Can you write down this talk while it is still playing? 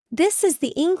This is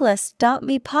the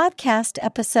Englist.me podcast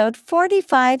episode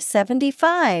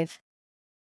 4575.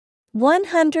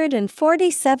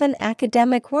 147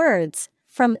 academic words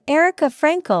from Erica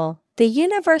Frenkel, the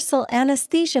universal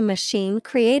anesthesia machine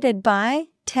created by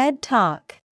TED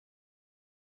Talk.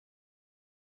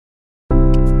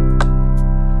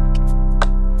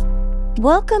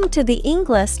 Welcome to the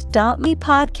Englist.me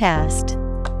podcast.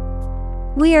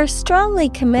 We are strongly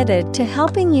committed to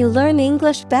helping you learn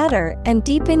English better and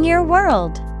deepen your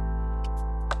world.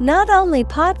 Not only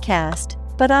podcast,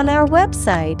 but on our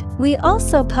website, we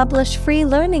also publish free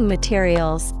learning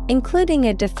materials, including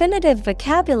a definitive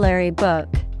vocabulary book,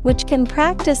 which can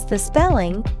practice the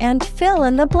spelling and fill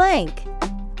in the blank.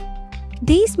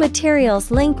 These materials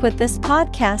link with this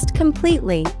podcast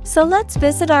completely, so let's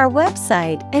visit our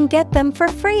website and get them for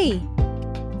free.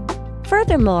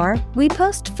 Furthermore, we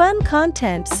post fun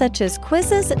content such as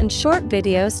quizzes and short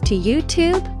videos to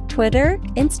YouTube, Twitter,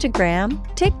 Instagram,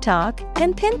 TikTok,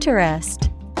 and Pinterest.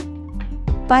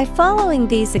 By following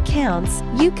these accounts,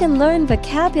 you can learn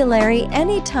vocabulary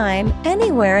anytime,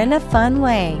 anywhere in a fun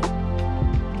way.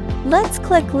 Let's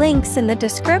click links in the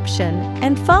description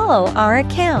and follow our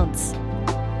accounts.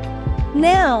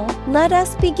 Now, let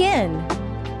us begin.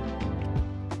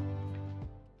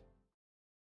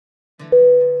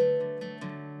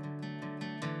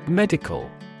 Medical.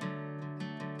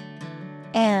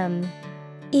 M-E-D-I-C-A-L.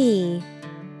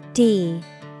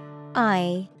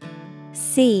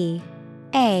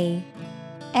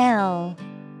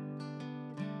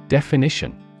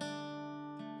 Definition: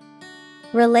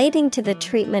 relating to the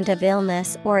treatment of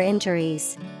illness or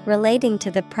injuries, relating to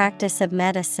the practice of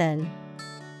medicine.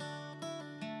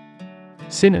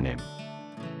 Synonym: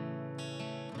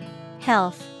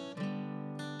 health,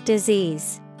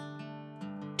 disease,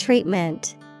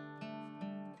 treatment.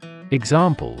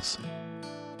 Examples: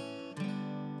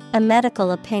 a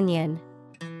medical opinion,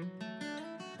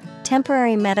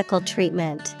 temporary medical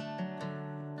treatment.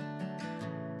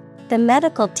 The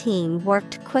medical team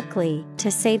worked quickly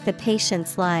to save the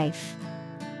patient's life.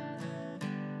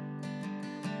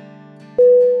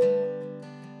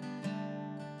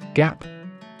 Gap.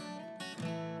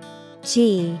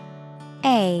 G-A-P.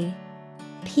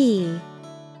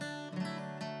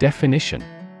 Definition: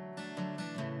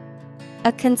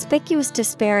 a conspicuous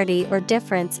disparity or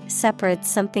difference separates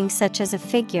something such as a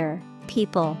figure,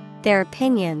 people, their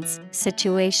opinions,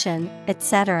 situation,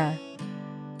 etc.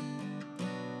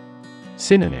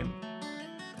 Synonym: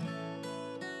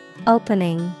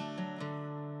 opening,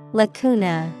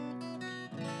 lacuna,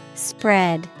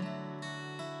 spread.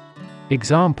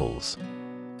 Examples: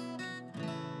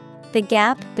 the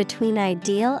gap between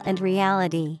ideal and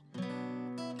reality.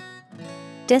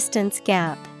 Distance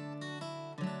gap.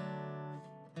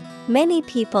 Many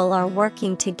people are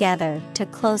working together to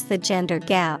close the gender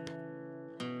gap.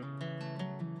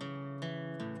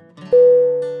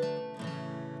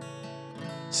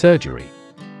 Surgery.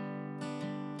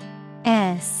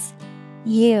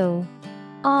 S-U-R-G-E-R-Y.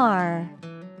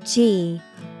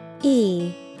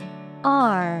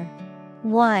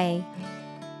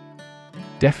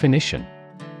 Definition: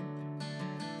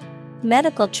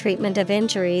 medical treatment of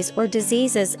injuries or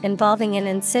diseases involving an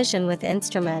incision with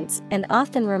instruments and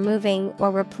often removing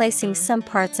or replacing some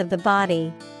parts of the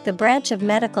body, the branch of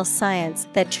medical science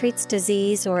that treats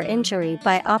disease or injury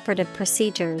by operative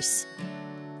procedures.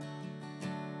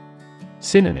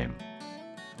 Synonym: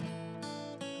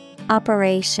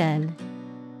 operation,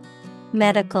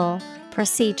 medical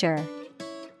procedure.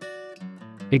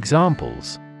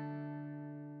 Examples: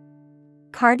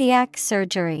 cardiac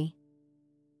surgery,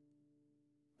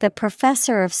 the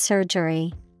professor of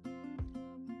surgery.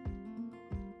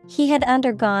 He had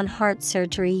undergone heart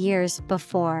surgery years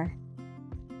before.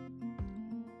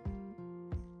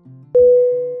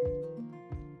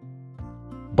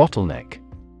 Bottleneck.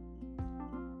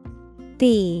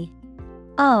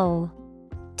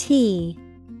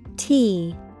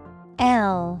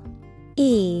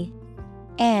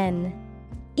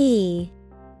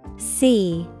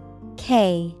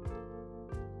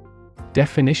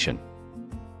 Definition: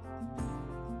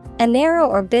 a narrow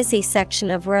or busy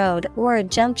section of road or a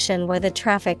junction where the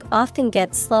traffic often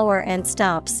gets slower and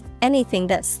stops, anything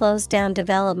that slows down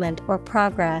development or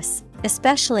progress,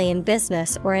 especially in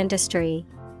business or industry.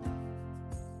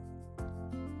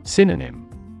 Synonym: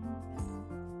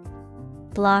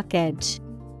 blockage,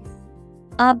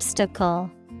 obstacle,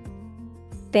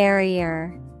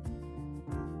 barrier.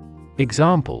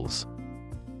 Examples: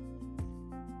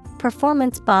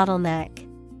 performance bottleneck,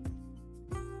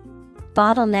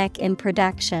 bottleneck in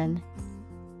production.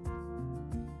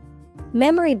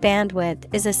 Memory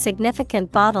bandwidth is a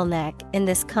significant bottleneck in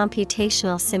this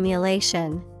computational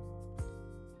simulation.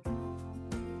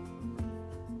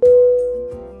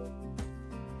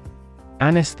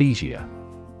 Anesthesia.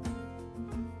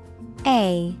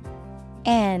 A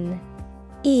N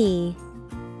E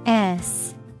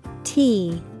S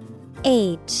T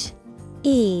H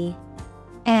E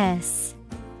S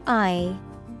I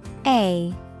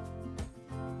A.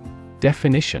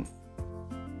 Definition: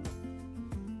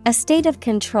 a state of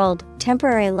controlled,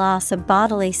 temporary loss of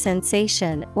bodily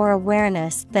sensation or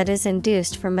awareness that is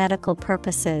induced for medical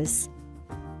purposes.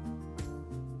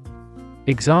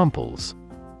 Examples: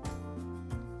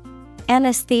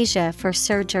 anesthesia for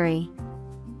surgery,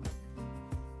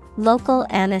 local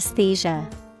anesthesia.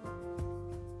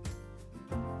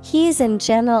 He is in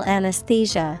general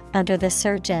anesthesia under the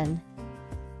surgeon.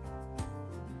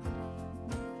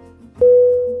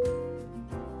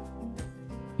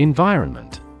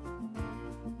 Environment.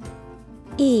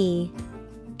 E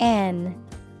N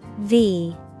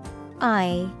V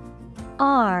I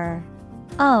R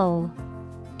O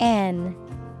N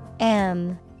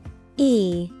M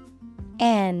E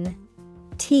N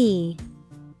T.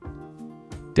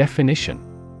 Definition: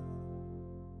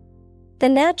 the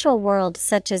natural world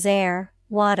such as air,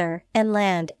 water, and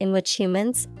land in which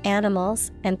humans,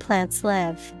 animals, and plants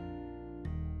live.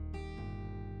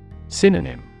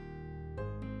 Synonym: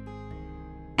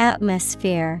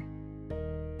 atmosphere,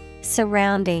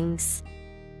 surroundings,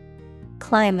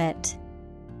 climate.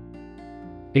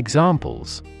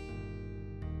 Examples: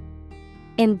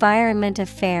 environment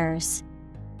affairs,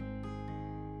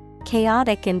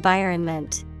 chaotic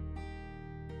environment.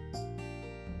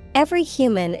 Every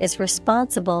human is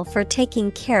responsible for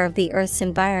taking care of the Earth's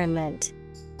environment.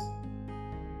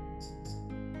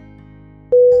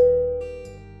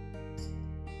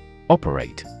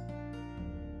 Operate.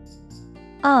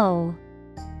 O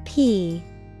P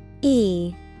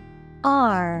E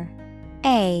R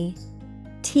A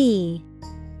T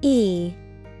E.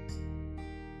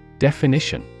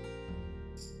 Definition: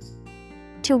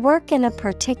 to work in a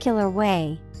particular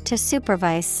way, to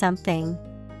supervise something.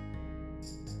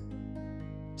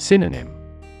 Synonym: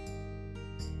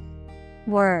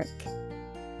 work,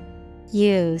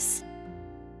 use,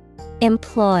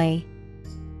 employ.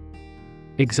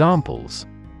 Examples: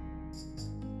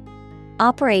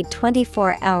 operate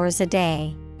 24 hours a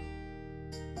day,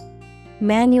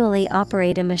 manually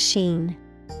operate a machine.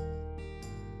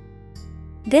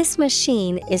 This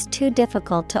machine is too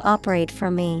difficult to operate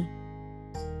for me.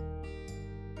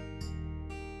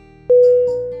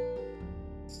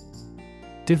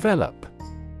 Develop.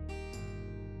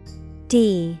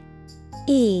 D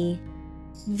E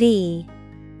V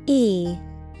E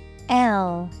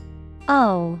L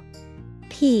O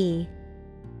P.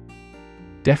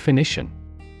 Definition: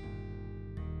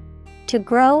 to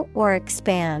grow or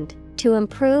expand, to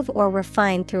improve or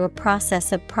refine through a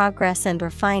process of progress and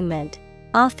refinement,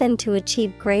 often to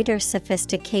achieve greater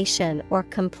sophistication or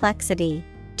complexity,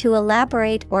 to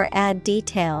elaborate or add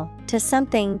detail to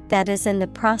something that is in the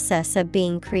process of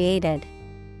being created.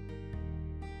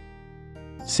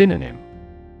 Synonym: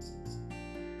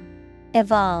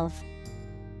 evolve,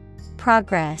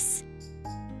 progress,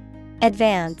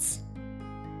 advance.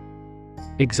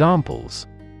 Examples: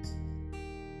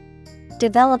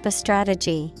 develop a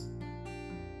strategy,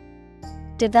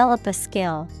 develop a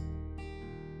skill.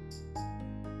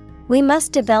 We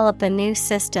must develop a new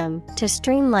system to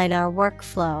streamline our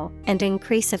workflow and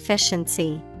increase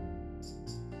efficiency.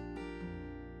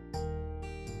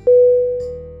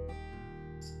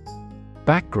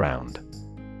 Background.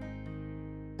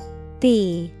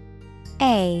 B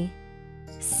A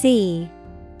C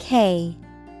K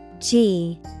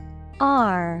G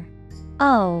R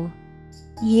O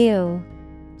U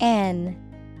N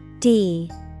D.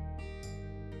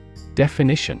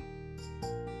 Definition: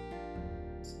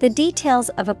 the details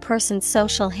of a person's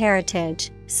social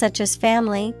heritage, such as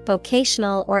family,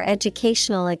 vocational or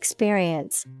educational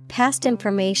experience, past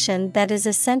information that is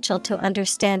essential to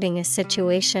understanding a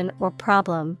situation or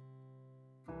problem.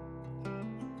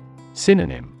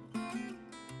 Synonym: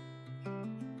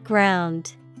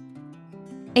 ground,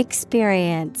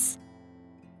 experience,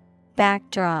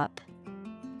 backdrop.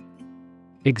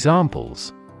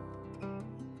 Examples: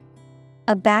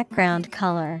 a background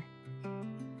color,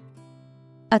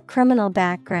 a criminal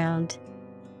background.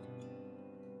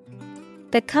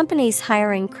 The company's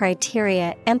hiring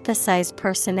criteria emphasize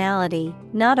personality,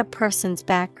 not a person's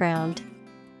background.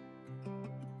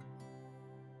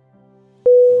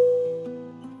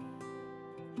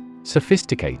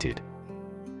 Sophisticated.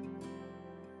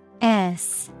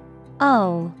 S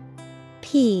O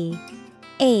P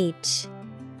H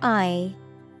I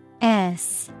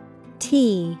S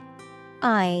T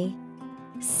I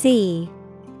C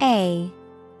A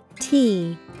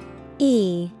T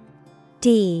E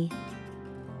D.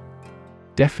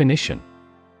 Definition: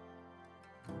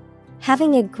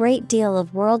 having a great deal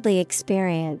of worldly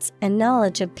experience and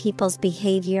knowledge of people's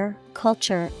behavior,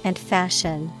 culture, and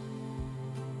fashion.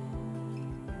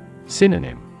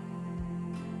 Synonym: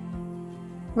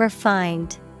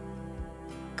 Refined,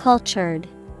 cultured,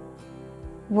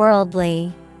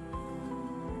 worldly.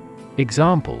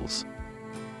 Examples: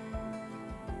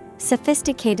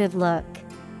 Sophisticated look,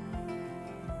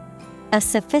 a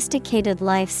sophisticated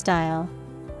lifestyle.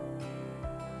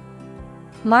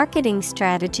 Marketing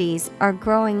strategies are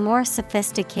growing more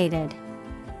sophisticated.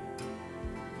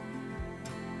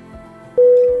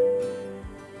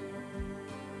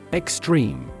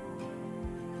 Extreme.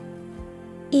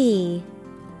 E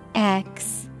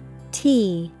X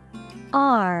T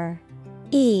R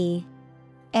E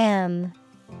M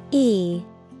E.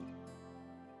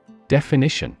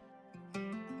 Definition: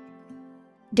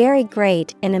 very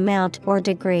great in amount or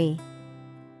degree.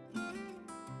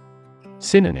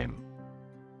 Synonym: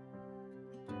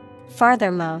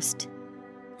 farthermost,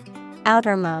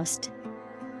 outermost,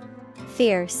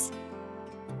 fierce.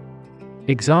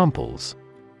 Examples: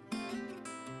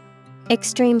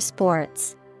 extreme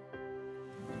sports,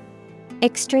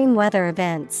 extreme weather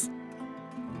events.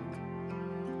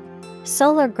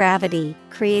 Solar gravity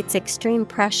creates extreme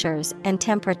pressures and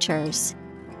temperatures.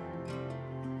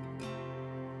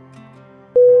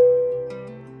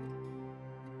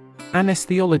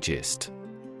 Anesthesiologist.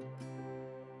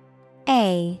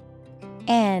 A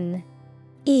N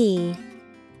E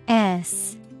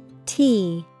S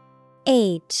T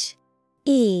H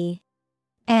E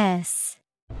S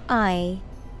I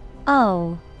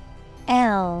O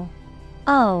L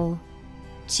O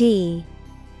G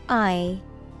I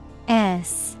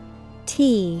S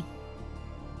T.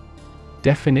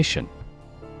 Definition: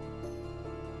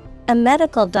 a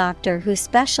medical doctor who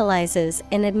specializes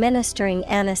in administering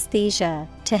anesthesia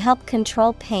to help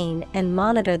control pain and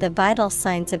monitor the vital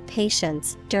signs of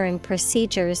patients during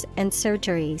procedures and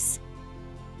surgeries.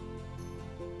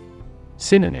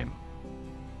 Synonym: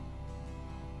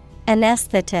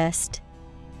 anesthetist,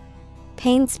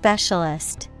 pain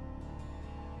specialist,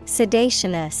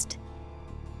 sedationist.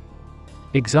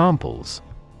 Examples: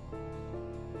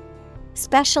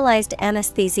 specialized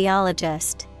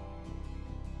anesthesiologist,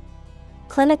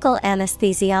 clinical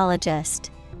anesthesiologist.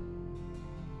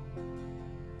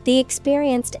 The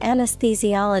experienced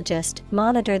anesthesiologist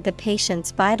monitored the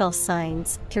patient's vital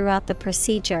signs throughout the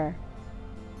procedure.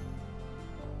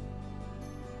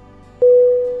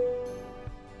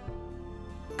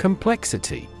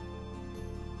 Complexity.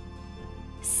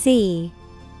 C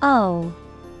O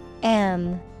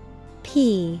M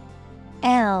P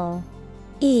L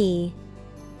E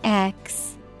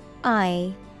X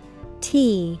I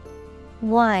T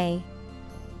Y.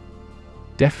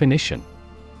 Definition: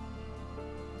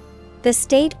 the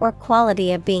state or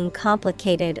quality of being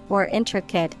complicated or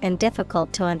intricate and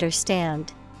difficult to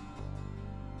understand.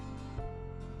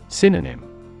 Synonym: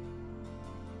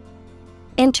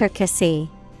 intricacy,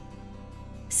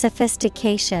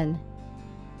 sophistication,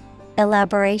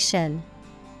 elaboration.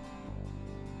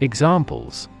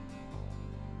 Examples: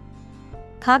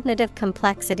 cognitive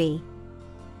complexity,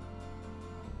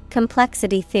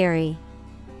 complexity theory.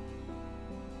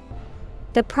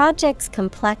 The project's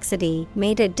complexity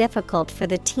made it difficult for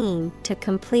the team to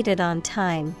complete it on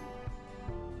time.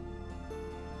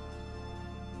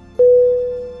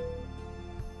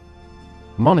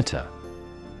 Monitor.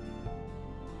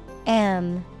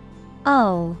 M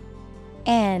O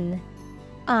N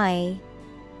I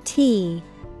T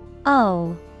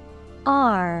O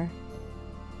R.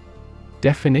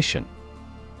 Definition: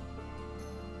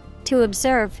 to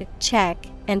observe, check,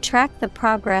 and track the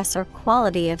progress or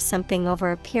quality of something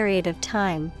over a period of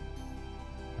time.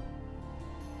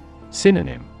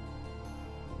 Synonym: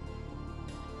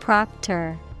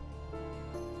 proctor,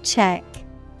 check,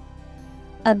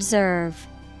 observe.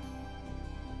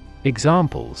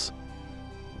 Examples: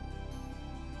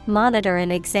 monitor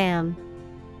an exam,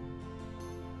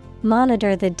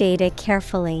 monitor the data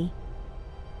carefully.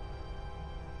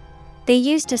 They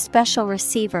used a special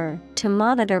receiver to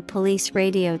monitor police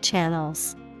radio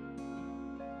channels.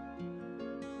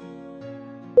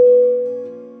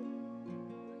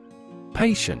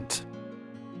 Patient.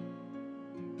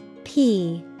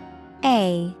 P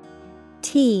A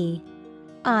T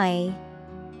I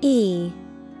E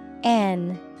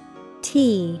N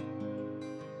T.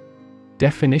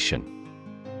 Definition: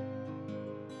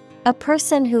 A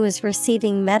person who is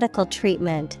receiving medical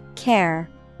treatment, care,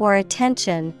 or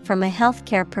attention from a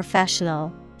healthcare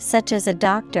professional, such as a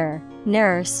doctor,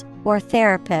 nurse, or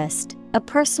therapist, a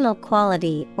personal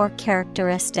quality or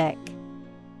characteristic.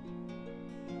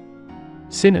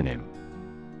 Synonym: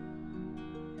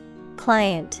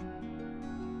 Client,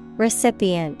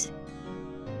 recipient,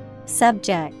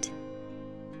 subject.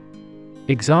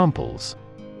 Examples: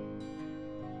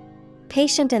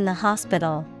 Patient in the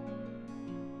hospital.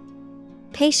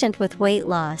 Patient with weight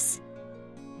loss.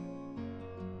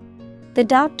 The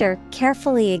doctor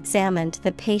carefully examined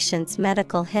the patient's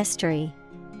medical history.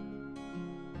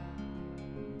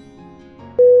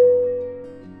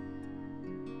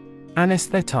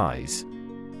 Anesthetize.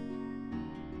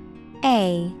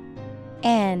 A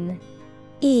N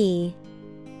E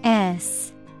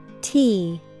S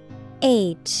T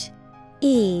H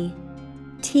E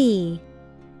T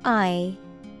I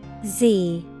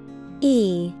Z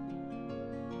E.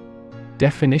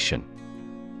 Definition: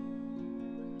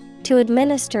 To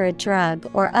administer a drug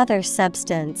or other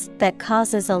substance that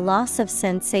causes a loss of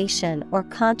sensation or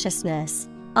consciousness,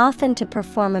 often to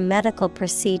perform a medical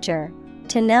procedure,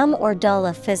 to numb or dull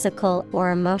a physical or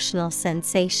emotional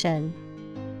sensation.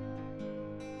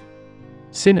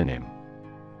 Synonym: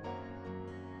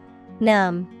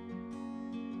 Numb,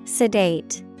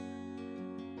 sedate,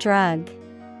 drug.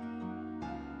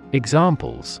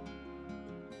 Examples: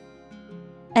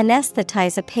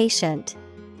 Anesthetize a patient.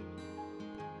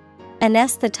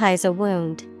 Anesthetize a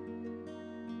wound.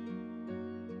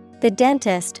 The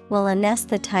dentist will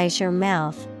anesthetize your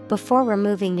mouth before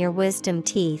removing your wisdom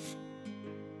teeth.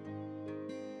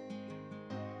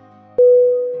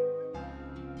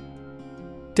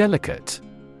 Delicate.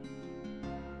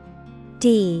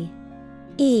 D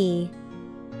E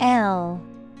L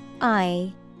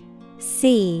I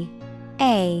C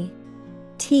A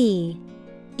T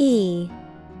E.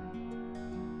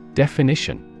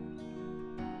 Definition: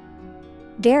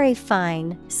 Very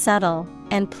fine, subtle,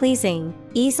 and pleasing,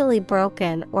 easily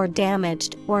broken or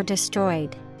damaged or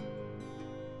destroyed.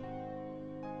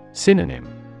 Synonym: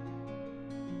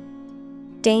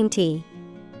 Dainty,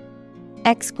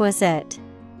 exquisite,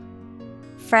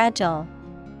 fragile.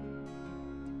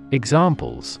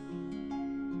 Examples: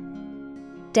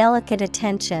 Delicate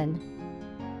attention.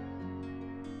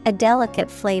 A delicate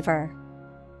flavor.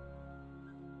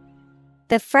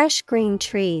 The fresh green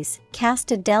trees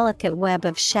cast a delicate web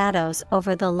of shadows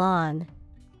over the lawn.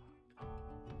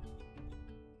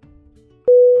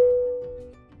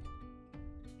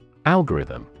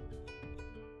 Algorithm.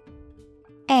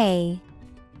 A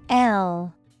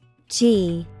L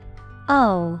G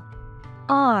O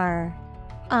R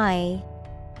I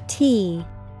T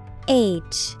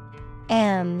H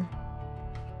M.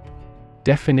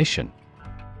 Definition: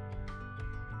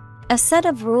 A set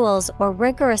of rules or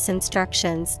rigorous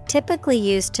instructions typically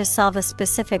used to solve a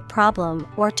specific problem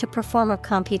or to perform a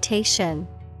computation.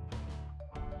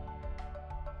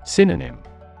 Synonym: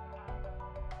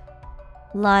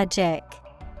 Logic,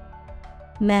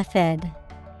 method,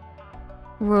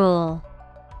 rule.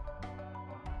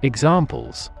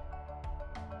 Examples: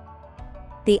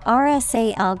 The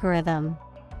RSA algorithm.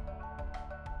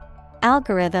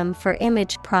 Algorithm for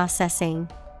image processing.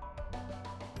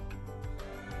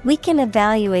 We can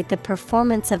evaluate the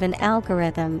performance of an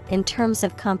algorithm in terms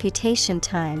of computation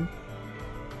time.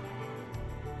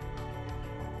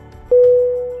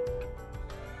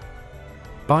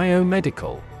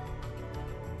 Biomedical.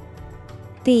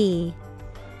 B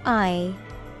I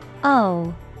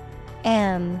O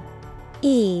M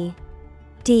E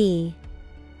D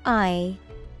I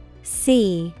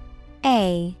C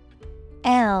A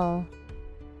L.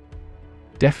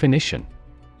 Definition: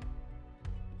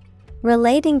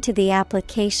 Relating to the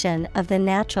application of the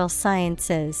natural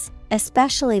sciences,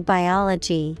 especially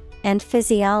biology and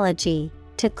physiology,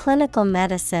 to clinical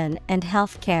medicine and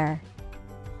healthcare.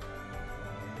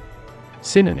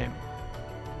 Synonym: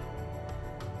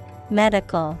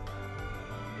 Medical,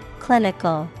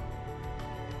 clinical,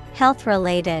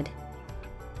 health-related.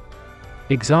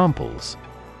 Examples: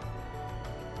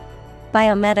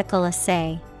 Biomedical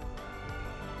assay.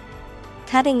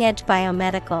 Cutting-edge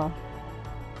biomedical.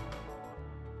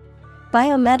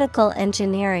 Biomedical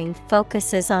engineering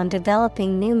focuses on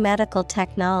developing new medical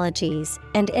technologies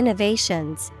and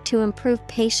innovations to improve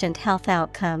patient health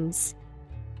outcomes.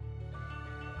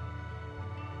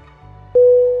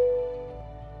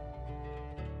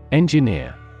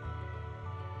 Engineer.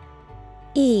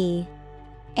 E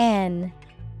N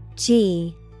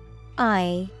G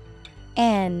I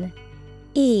N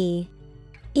E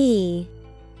E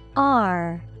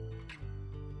R.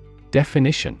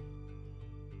 Definition: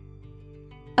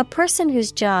 A person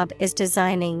whose job is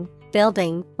designing,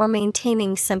 building, or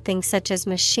maintaining something such as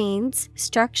machines,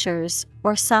 structures,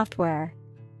 or software.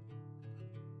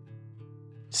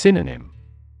 Synonym: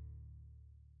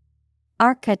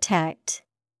 Architect,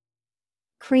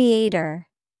 creator,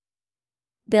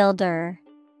 builder.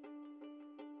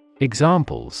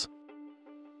 Examples: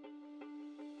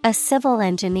 A civil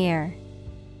engineer.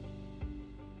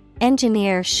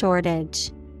 Engineer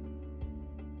shortage.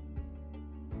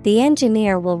 The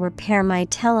engineer will repair my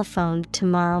telephone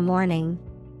tomorrow morning.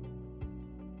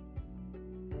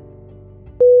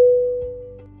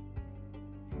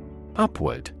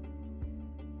 Upward.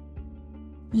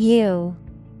 U-P-W-A-R-D.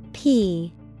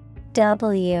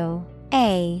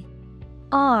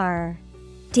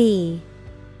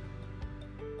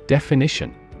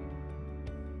 Definition: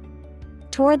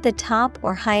 Toward the top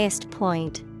or highest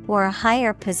point, or a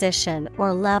higher position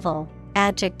or level.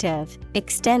 Adjective,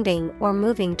 extending or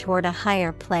moving toward a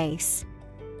higher place.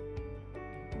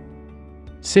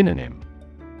 Synonym: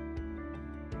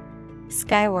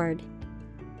 Skyward,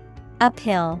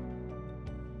 uphill.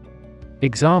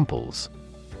 Examples: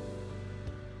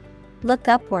 Look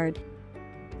upward.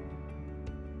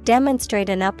 Demonstrate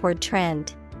an upward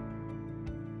trend.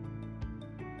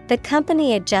 The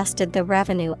company adjusted the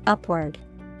revenue upward.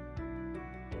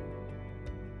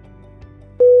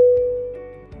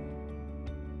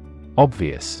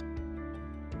 Obvious.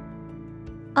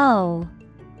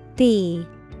 O-B-V-I-O-U-S.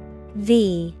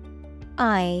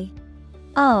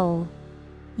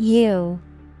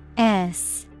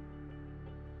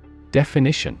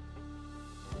 Definition: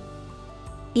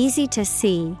 Easy to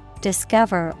see,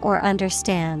 discover, or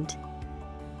understand.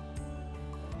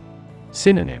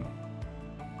 Synonym: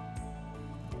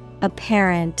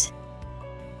 Apparent,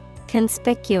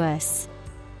 conspicuous,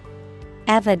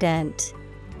 evident.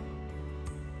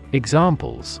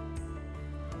 Examples: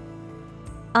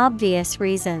 Obvious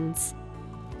reasons.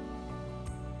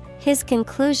 His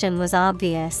conclusion was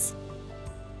obvious.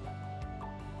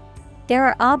 There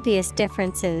are obvious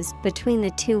differences between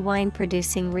the two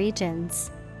wine-producing regions.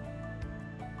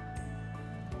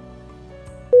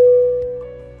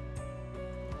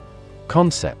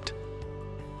 Concept.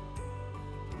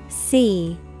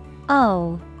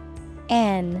 C-O-N-C-E-P-T.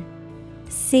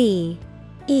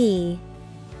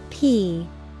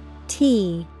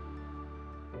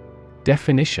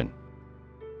 Definition: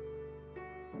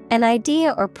 An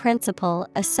idea or principle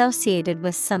associated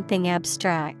with something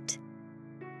abstract.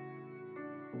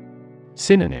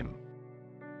 Synonym: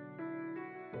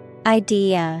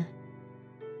 Idea,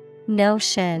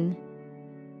 notion,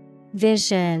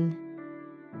 vision.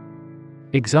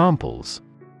 Examples: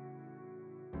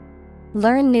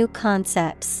 Learn new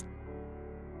concepts.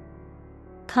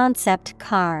 Concept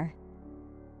car.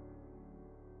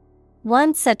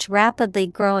 One such rapidly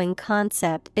growing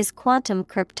concept is quantum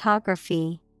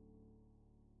cryptography.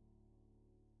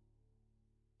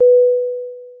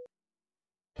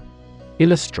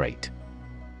 Illustrate.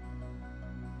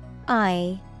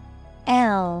 I-L-L-U-S-T-R-A-T-E.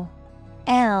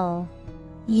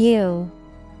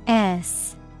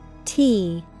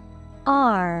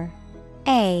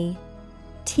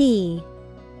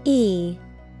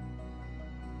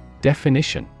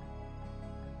 Definition: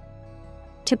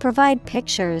 To provide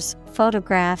pictures,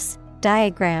 photographs,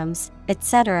 diagrams,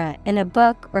 etc. in a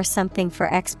book or something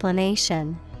for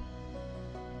explanation.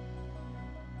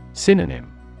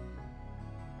 Synonym: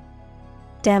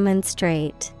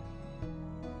 Demonstrate,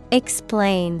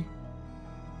 explain,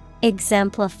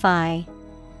 exemplify.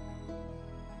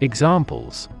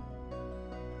 Examples: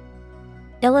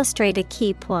 Illustrate a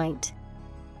key point.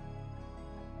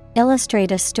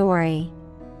 Illustrate a story.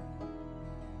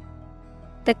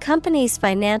 The company's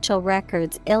financial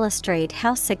records illustrate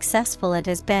how successful it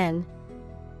has been.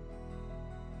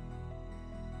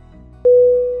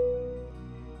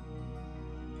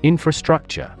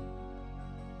 Infrastructure.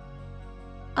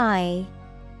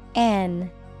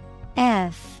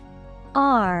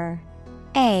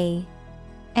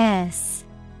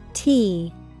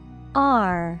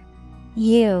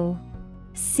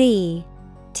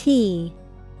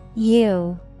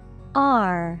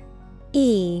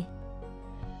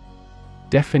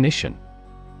 Definition: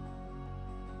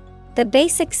 The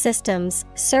basic systems,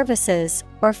 services,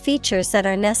 or features that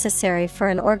are necessary for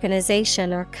an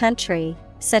organization or country,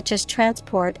 such as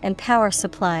transport and power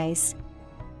supplies.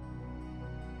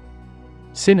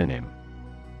 Synonym: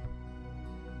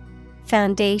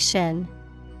 Foundation,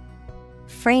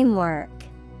 framework.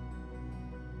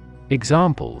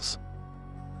 Examples: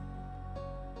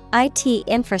 IT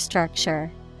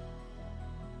infrastructure.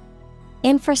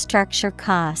 Infrastructure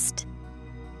cost.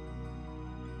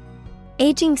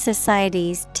 Aging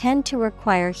societies tend to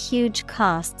require huge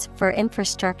costs for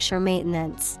infrastructure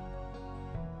maintenance.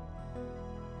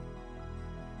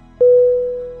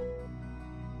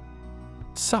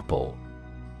 Supple.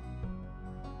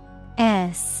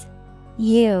 S-U-P-P-L-E.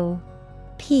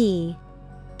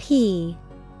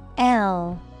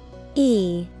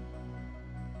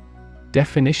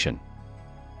 Definition: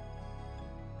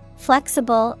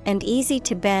 flexible and easy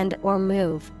to bend or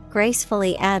move,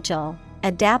 gracefully agile,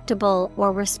 adaptable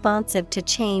or responsive to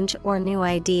change or new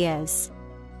ideas.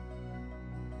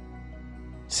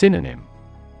 Synonym: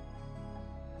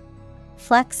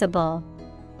 Flexible,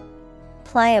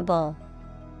 pliable,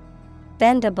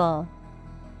 bendable.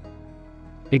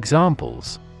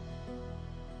 Examples: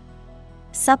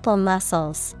 Supple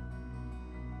muscles,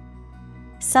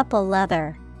 supple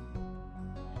leather.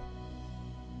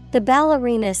 The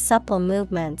ballerina's supple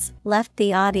movements left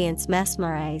the audience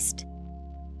mesmerized.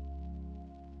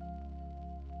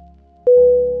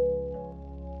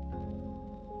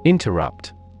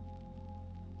 Interrupt.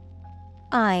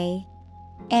 I-N-T-E-R-R-U-P-T.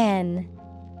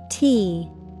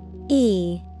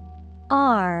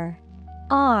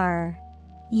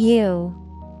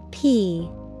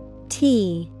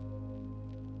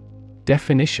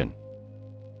 Definition: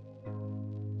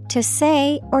 to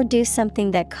say or do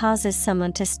something that causes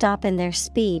someone to stop in their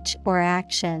speech or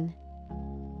action.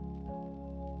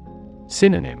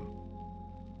 Synonym: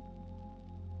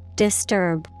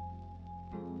 Disturb,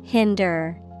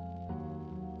 hinder,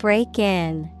 break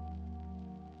in.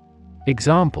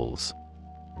 Examples: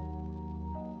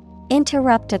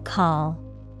 Interrupt a call,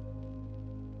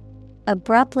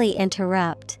 abruptly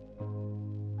interrupt.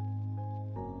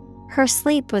 Her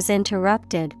sleep was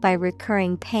interrupted by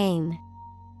recurring pain.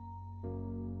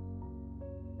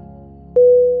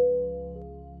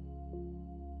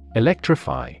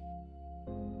 Electrify.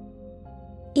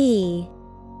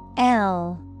 E-L-E-C-T-R-I-F-Y.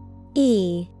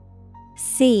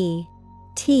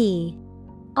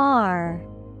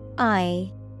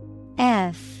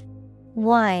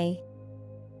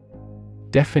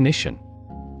 Definition: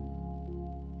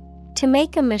 to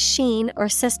make a machine or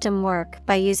system work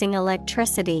by using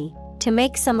electricity, to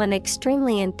make someone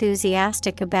extremely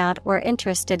enthusiastic about or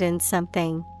interested in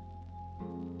something.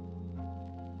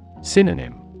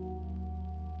 Synonym: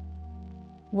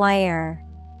 Wire,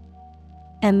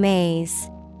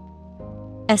 amaze,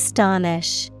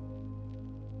 astonish.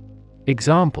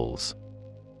 Examples: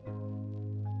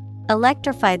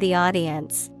 electrify the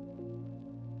audience,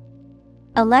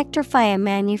 electrify a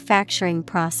manufacturing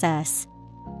process.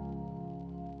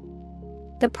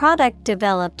 The product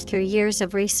developed through years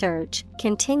of research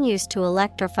continues to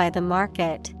electrify the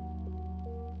market.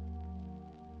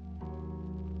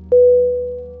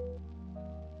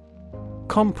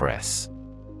 Compress.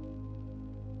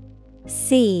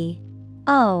 C-O-M-P-R-E-S-S.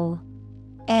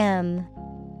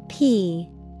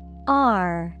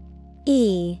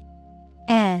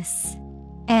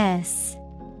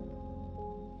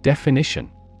 Definition: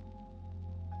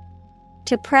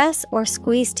 to press or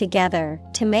squeeze together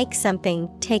to make something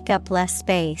take up less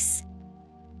space.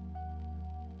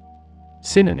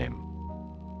 Synonym: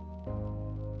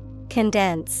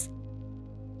 Condense,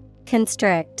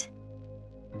 constrict,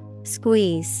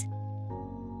 squeeze.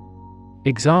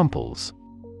 Examples: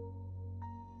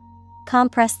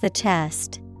 compress the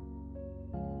chest,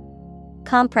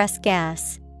 compress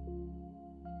gas.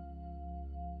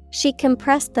 She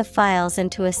compressed the files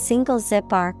into a single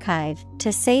zip archive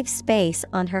to save space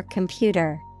on her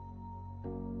computer.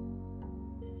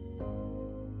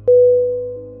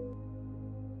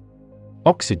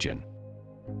 Oxygen.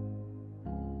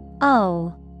 O-X-Y-G-E-N.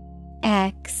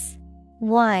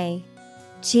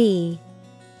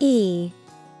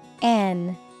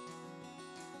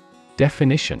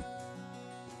 Definition: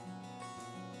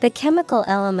 the chemical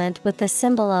element with the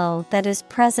symbol O that is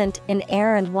present in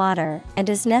air and water and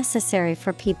is necessary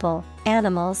for people,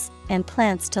 animals, and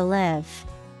plants to live.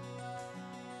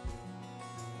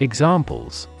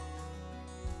 Examples: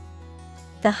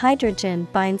 the hydrogen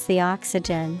binds the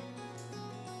oxygen.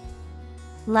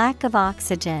 Lack of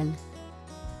oxygen.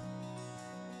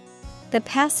 The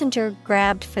passenger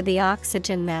grabbed for the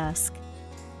oxygen mask.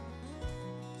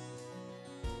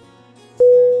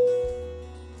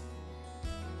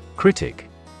 Critic.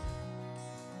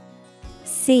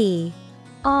 C-R-I-T-I-C.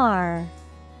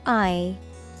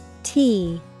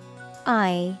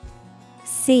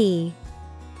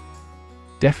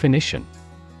 Definition: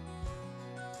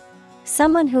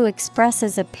 someone who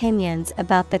expresses opinions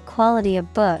about the quality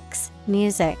of books,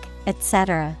 music,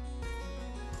 etc.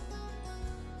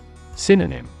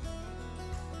 Synonym: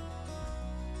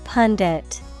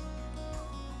 pundit,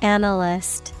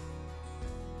 analyst,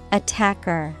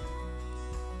 attacker.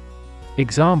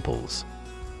 Examples: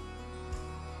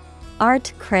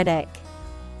 Art critic,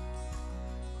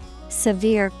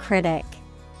 severe critic.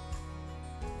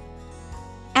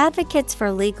 Advocates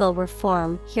for legal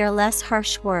reform hear less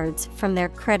harsh words from their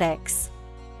critics.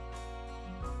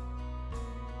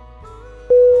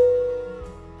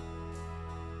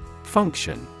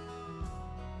 Function.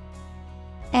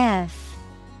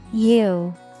 F-U-N-C-T-I-O-N.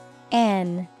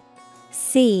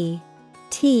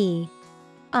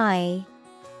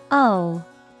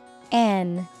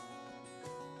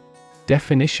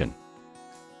 Definition: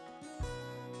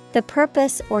 the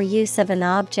purpose or use of an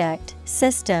object,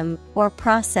 system, or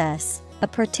process, a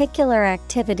particular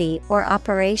activity or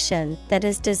operation that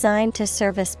is designed to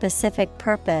serve a specific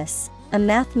purpose, a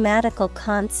mathematical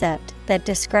concept that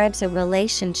describes a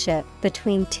relationship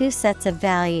between two sets of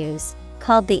values,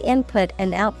 called the input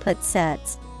and output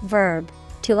sets. Verb,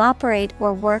 to operate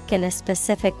or work in a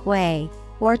specific way,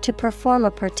 or to perform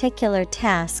a particular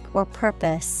task or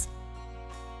purpose.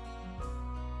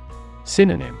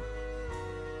 Synonym: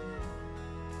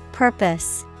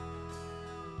 purpose,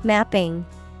 mapping,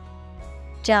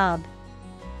 job.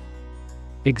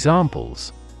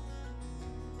 Examples: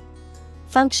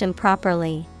 function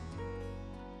properly,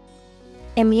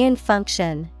 immune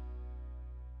function.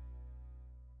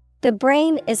 The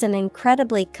brain is an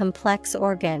incredibly complex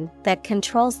organ that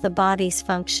controls the body's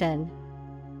function.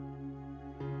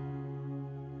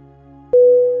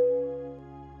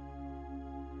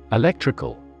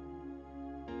 Electrical.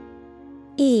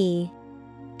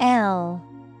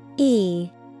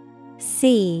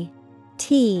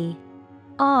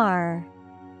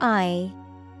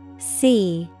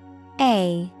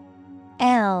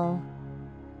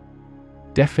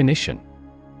 Definition: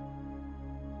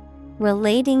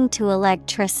 relating to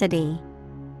electricity.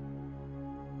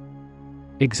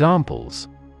 Examples: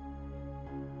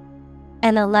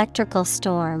 an electrical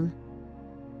storm.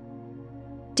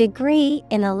 Degree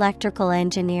in electrical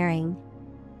engineering.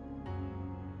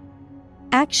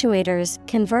 Actuators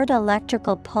convert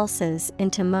electrical pulses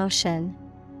into motion.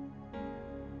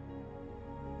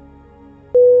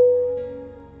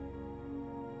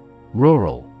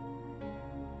 Rural.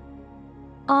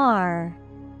 R-U-R-A-L.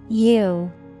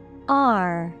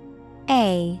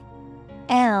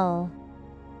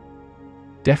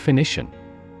 Definition: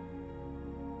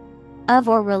 of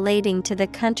or relating to the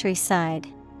countryside.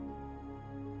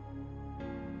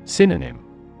 Synonym: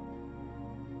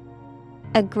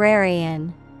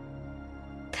 agrarian,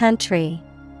 country,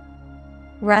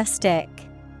 rustic.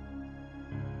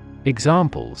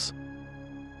 Examples: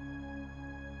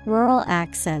 rural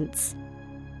accents.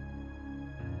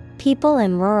 People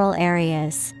in rural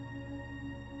areas.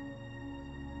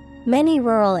 Many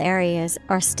rural areas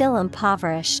are still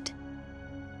impoverished.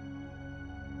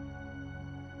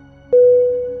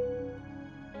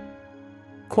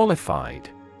 Qualified.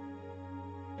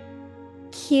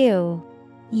 Q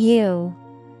U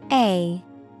A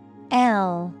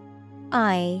L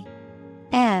I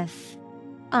F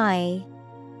I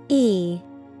E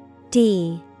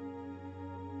D.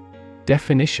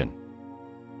 Definition: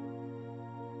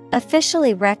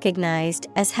 officially recognized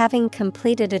as having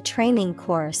completed a training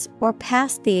course or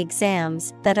passed the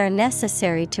exams that are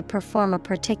necessary to perform a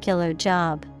particular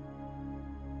job.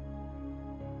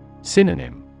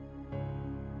 Synonym: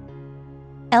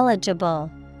 eligible,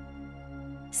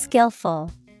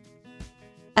 skillful,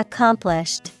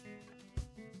 accomplished.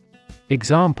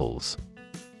 Examples: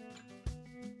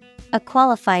 a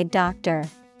qualified doctor.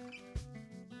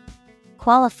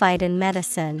 Qualified in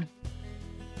medicine.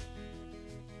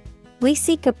 We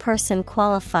seek a person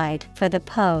qualified for the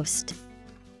post.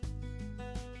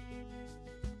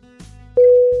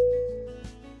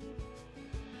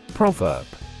 Proverb.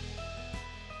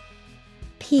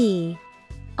 P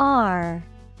R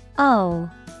O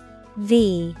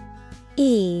V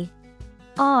E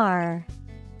R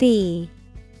B.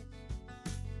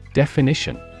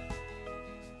 Definition: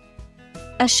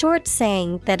 a short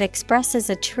saying that expresses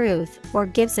a truth or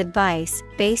gives advice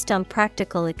based on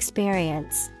practical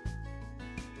experience.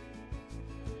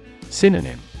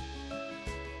 Synonym: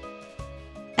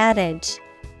 adage,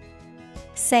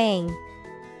 saying,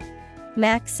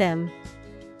 maxim.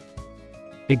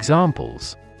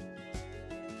 Examples: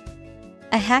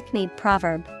 a hackneyed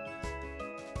proverb.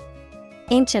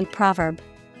 Ancient proverb.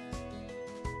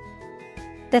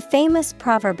 The famous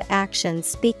proverb actions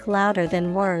speak louder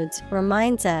than words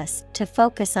reminds us to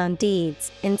focus on deeds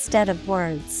instead of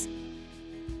words.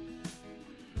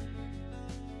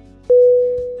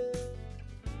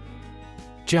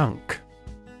 Junk.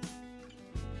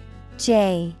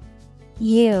 J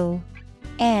U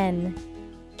N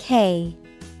K.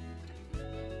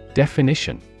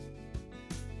 Definition: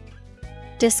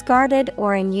 discarded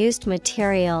or unused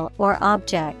material or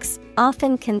objects,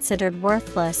 often considered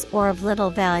worthless or of little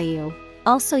value,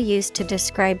 also used to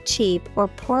describe cheap or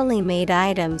poorly made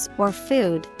items or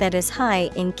food that is high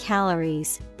in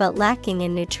calories but lacking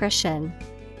in nutrition.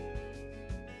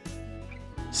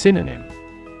 Synonym: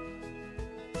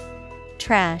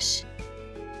 Trash,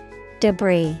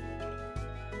 debris,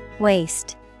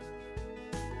 waste.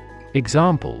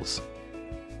 Examples: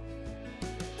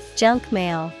 Junk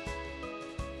mail,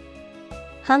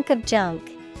 hunk of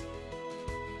junk.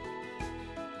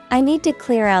 I need to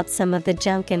clear out some of the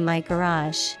junk in my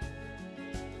garage.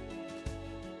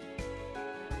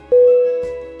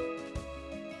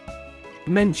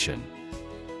 Mention: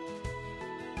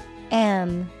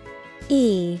 M-E-N-T-I-O-N.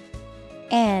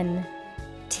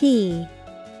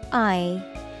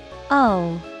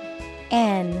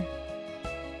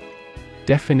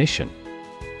 Definition: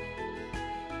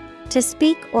 to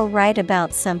speak or write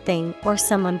about something or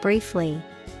someone briefly.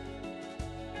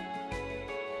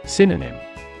 Synonym: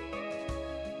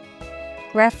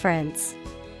 reference,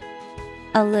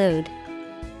 allude,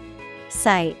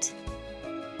 cite.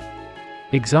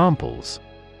 Examples: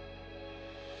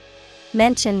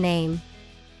 mention name,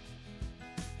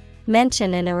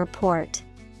 mention in a report.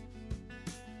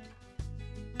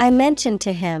 I mentioned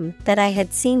to him that I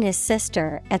had seen his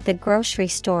sister at the grocery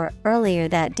store earlier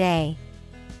that day.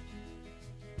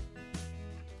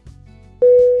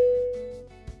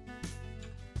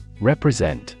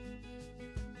 Represent: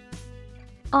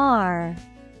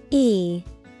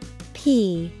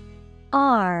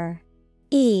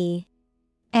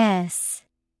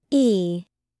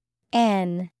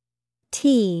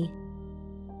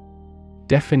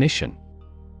 Definition: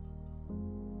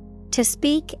 to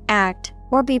speak, act,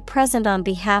 or be present on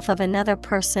behalf of another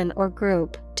person or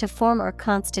group, to form or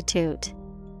constitute.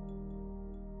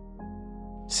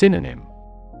 Synonym: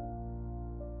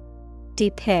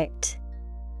 depict,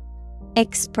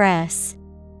 express,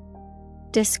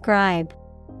 describe.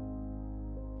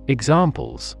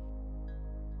 Examples: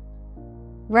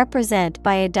 represent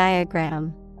by a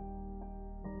diagram.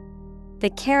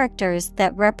 The characters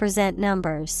that represent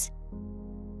numbers.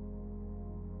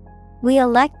 We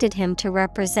elected him to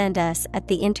represent us at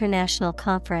the international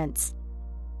conference.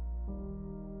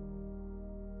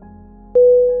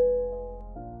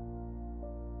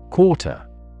 Quarter: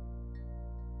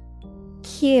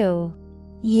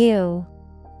 Q-U-A-R-T-E-R.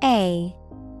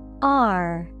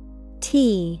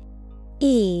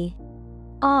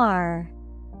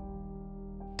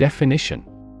 Definition: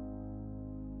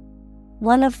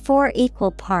 one of four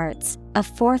equal parts, a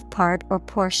fourth part or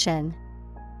portion.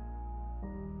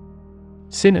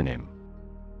 Synonym: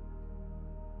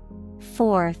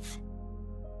 fourth,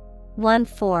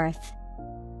 1/4.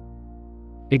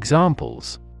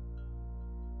 Examples: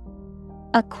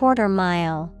 a quarter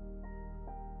mile.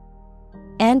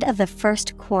 End of the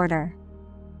first quarter.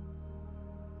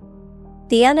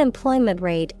 The unemployment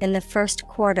rate in the first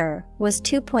quarter was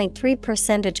 2.3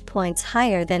 percentage points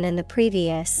higher than in the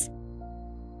previous.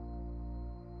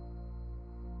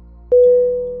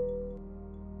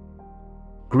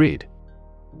 Grid: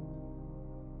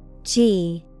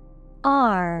 G-R-I-D.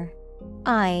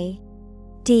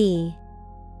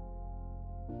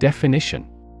 Definition: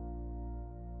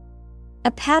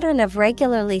 a pattern of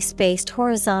regularly spaced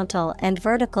horizontal and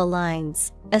vertical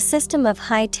lines, a system of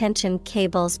high-tension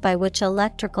cables by which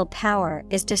electrical power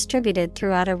is distributed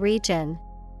throughout a region.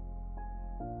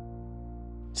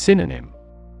 Synonym: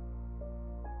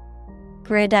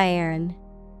 gridiron,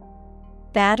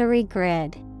 battery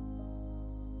grid,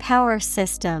 power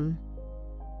system.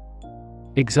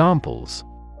 Examples: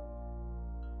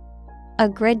 a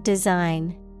grid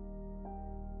design,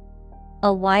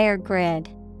 a wire grid.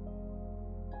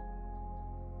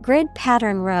 Grid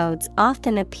pattern roads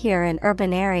often appear in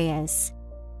urban areas.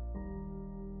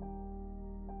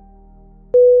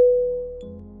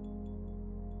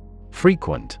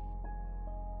 Frequent: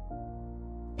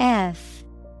 F-R-E-Q-U-E-N-T.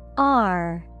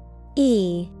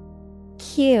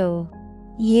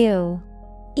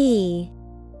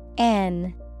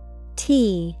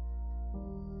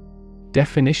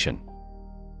 Definition: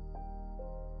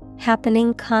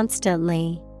 happening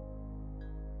constantly.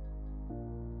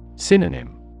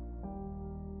 Synonym: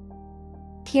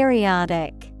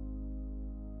 periodic,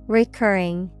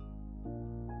 recurring,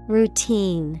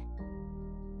 routine.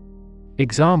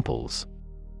 Examples: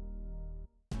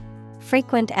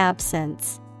 frequent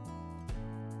absence,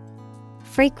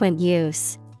 frequent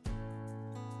use.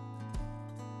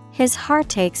 His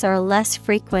heartaches are less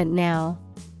frequent now.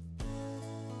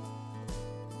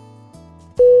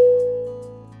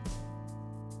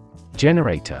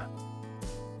 Generator.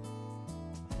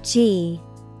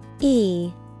 Generator.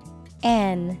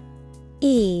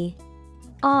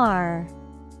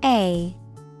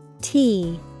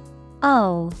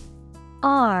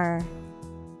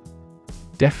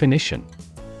 Definition.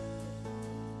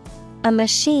 A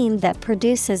machine that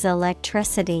produces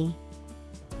electricity.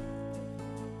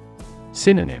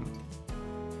 Synonym.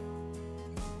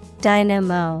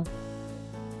 Dynamo,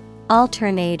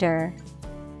 alternator,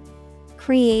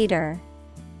 creator.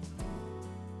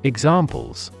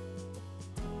 Examples.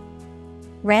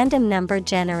 Random number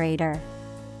generator.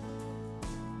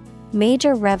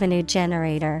 Major revenue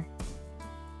generator.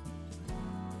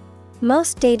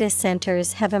 Most data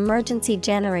centers have emergency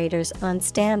generators on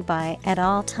standby at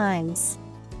all times.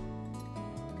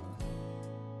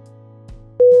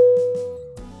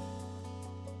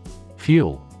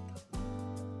 Fuel.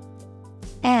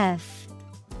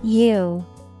 F-U-E-L.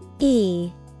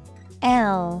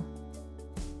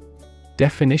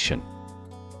 Definition.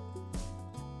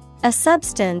 A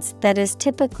substance that is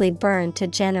typically burned to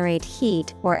generate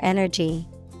heat or energy.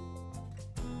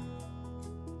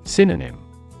 Synonym.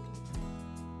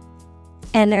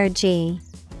 Energy,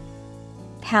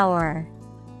 power,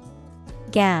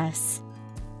 gas.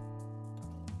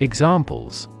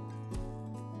 Examples.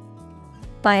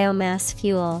 Biomass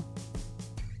fuel.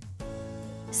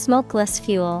 Smokeless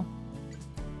fuel.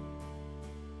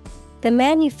 The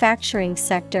manufacturing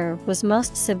sector was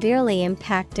most severely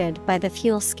impacted by the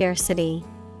fuel scarcity.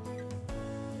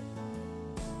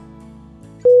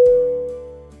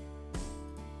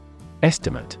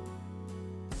 Estimate.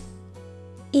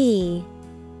 E-S-T-I-M-A-T-E.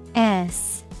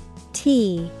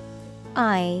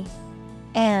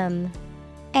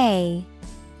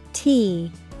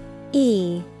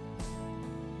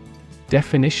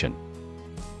 Definition.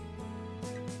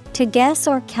 To guess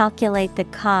or calculate the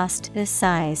cost, the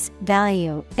size,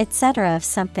 value, etc. of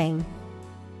something.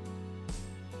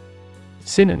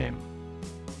 Synonym.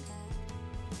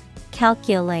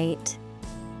 Calculate,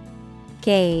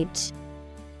 gauge,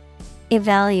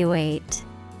 evaluate.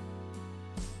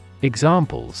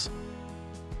 Examples.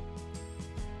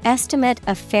 Estimate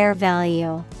of fair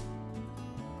value.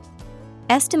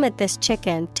 Estimate this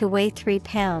chicken to weigh 3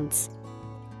 pounds.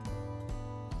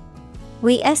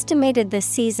 We estimated the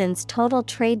season's total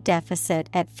trade deficit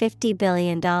at $50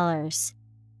 billion.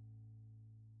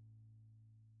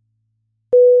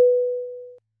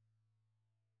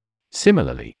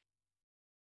 Similarly.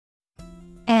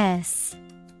 S-I-M-I-L-A-R-L-Y.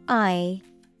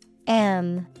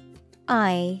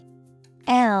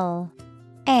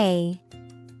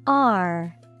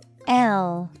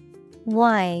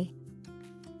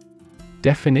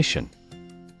 Definition.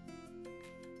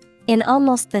 In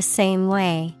almost the same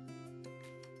way.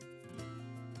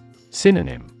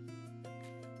 Synonym.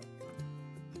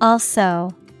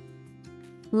 Also,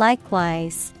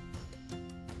 likewise,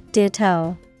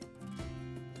 ditto.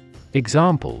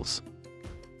 Examples.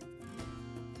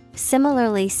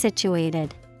 Similarly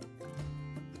situated.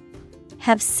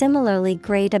 Have similarly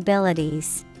great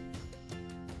abilities.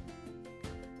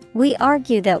 We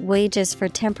argue that wages for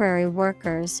temporary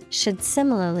workers should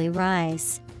similarly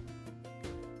rise.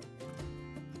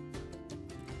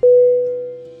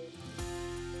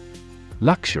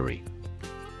 Luxury.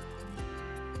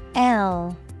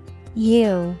 L-U-X-U-R-Y.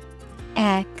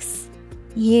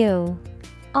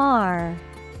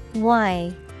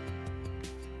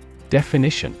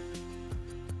 Definition.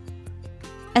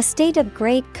 A state of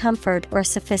great comfort or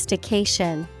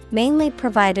sophistication, mainly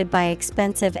provided by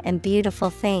expensive and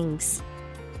beautiful things.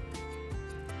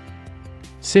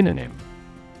 Synonym.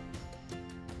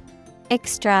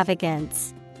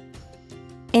 Extravagance,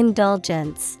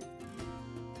 indulgence,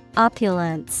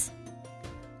 opulence.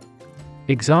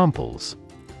 Examples.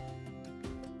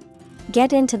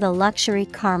 Get into the luxury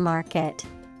car market.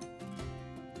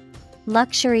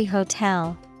 Luxury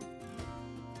hotel.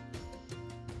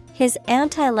 His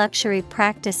anti-luxury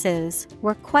practices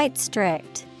were quite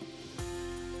strict.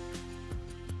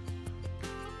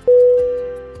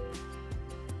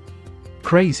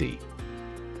 Crazy.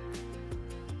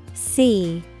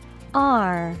 C-R-A-Z-Y.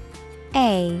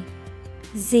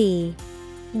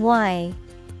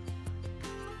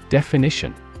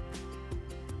 Definition.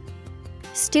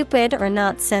 Stupid or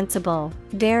not sensible,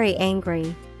 very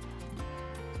angry.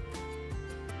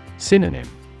 Synonym.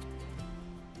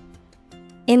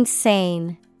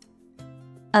 Insane,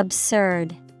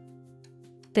 absurd,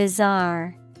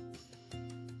 bizarre.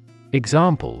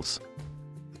 Examples.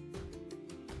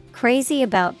 Crazy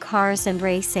about cars and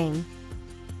racing.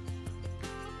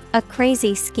 A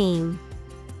crazy scheme.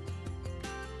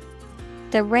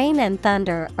 The rain and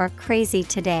thunder are crazy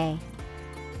today.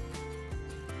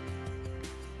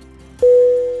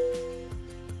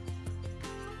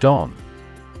 Don.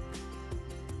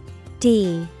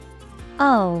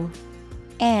 D-O-N.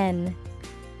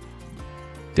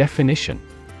 Definition.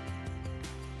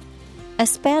 A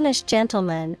Spanish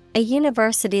gentleman, a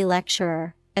university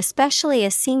lecturer, especially a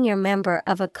senior member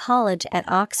of a college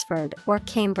at Oxford or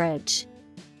Cambridge.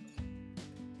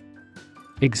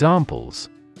 Examples.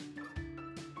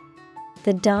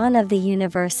 The Don of the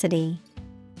University.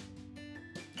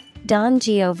 Don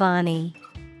Giovanni.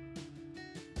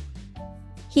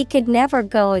 He could never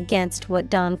go against what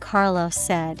Don Carlos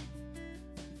said.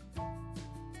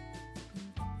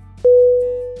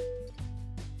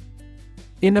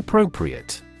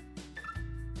 Inappropriate.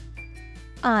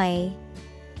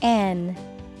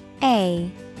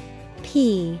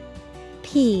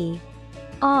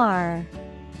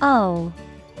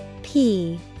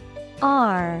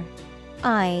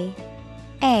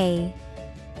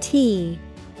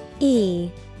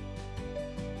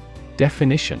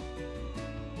 Definition.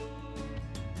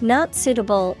 Not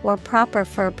suitable or proper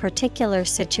for a particular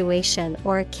situation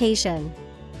or occasion.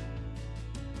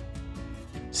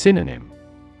 Synonym.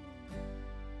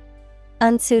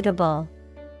 Unsuitable,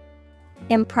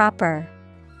 improper,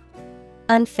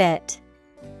 unfit.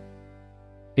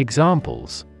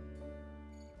 Examples.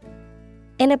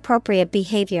 Inappropriate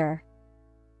behavior.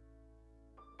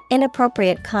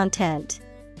 Inappropriate content.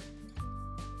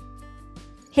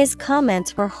 His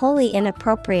comments were wholly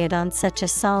inappropriate on such a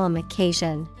solemn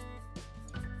occasion.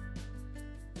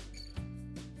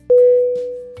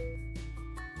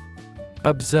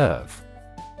 Observe.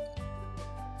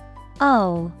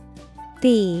 O-B-S-E-R-V-E.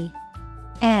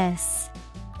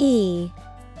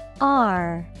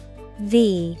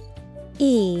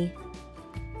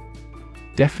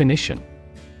 Definition.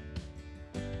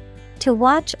 To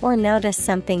watch or notice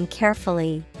something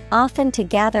carefully, often to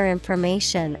gather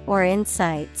information or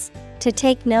insights, to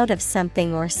take note of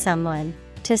something or someone,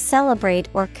 to celebrate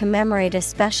or commemorate a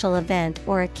special event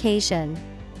or occasion.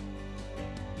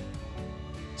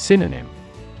 Synonym.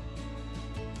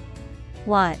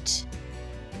 Watch,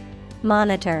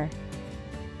 monitor,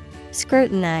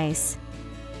 scrutinize.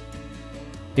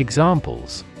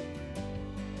 Examples.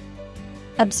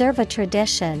 Observe a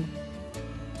tradition.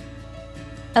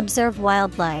 Observe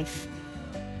wildlife.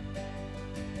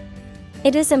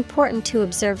 It is important to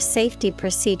observe safety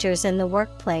procedures in the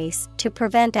workplace to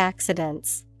prevent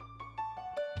accidents.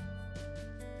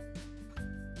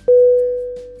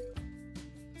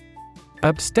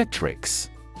 Obstetrics.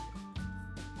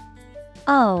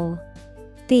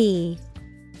 O-B-S-T-E-R-I-C-S.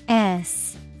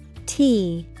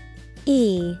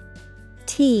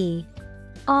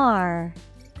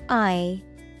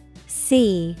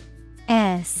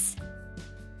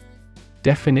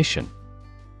 Definition.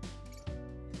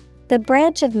 The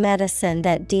branch of medicine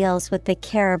that deals with the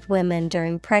care of women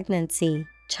during pregnancy,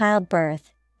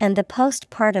 childbirth, and the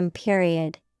postpartum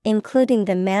period, including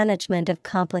the management of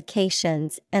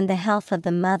complications and the health of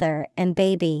the mother and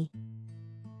baby.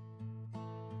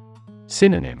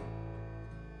 Synonym.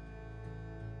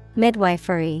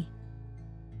 Midwifery,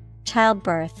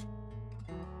 childbirth,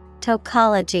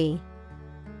 tocology.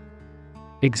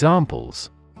 Examples.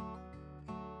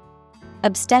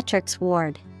 Obstetrics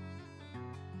ward.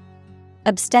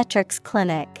 Obstetrics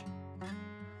clinic.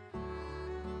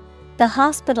 The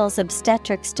hospital's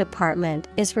obstetrics department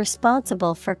is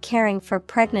responsible for caring for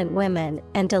pregnant women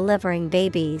and delivering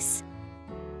babies.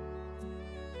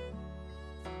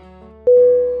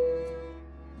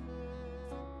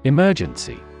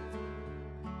 Emergency.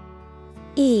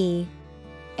 E-M-E-R-G-E-N-C-Y.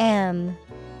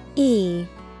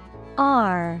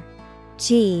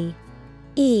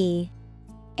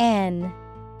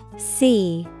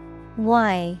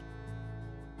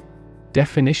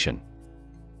 Definition.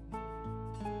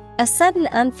 A sudden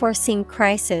unforeseen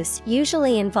crisis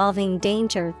usually involving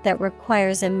danger that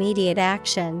requires immediate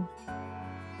action.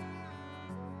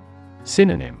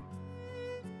 Synonym.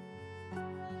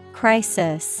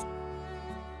 Crisis,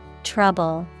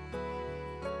 trouble,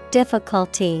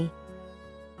 difficulty.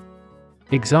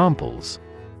 Examples.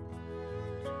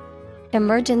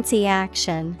 Emergency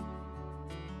action.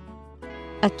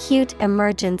 Acute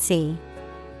emergency.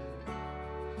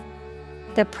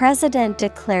 The president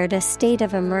declared a state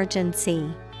of emergency.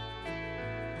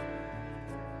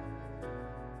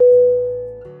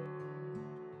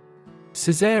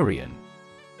 Caesarean.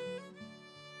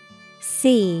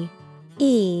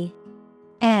 C-E-S-A-R-E-A-N.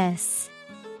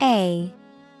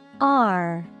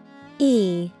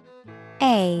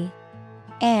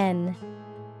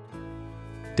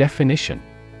 Definition.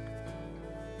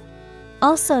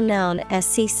 Also known as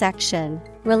C-section,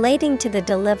 Relating to the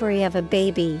delivery of a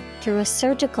baby through a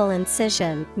surgical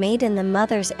incision made in the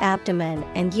mother's abdomen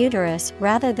and uterus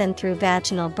rather than through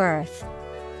vaginal birth.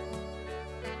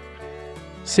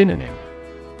 Synonym: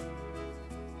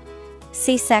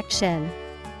 C-section,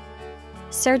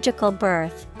 surgical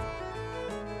birth.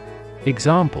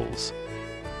 Examples: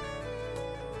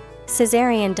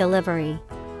 Cesarean delivery,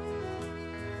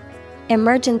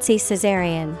 emergency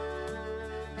cesarean.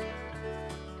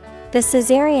 The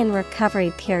cesarean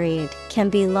recovery period can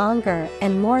be longer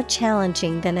and more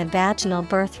challenging than a vaginal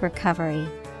birth recovery.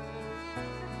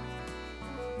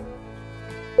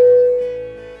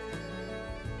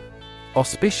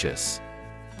 Auspicious.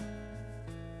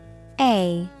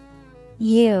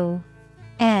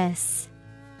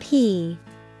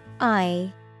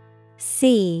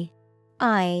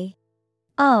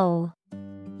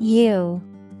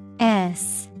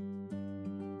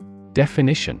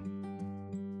 Definition: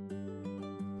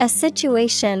 a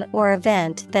situation or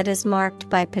event that is marked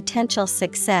by potential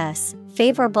success,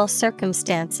 favorable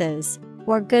circumstances,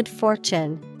 or good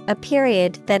fortune, a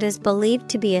period that is believed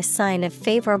to be a sign of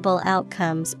favorable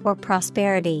outcomes or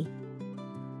prosperity.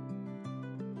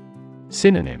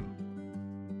 Synonym: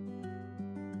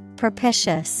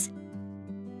 Propitious,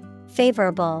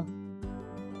 favorable,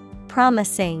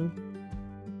 promising.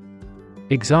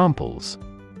 Examples: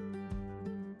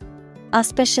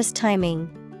 Auspicious timing,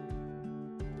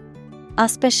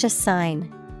 auspicious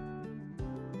sign.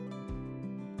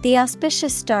 The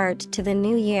auspicious start to the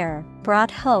new year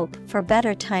brought hope for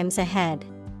better times ahead.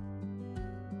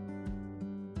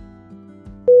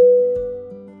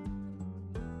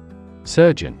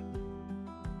 Surgeon.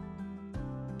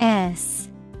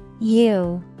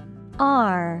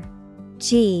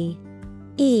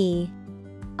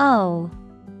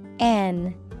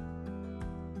 S-U-R-G-E-O-N.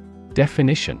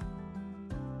 Definition: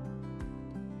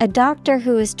 a doctor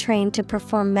who is trained to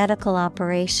perform medical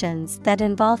operations that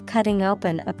involve cutting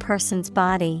open a person's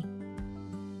body.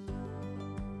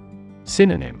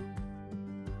 Synonym: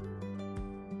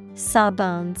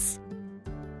 Sawbones,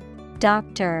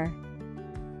 doctor.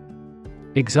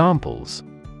 Examples: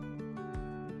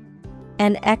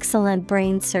 an excellent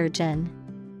brain surgeon,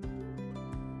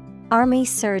 army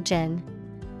surgeon.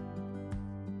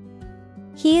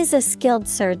 He is a skilled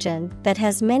surgeon that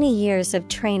has many years of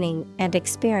training and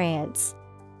experience.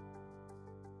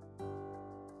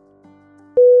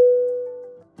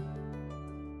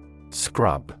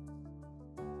 Scrub.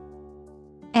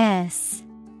 S-C-R-U-B.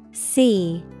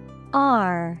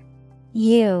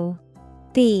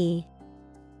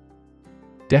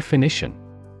 Definition: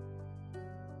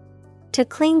 to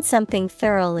clean something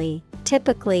thoroughly,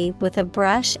 typically with a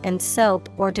brush and soap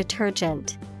or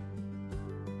detergent.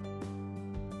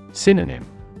 Synonym: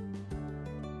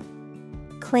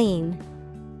 clean,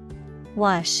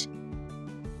 wash,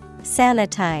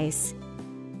 sanitize.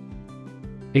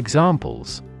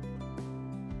 Examples: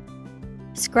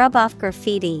 scrub off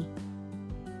graffiti,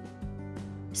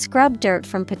 scrub dirt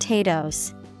from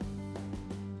potatoes.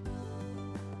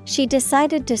 She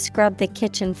decided to scrub the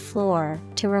kitchen floor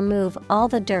to remove all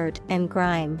the dirt and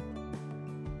grime.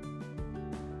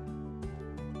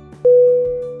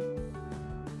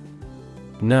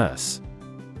 Nurse.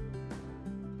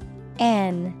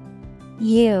 N-U-R-S-E.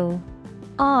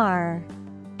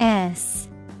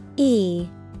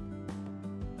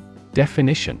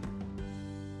 Definition: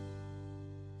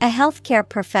 a healthcare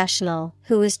professional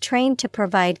who is trained to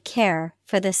provide care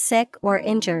for the sick or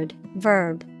injured.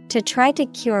 Verb, to try to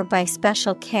cure by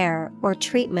special care or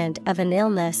treatment of an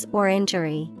illness or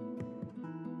injury.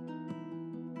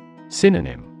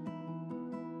 Synonym: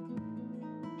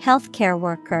 healthcare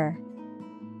worker,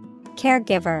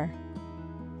 caregiver,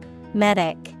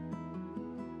 medic.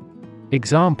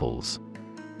 Examples: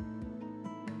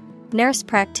 nurse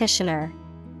practitioner,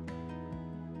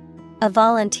 a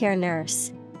volunteer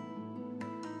nurse.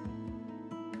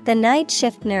 The night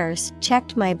shift nurse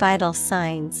checked my vital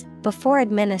signs before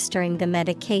administering the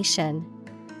medication.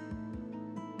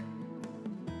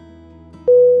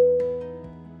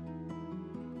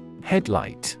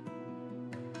 Headlight.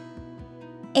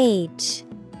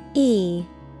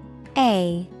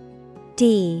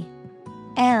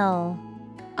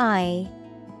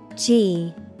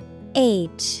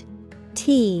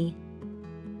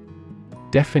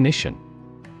 Definition: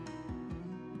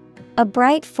 a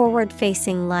bright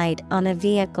forward-facing light on a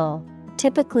vehicle,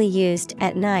 typically used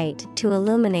at night to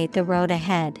illuminate the road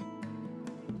ahead.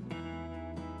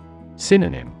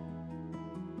 Synonym: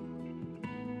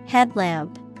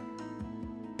 headlamp,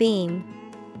 beam,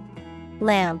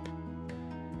 lamp.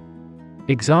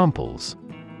 Examples: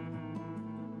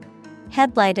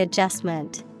 headlight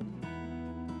adjustment,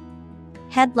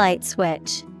 Headlight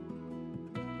switch.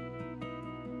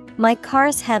 My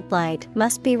car's headlight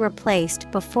must be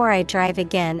replaced before I drive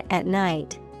again at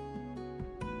night.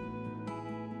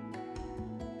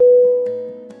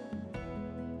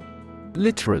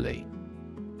 Literally.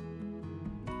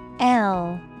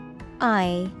 Literally.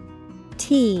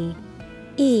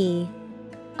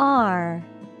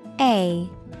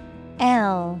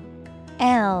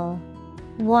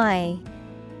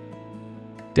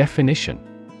 Definition.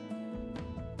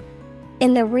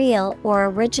 In the real or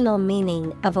original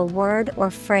meaning of a word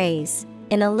or phrase,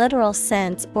 in a literal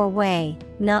sense or way,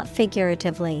 not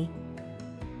figuratively.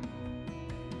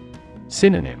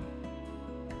 Synonym.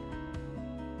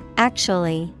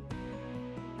 Actually,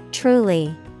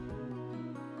 truly,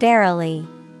 verily.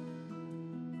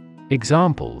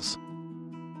 Examples.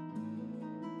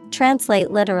 Translate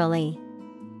literally.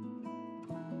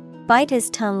 Bite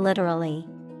his tongue literally.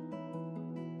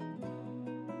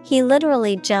 He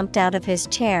literally jumped out of his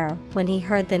chair when he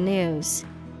heard the news.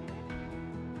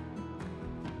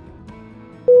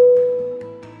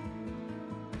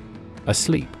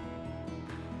 Asleep.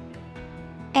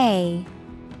 A-S-L-E-E-P.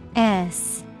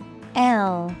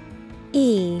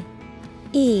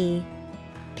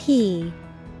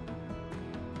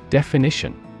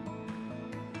 Definition.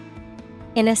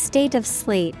 In a state of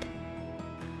sleep.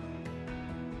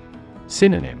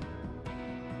 Synonym.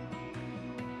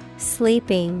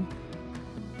 Sleeping,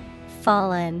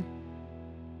 fallen,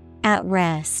 at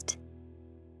rest.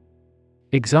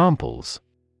 Examples.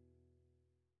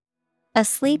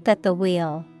 Asleep at the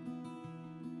wheel.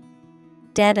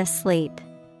 Dead asleep.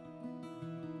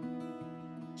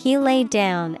 He lay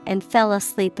down and fell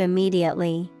asleep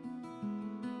immediately.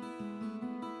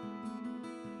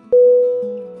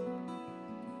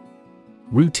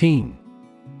 Routine.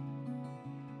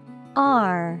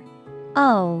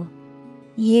 R-O-U-T-I-N-E.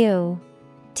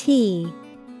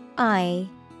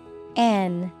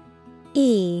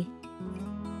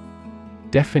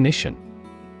 Definition.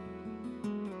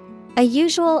 A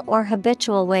usual or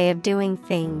habitual way of doing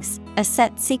things, a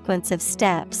set sequence of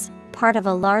steps, part of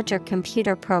a larger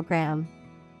computer program.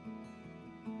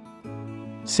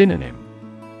 Synonym.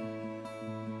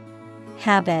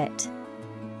 Habit,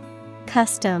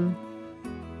 custom,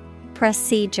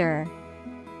 procedure.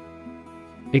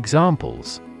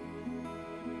 Examples.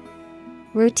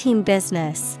 Routine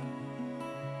business.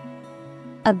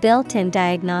 A built-in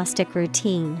diagnostic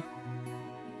routine.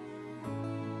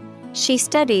 She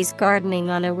studies gardening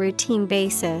on a routine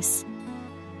basis.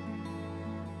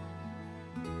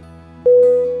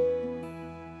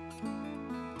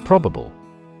 Probable.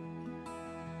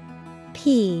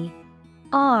 P-R-O-B-A-B-L-E.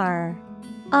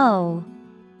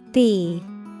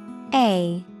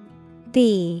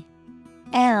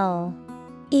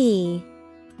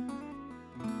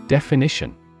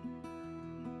 Definition.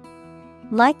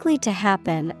 Likely to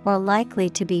happen or likely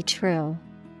to be true.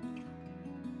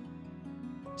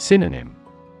 Synonym.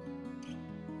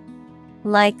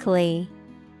 Likely,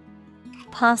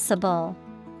 possible,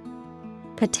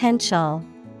 potential.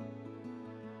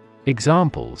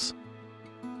 Examples.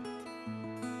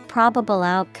 Probable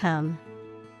outcome.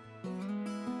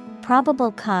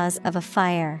 Probable cause of a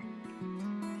fire.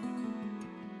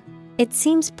 It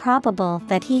seems probable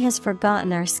that he has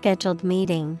forgotten our scheduled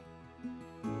meeting.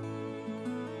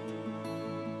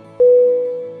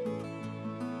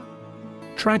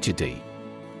 Tragedy.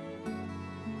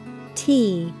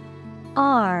 T-R-A-G-E-D-Y.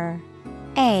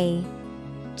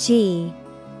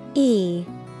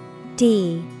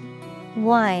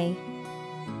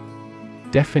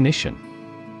 Definition.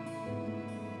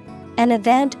 An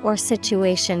event or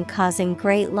situation causing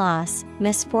great loss,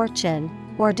 misfortune,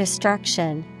 or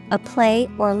destruction. A play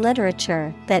or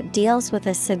literature that deals with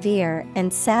a severe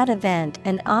and sad event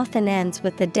and often ends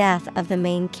with the death of the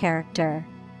main character.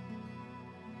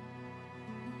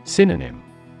 Synonym.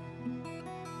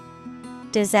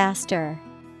 Disaster,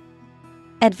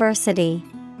 adversity,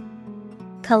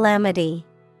 calamity.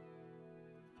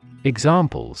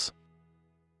 Examples.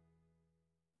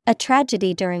 A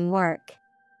tragedy during work.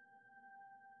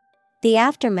 The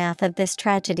aftermath of this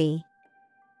tragedy.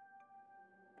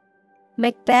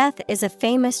 Macbeth is a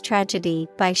famous tragedy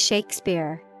by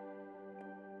Shakespeare.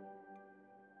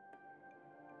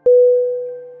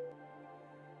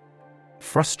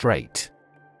 Frustrate.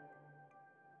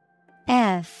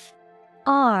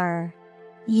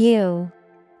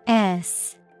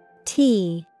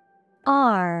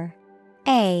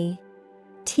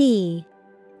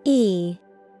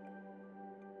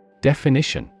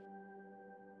 Definition.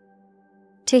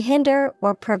 To hinder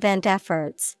or prevent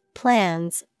efforts,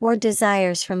 plans, or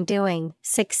desires from doing,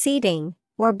 succeeding,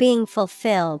 or being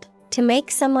fulfilled, To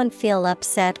make someone feel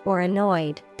upset or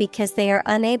annoyed because they are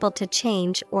unable to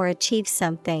change or achieve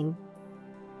something.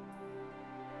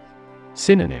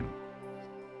 Synonym: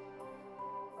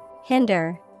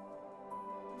 Hinder,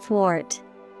 thwart,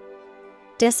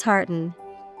 dishearten.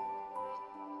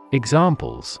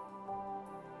 Examples: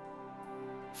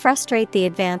 Frustrate the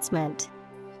advancement.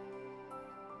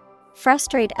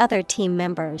 Frustrate other team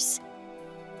members.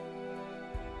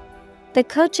 The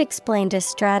coach explained a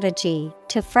strategy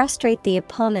to frustrate the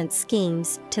opponent's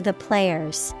schemes to the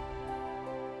players.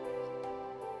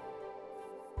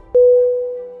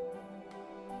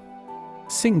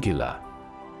 Singular.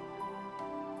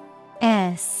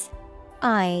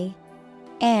 S-I-N-G-U-L-A-R.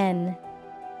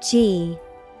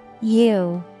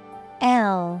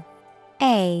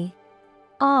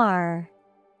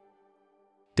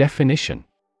 Definition: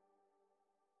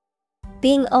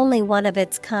 Being only one of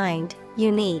its kind,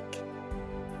 unique.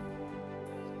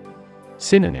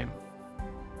 Synonym: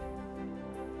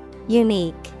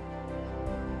 Unique,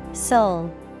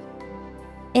 sole,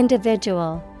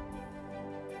 individual.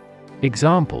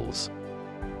 Examples: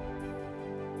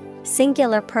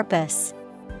 Singular purpose.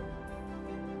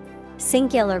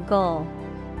 Singular goal.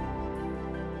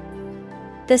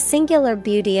 The singular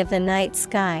beauty of the night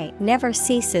sky never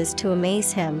ceases to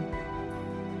amaze him.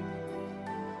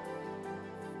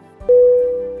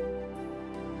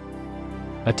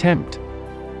 Attempt.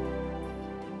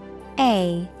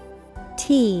 A-T-T-E-M-P-T.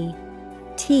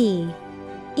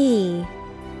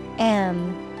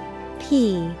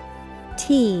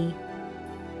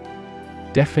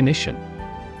 Definition: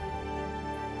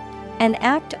 An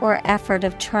act or effort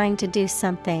of trying to do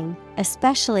something,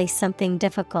 especially something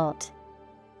difficult.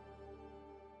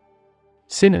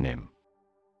 Synonym: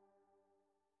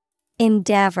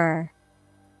 Endeavor,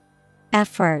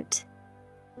 effort,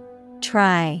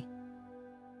 try.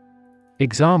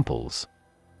 Examples: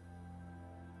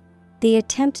 The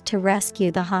attempt to rescue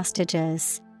the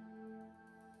hostages.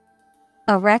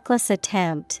 A reckless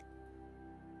attempt.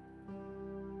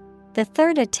 The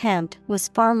third attempt was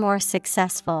far more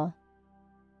successful.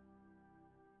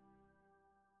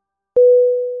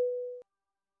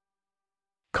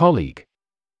 Colleague.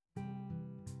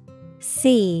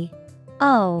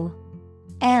 C-O-L-L-E-A-G-U-E.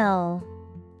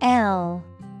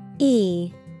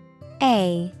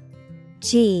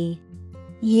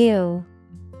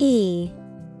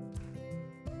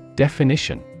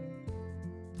 Definition: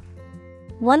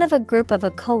 One of a group of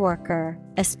a coworker,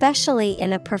 especially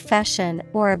in a profession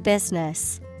or a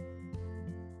business.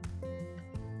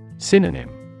 Synonym: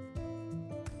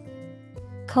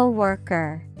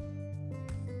 Coworker,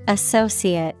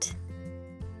 associate,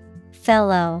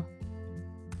 fellow.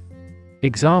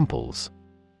 Examples: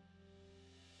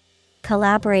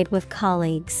 Collaborate with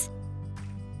colleagues.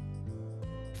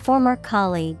 Former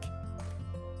colleague.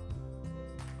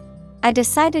 I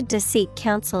decided to seek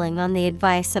counseling on the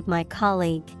advice of my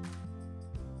colleague.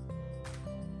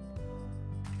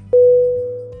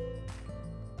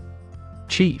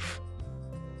 Chief.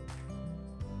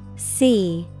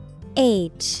 C-H-I-E-F.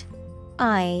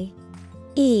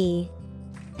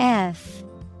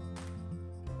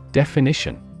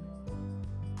 Definition: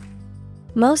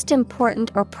 Most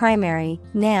important or primary,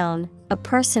 noun, a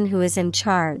person who is in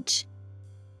charge.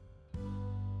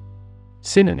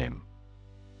 Synonym: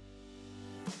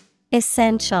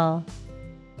 Essential,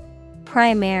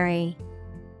 primary,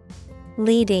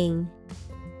 leading.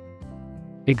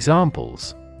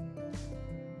 Examples: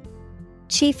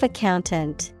 Chief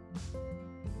accountant.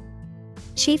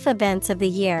 Chief events of the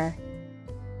year.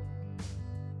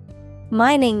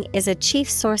 Mining is a chief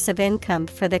source of income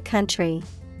for the country.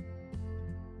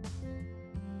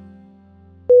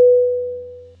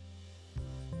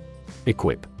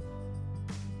 Equip.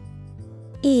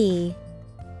 E-Q-U-I-P.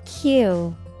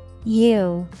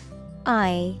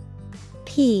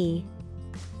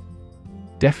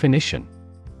 Definition: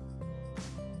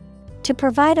 To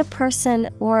provide a person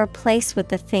or a place with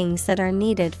the things that are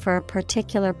needed for a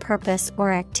particular purpose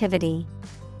or activity.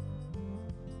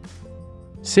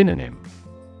 Synonym: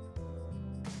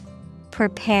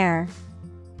 Prepare,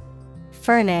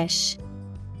 furnish,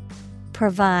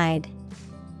 provide.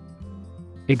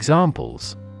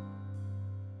 Examples: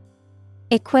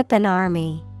 Equip an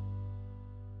army.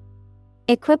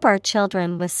 Equip our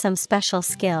children with some special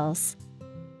skills.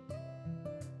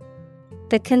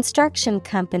 The construction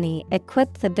company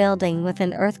equipped the building with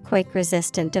an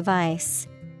earthquake-resistant device.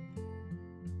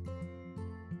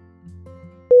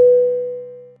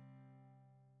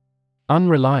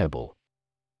 Unreliable.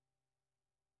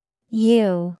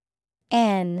 U-N-R-E-L-I-A-B-L-E.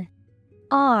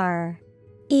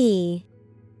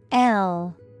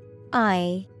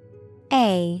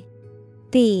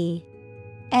 B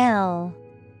L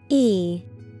E.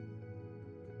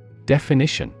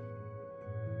 Definition: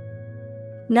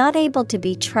 Not able to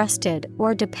be trusted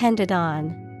or depended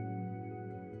on.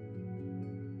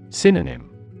 Synonym: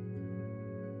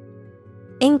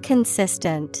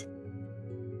 Inconsistent,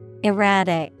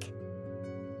 erratic,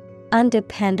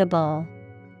 undependable.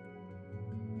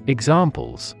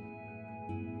 Examples: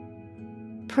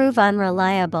 Prove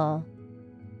unreliable.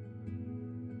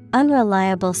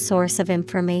 Unreliable source of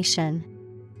information.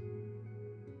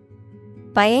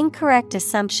 By incorrect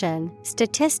assumption,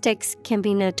 statistics can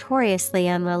be notoriously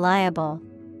unreliable.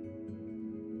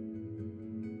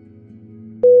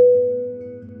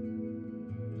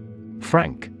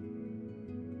 Frank.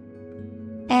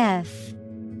 F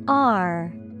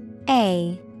R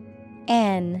A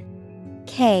N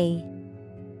K.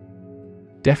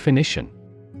 Definition: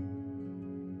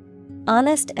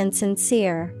 Honest and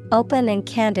sincere, open and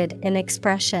candid in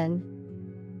expression.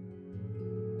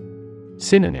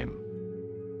 Synonym: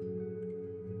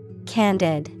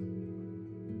 Candid,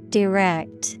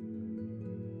 direct,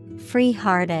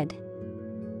 free-hearted.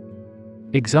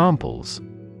 Examples: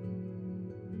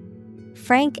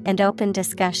 Frank and open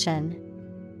discussion.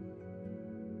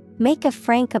 Make a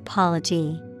frank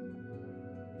apology.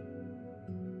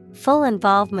 Full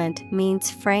involvement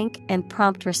means frank and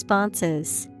prompt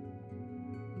responses.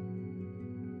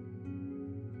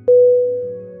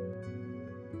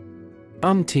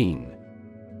 Umpteen.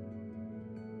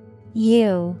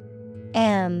 U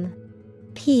M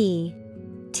P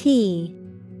T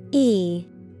E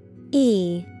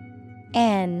E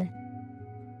N.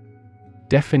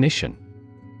 Definition: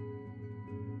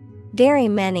 Very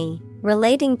many,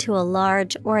 relating to a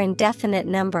large or indefinite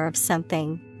number of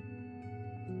something.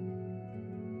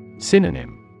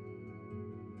 Synonym: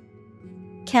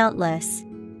 Countless,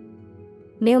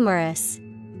 numerous,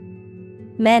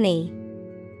 many.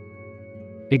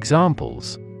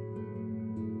 Examples: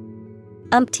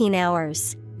 Umpteen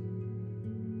hours.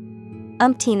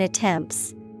 Umpteen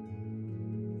attempts.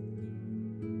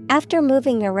 After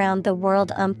moving around the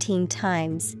world umpteen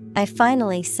times, I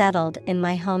finally settled in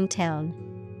my hometown.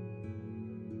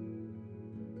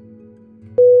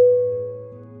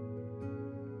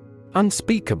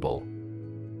 Unspeakable.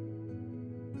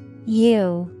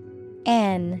 U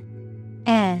N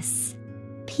S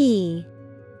P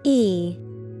E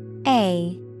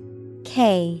A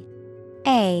K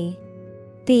A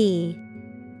B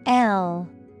L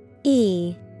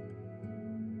E.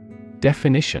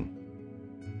 Definition: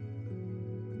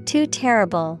 Too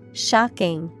terrible,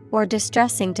 shocking, or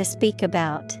distressing to speak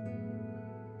about.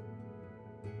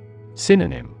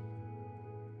 Synonym: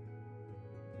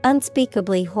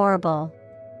 Unspeakably horrible,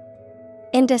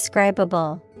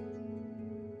 indescribable,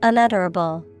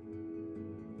 unutterable.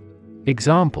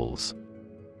 Examples: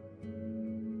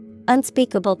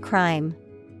 Unspeakable crime,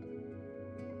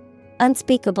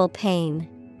 unspeakable pain.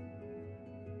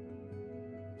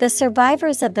 The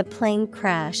survivors of the plane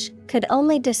crash could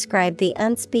only describe the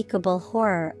unspeakable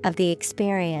horror of the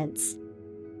experience.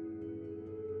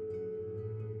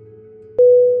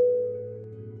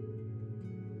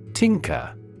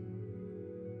 Tinker.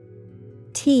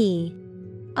 T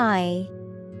I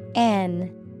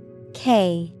N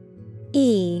K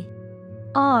E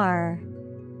R.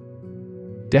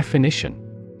 Definition: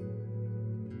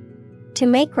 To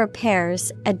make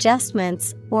repairs,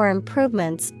 adjustments, or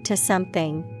improvements to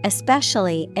something,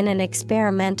 especially in an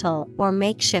experimental or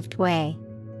makeshift way.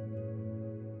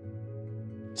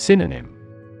 Synonym: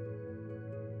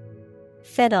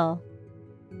 Fiddle,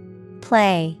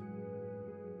 play,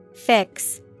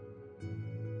 fix.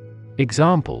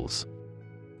 Examples: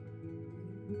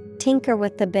 Tinker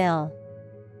with the bill.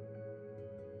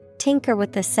 Tinker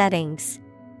with the settings.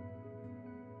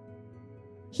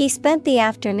 He spent the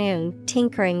afternoon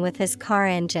tinkering with his car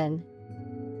engine.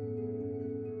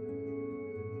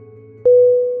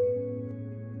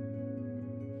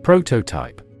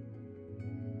 Prototype.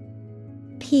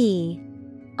 P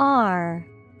R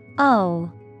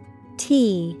O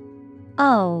T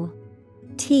O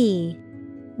T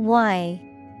Y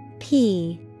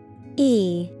P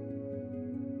E.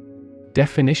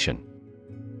 Definition: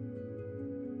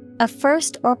 A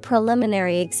first or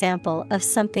preliminary example of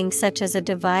something such as a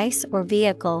device or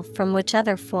vehicle from which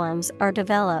other forms are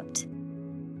developed.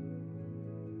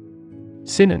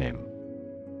 Synonym: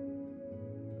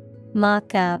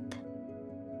 Mock-up,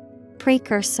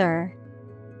 precursor,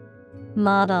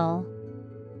 model.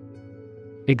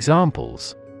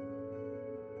 Examples: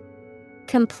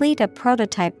 Complete a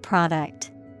prototype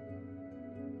product.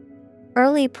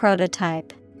 Early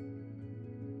prototype.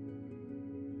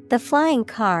 The flying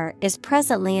car is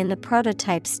presently in the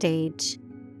prototype stage.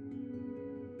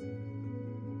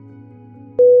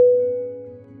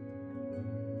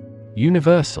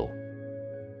 Universal.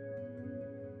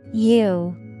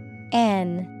 Universal.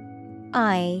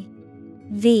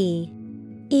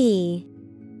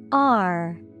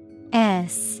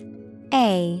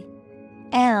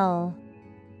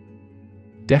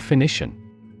 Definition.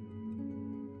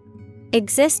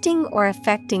 Existing or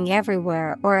affecting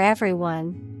everywhere or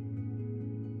everyone.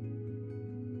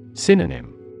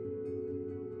 Synonym.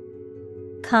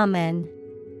 Common,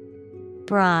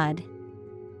 broad,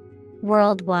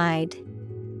 worldwide.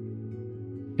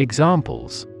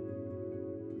 Examples.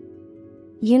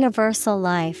 Universal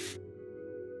life.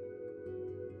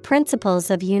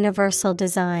 Principles of universal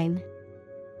design.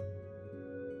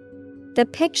 The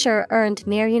picture earned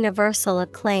near universal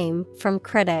acclaim from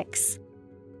critics.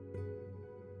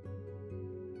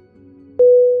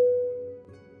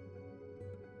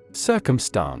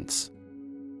 Circumstance.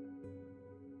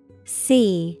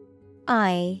 Circumstance.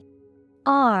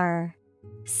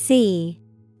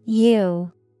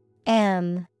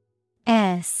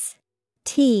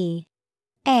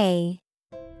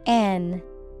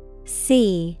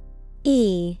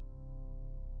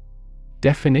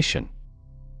 Definition.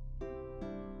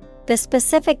 The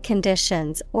specific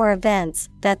conditions or events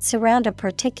that surround a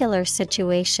particular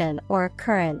situation or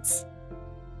occurrence.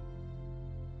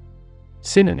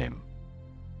 Synonym.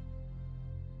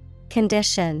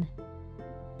 Condition,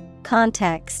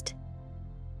 context,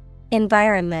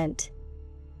 environment.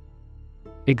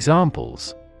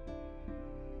 Examples.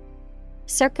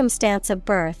 Circumstance of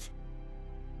birth.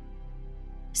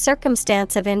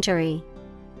 Circumstance of injury.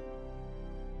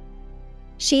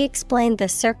 She explained the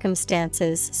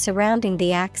circumstances surrounding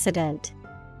the accident.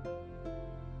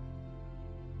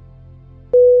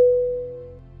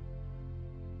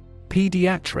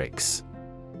 Pediatrics.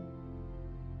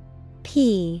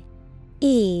 Pediatrics.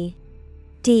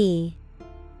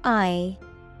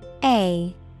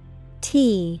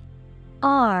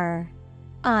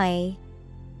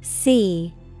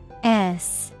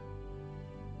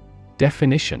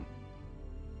 Definition.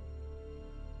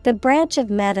 The branch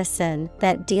of medicine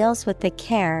that deals with the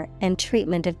care and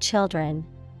treatment of children.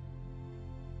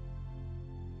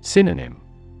 Synonym.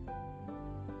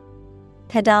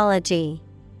 Pedology,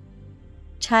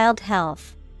 child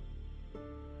health.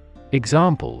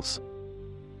 Examples.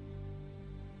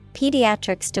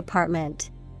 Pediatrics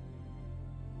department.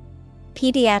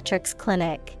 Pediatrics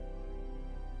clinic.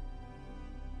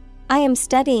 I am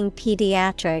studying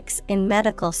pediatrics in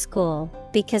medical school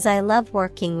because I love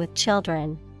working with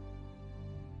children.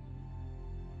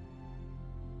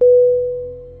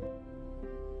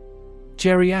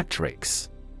 Geriatrics.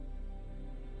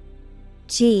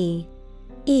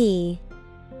 Geriatrics.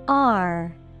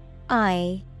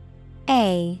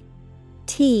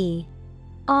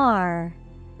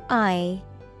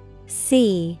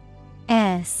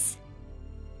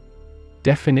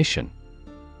 Definition.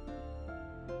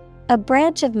 A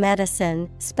branch of medicine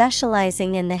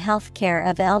specializing in the healthcare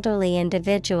of elderly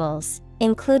individuals,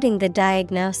 including the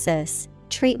diagnosis,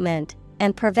 treatment,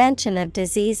 and prevention of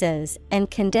diseases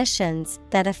and conditions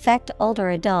that affect older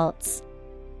adults.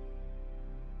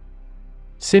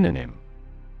 Synonym.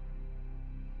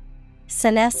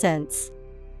 Senescence,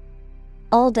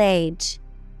 old age,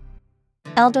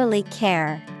 elderly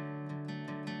care.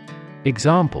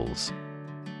 Examples.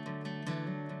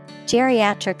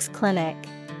 Geriatrics clinic.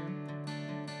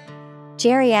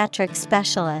 Geriatric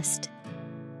specialist.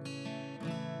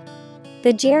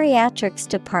 The geriatrics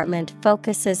department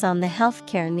focuses on the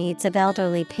healthcare needs of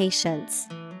elderly patients.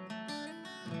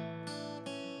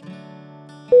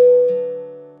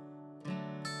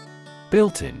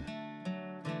 Built-in.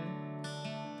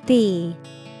 Built-in.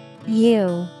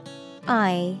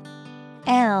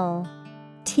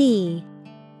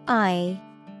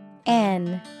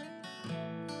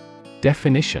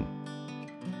 Definition.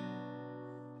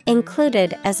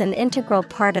 Included as an integral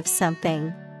part of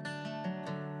something.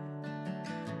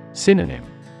 Synonym.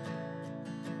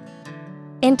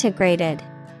 Integrated,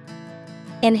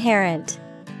 inherent,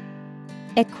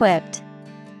 equipped.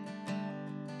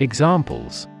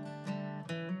 Examples.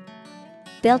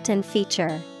 Built-in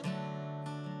feature.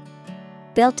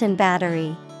 Built-in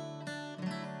battery.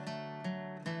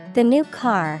 The new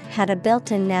car had a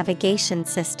built-in navigation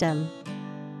system.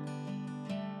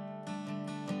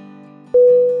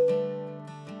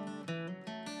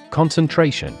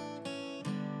 Concentration.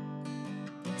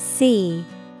 Concentration.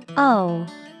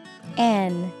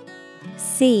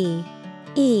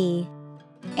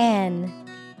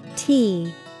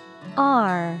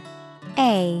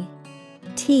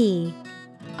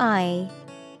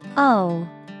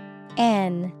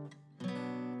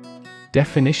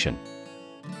 Definition.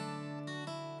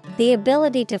 The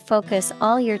ability to focus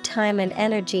all your time and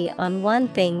energy on one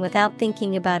thing without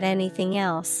thinking about anything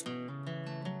else.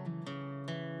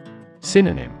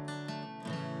 Synonym: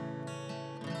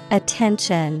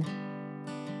 Attention,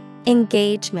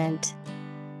 engagement,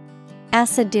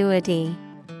 assiduity.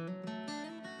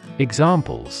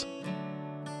 Examples: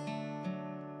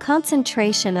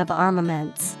 concentration of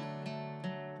armaments.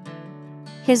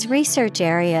 His research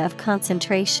area of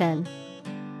concentration.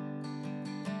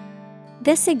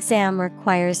 This exam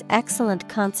requires excellent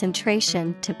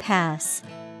concentration to pass.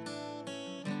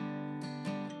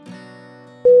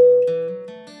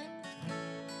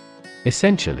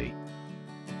 Essentially.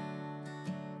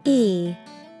 E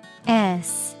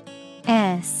S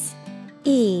S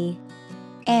E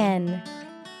N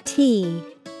T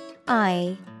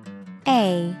I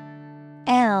A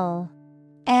L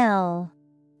L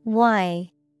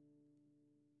Y.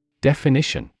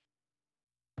 Definition: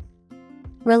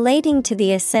 relating to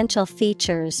the essential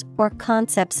features or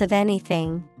concepts of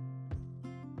anything.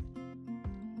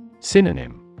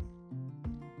 Synonym: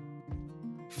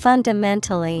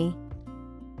 fundamentally,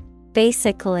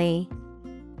 basically,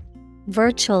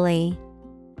 virtually.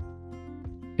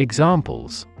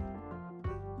 Examples: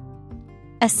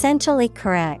 essentially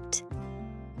correct.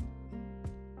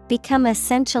 Become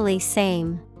essentially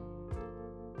same.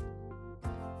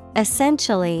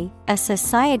 Essentially, a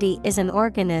society is an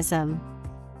organism.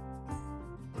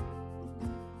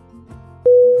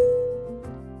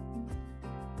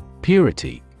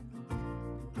 Purity.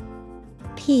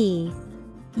 P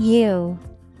U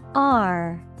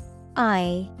R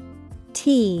I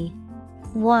T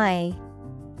Y.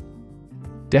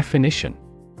 Definition: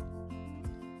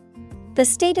 the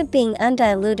state of being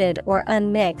undiluted or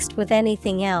unmixed with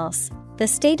anything else, the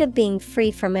state of being free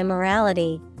from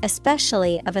immorality,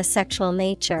 especially of a sexual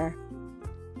nature.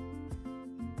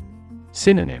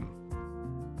 Synonym: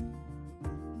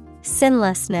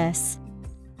 sinlessness,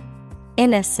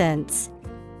 innocence,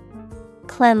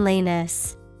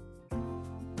 cleanliness.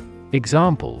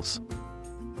 Examples: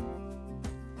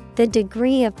 the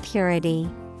degree of purity.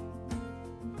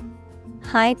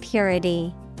 High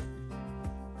purity.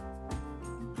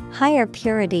 Higher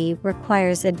purity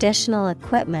requires additional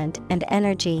equipment and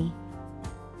energy.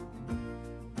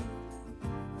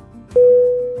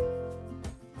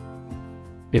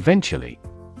 Eventually.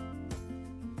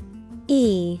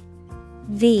 E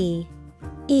V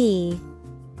E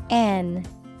N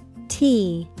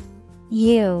T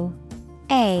U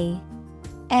A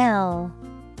L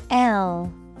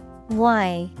L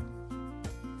Y.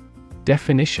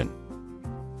 Definition: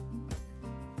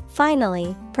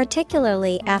 finally,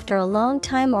 particularly after a long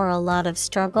time or a lot of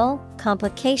struggle,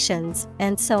 complications,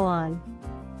 and so on.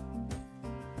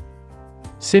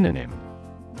 Synonym: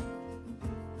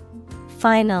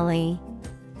 finally,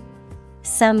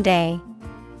 someday,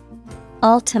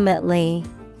 ultimately.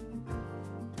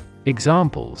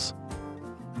 Examples: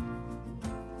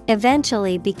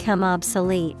 eventually become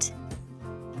obsolete.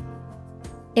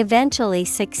 Eventually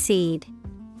succeed.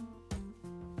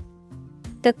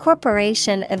 The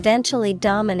corporation eventually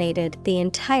dominated the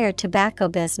entire tobacco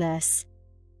business.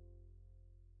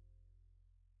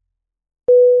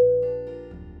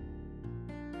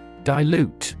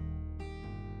 Dilute.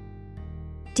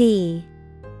 D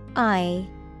I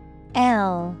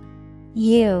L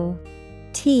U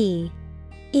T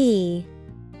E.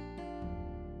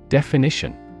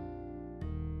 Definition: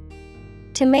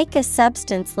 to make a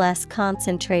substance less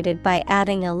concentrated by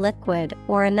adding a liquid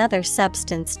or another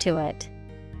substance to it.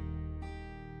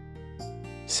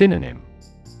 Synonym: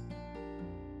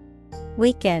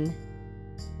 weaken,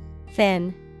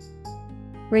 thin,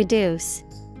 reduce.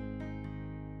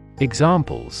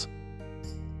 Examples: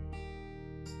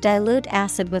 dilute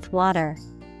acid with water.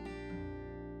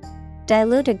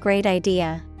 Dilute a great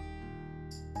idea.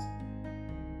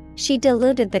 She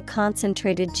diluted the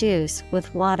concentrated juice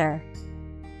with water.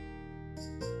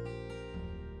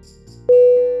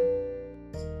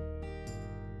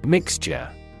 Mixture.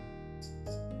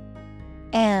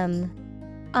 M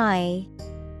I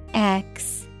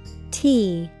X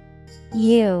T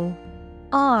U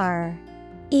R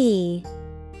E.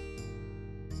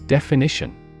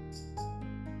 Definition: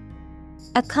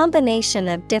 a combination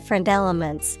of different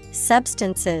elements,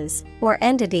 substances, or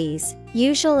entities,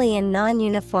 usually in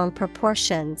non-uniform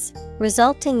proportions,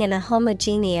 resulting in a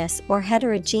homogeneous or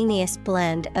heterogeneous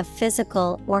blend of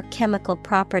physical or chemical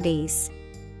properties.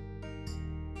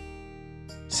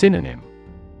 Synonym: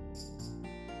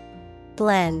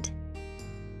 blend,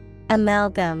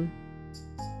 amalgam,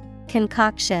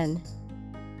 concoction.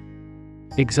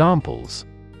 Examples: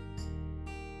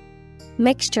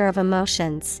 mixture of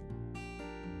emotions.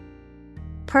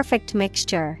 perfect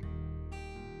mixture.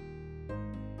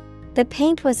 The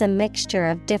paint was a mixture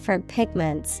of different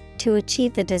pigments to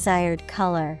achieve the desired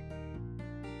color.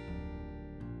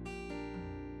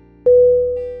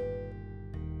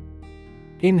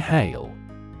 Inhale.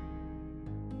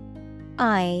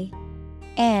 I-N-H-A-L-E.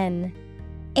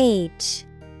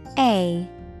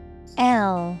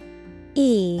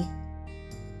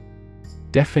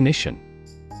 Definition: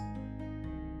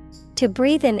 to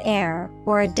breathe in air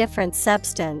or a different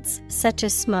substance, such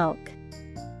as smoke.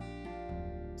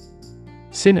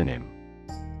 Synonym: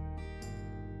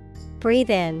 Breathe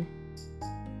in,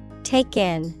 take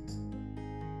in,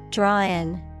 draw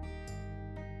in.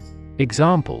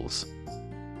 Examples: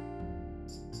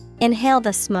 Inhale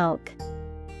the smoke.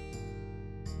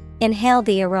 Inhale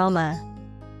the aroma.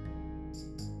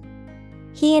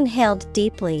 He inhaled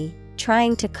deeply,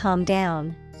 trying to calm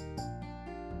down.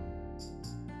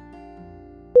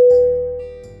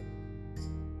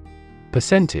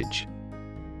 Percentage.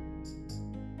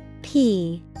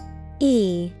 P-E-R-C-E-N-T-A-G-E.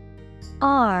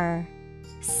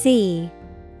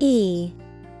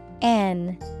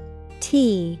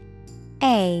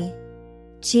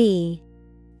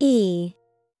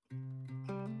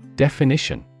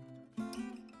 Definition: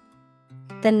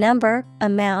 the number,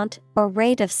 amount, or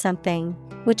rate of something,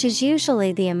 which is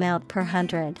usually the amount per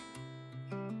hundred.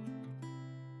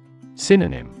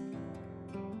 Synonym: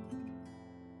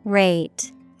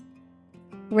 Rate,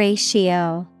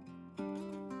 ratio,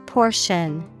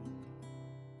 portion.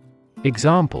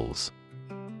 Examples: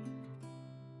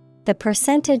 the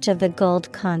percentage of the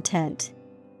gold content.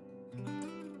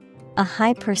 A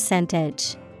high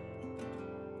percentage.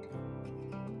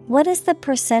 What is the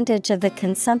percentage of the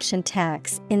consumption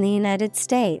tax in the United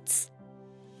States?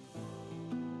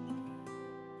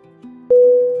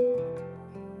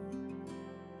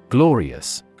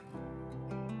 Glorious.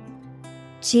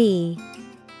 Glorious.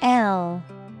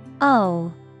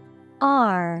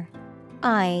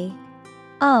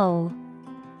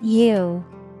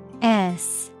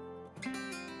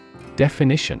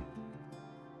 Definition: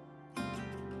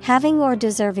 having or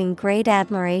deserving great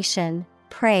admiration,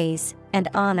 praise, and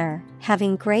honor,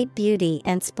 having great beauty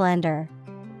and splendor.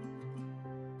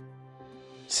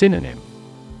 Synonym: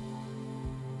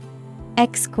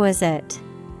 exquisite,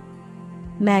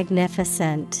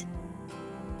 magnificent,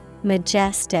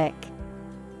 majestic.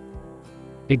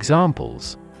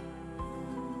 Examples: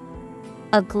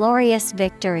 a glorious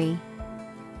victory.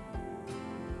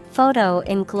 Photo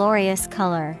in glorious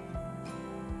color.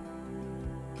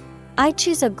 I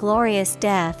choose a glorious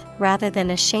death rather than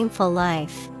a shameful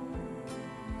life.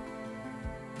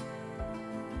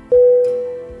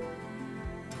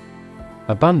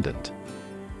 Abundant.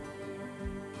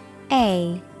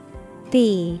 A-B-U-N-D-A-N-T.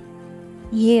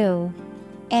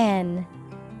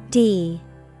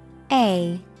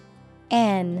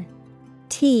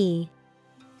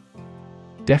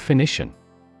 Definition: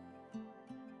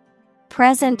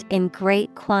 present in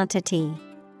great quantity.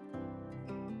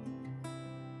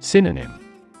 Synonym: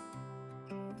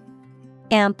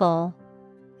 ample,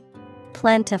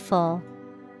 plentiful,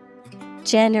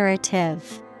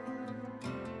 generative.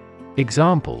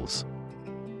 Examples: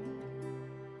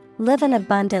 live an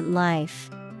abundant life.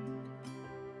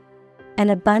 An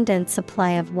abundant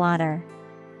supply of water.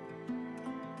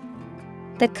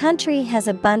 The country has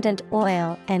abundant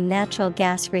oil and natural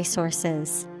gas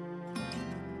resources.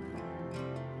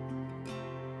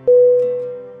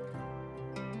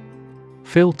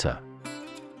 Filter.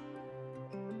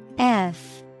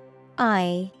 F-I-L-T-E-R.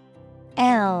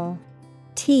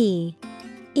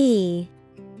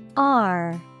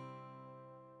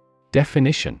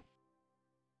 Definition: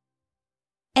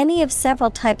 any of several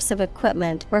types of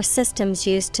equipment or systems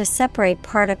used to separate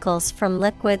particles from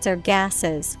liquids or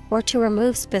gases or to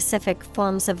remove specific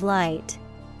forms of light.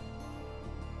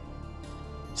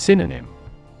 Synonym: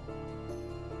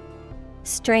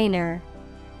 strainer.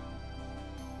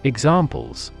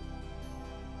 Examples: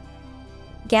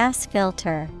 gas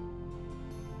filter.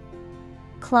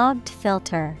 Clogged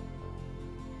filter.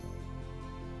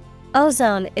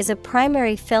 Ozone is a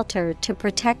primary filter to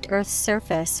protect Earth's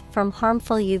surface from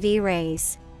harmful UV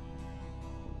rays.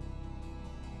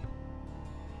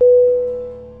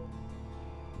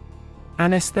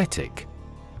 Anesthetic.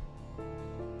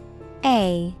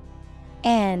 A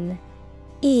N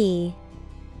E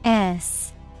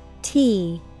S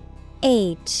T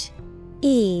H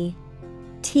E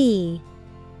T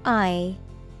I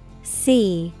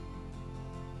C.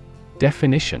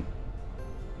 Definition: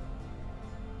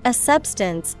 a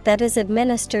substance that is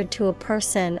administered to a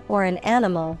person or an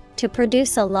animal to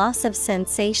produce a loss of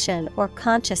sensation or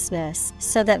consciousness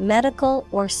so that medical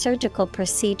or surgical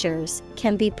procedures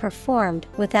can be performed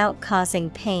without causing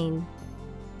pain.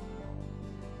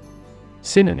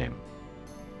 Synonym: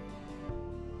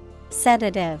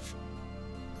 Sedative,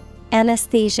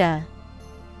 anesthesia,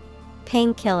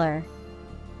 painkiller.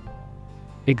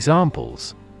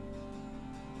 Examples: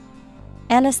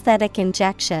 Anesthetic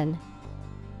injection,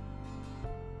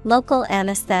 local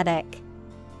anesthetic.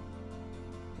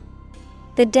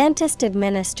 The dentist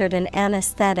administered an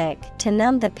anesthetic to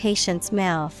numb the patient's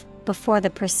mouth before the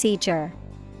procedure.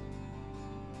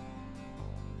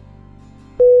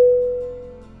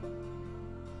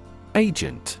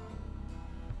 Agent.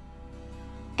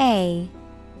 A-G-E-N-T.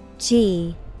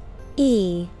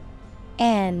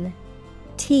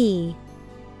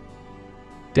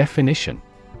 Definition: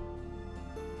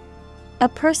 a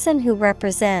person who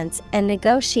represents and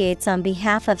negotiates on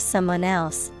behalf of someone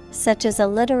else, such as a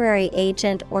literary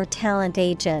agent or talent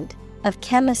agent, of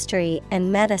chemistry and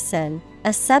medicine,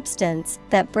 a substance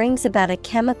that brings about a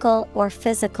chemical or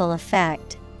physical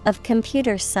effect, of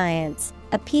computer science,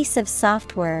 a piece of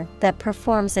software that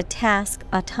performs a task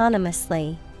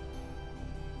autonomously.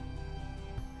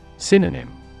 Synonym: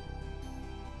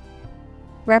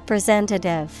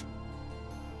 Representative,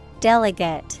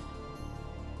 delegate,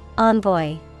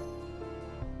 envoy.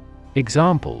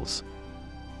 Examples: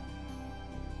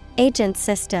 Agent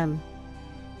system,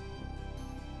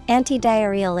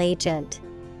 antidiarrheal agent.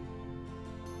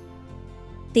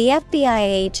 The FBI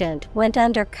agent went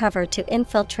undercover to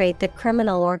infiltrate the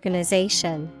criminal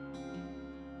organization.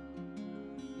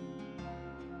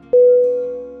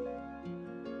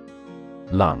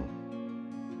 Lung.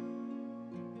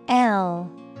 L-U-N-G.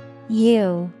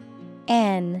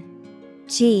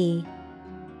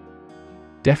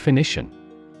 Definition: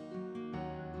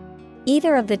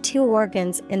 either of the two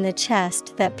organs in the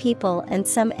chest that people and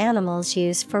some animals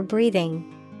use for breathing.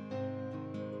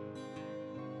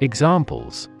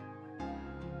 Examples: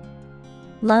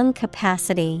 Lung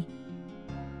capacity,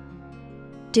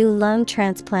 do lung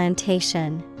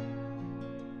transplantation.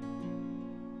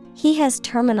 He has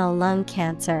terminal lung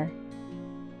cancer.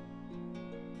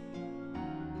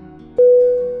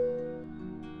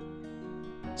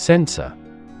 Sensor.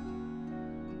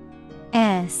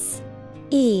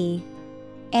 S-E-N-S-O-R.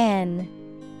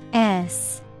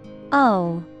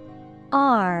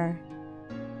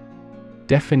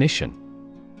 Definition: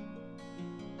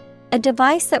 a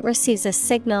device that receives a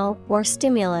signal or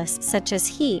stimulus such as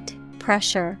heat,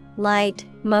 pressure, light,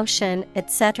 motion,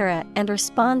 etc., and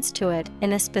responds to it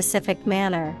in a specific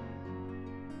manner.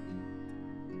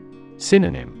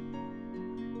 Synonym: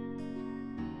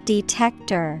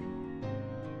 Detector.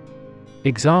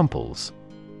 Examples: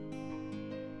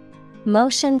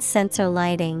 motion sensor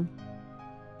lighting,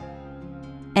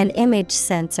 an image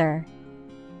sensor.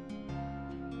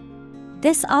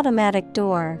 This automatic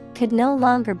door could no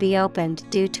longer be opened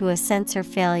due to a sensor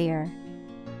failure.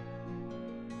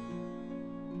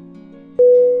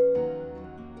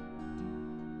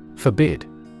 Forbid.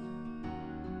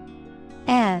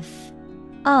 F-O-R-B-I-D.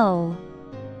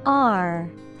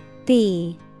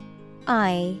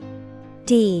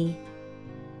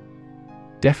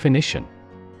 Definition: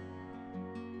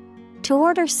 to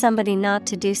order somebody not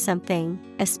to do something,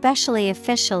 especially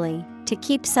officially, to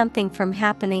keep something from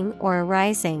happening or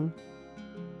arising.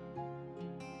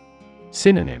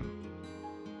 Synonym: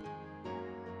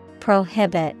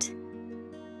 prohibit,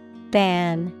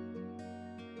 ban,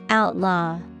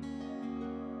 outlaw.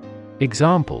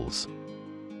 Examples: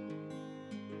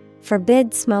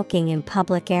 forbid smoking in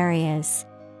public areas.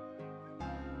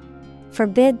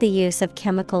 Forbid the use of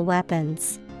chemical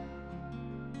weapons.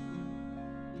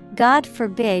 God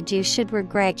forbid you should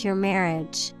regret your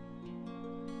marriage.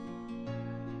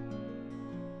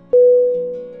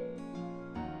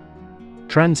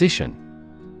 Transition.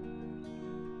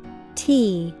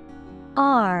 T-R-A-N-S-I-T-I-O-N.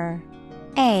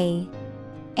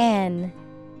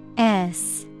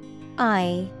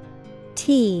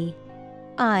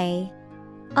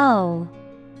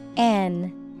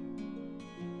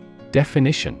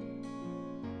 Definition: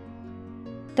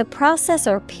 the process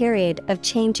or period of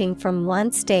changing from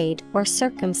one state or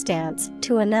circumstance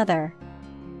to another.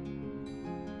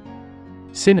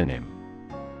 Synonym: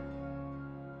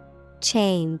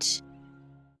 change,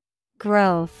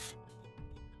 growth,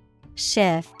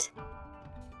 shift.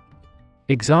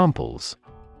 Examples: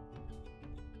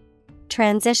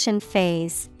 transition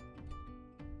phase.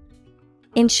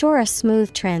 Ensure a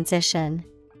smooth transition.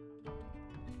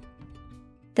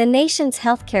 The nation's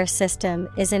healthcare system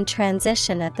is in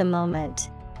transition at the moment.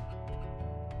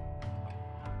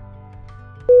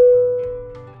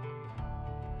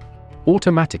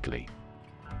 Automatically.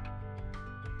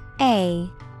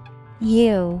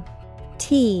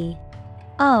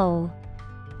 Automatically.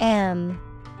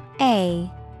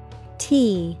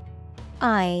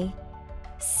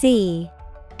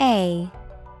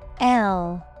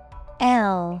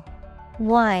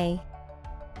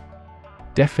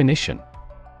 Definition.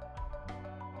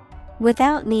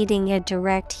 Without needing a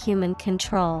direct human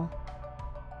control.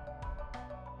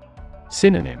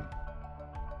 Synonym.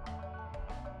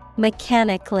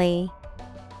 Mechanically,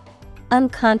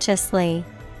 unconsciously,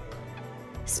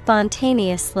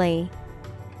 spontaneously.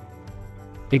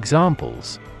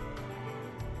 Examples.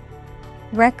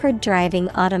 Record driving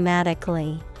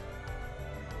automatically.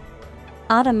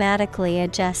 Automatically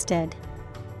adjusted.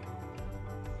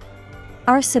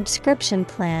 Our subscription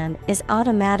plan is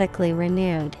automatically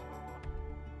renewed.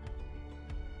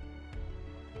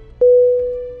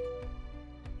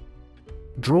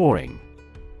 Drawing.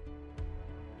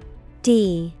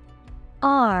 DRAWING.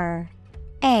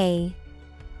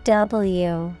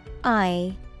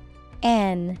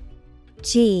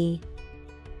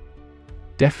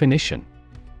 Definition.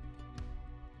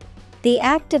 The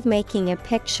act of making a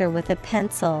picture with a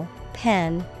pencil,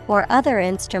 pen, or other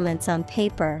instruments on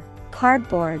paper,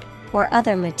 cardboard, or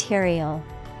other material.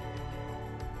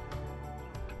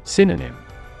 Synonym.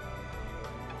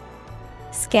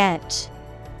 Sketch,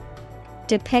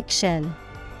 depiction,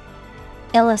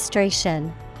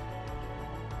 illustration.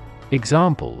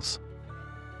 Examples.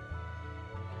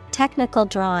 Technical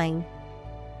drawing.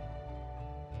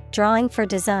 Drawing for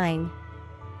design.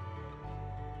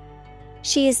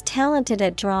 She is talented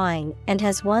at drawing and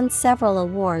has won several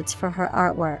awards for her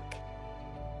artwork.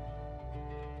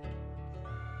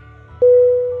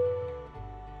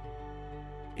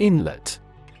 Inlet.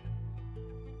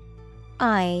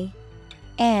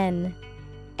 INLET.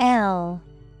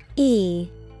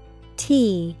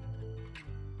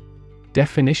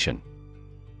 Definition.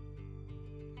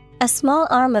 A small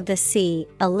arm of the sea,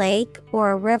 a lake,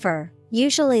 or a river,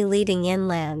 usually leading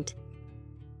inland.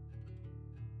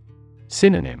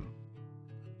 Synonym.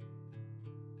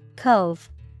 Cove,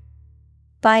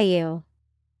 bayou,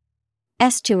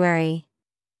 estuary.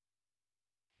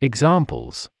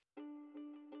 Examples.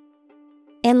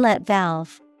 Inlet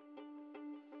valve.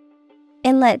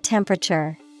 Inlet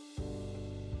temperature.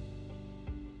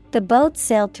 The boat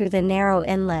sailed through the narrow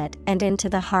inlet and into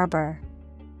the harbor.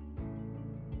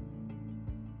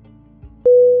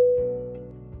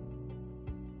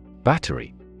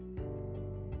 Battery.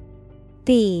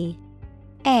 BATTERY.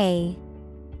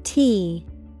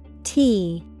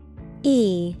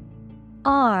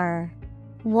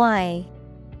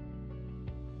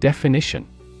 Definition.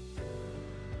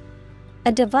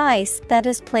 A device that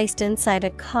is placed inside a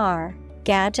car,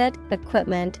 gadget,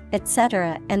 equipment,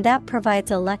 etc., and that provides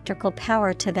electrical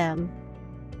power to them.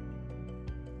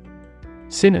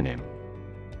 Synonym.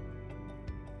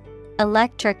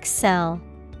 Electric cell.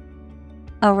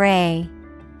 Array.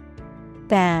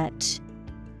 Batch.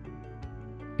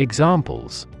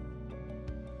 Examples.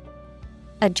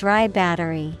 A dry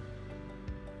battery.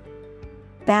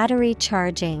 Battery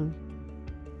charging.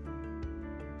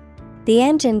 The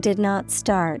engine did not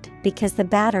start because the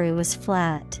battery was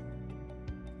flat.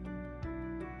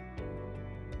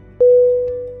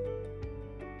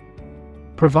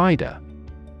 Provider.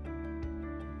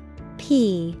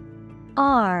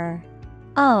 PROVIDER.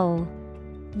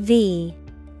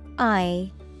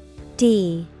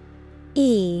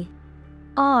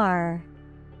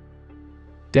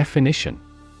 Definition.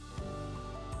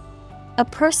 A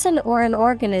person or an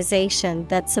organization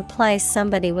that supplies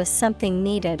somebody with something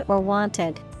needed or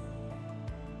wanted.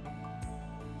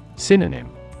 Synonym.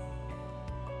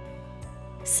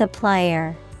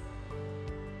 Supplier.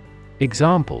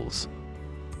 Examples.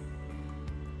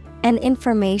 An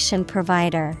information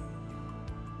provider.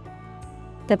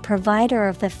 The provider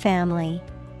of the family.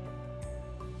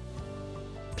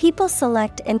 People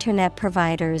select internet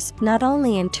providers not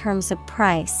only in terms of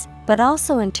price, but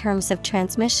also in terms of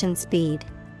transmission speed.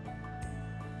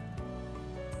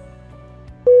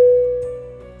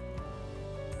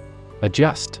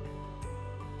 Adjust.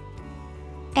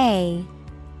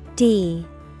 ADJUST.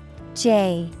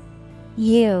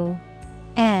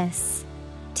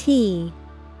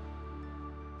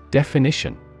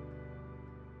 Definition.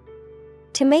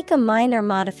 To make a minor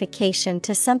modification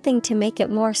to something to make it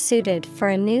more suited for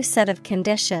a new set of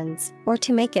conditions, or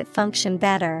to make it function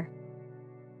better.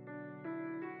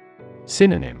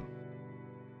 Synonym.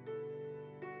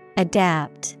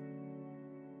 Adapt.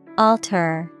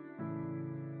 Alter.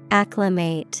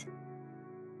 Acclimate.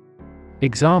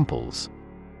 Examples.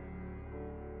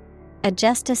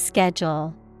 Adjust a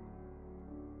schedule.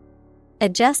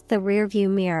 Adjust the rearview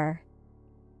mirror.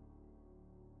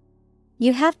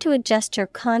 You have to adjust your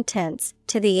contents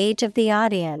to the age of the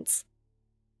audience.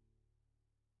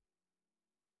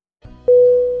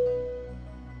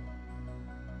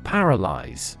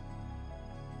 Paralyze.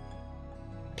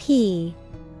 P-A-R-A-L-Y-Z-E.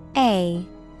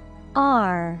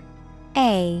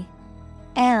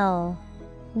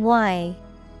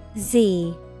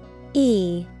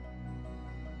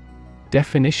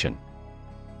 Definition: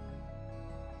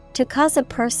 to cause a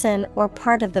person or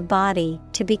part of the body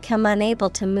to become unable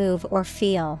to move or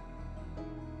feel.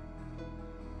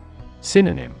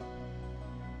 Synonym: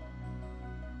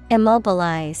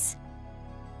 Immobilize,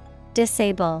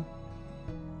 disable,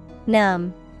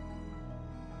 numb.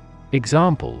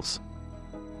 Examples: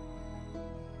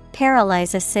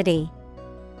 Paralyze a city.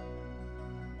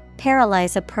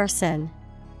 Paralyze a person.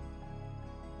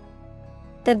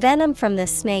 The venom from the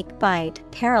snake bite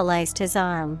paralyzed his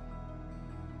arm.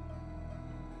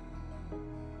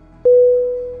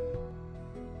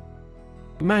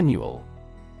 Manual.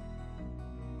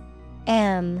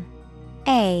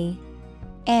 M-A-N-U-A-L.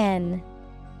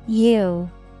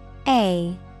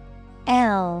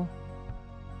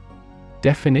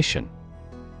 Definition: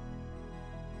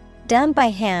 done by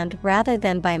hand rather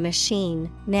than by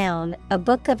machine. Noun, a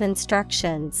book of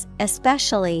instructions,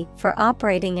 especially for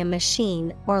operating a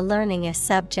machine or learning a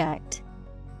subject.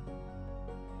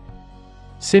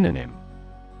 Synonym: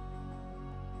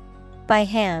 by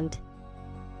hand.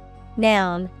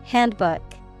 Noun, handbook.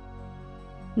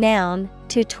 Noun,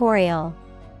 tutorial.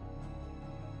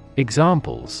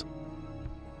 Examples: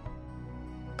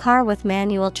 car with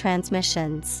manual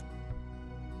transmissions.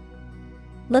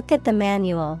 Look at the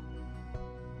manual.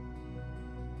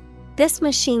 This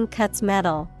machine cuts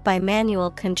metal by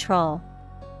manual control.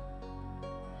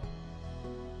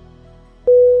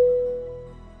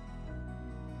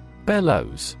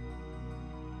 Bellows.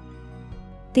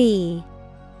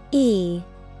 B-E-L-L-O-W-S.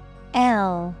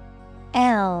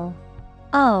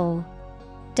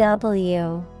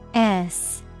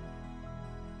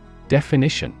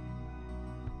 Definition: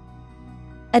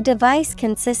 a device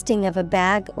consisting of a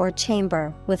bag or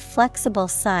chamber with flexible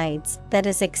sides that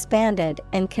is expanded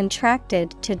and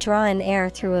contracted to draw in air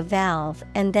through a valve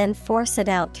and then force it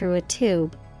out through a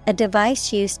tube. A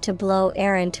device used to blow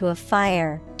air into a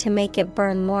fire to make it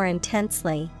burn more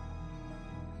intensely.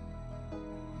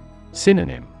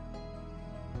 Synonym: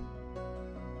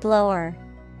 blower,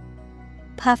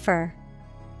 puffer,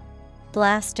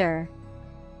 blaster.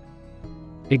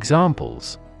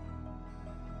 Examples: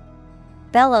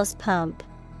 bellows pump.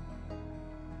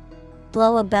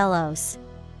 Blow a bellows.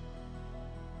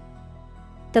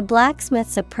 The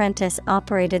blacksmith's apprentice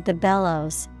operated the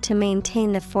bellows to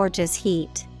maintain the forge's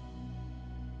heat.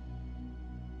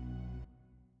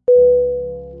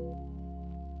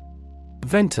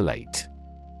 Ventilate.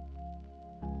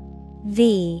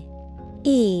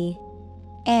 V-E-N-T-I-L-A-T-E.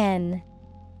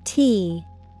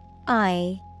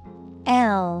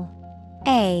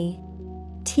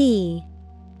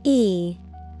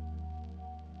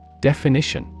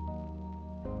 Definition: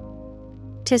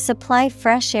 to supply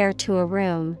fresh air to a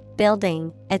room,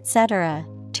 building, etc.,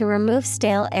 to remove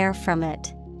stale air from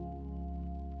it.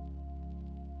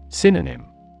 Synonym: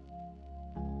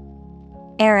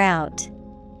 air out,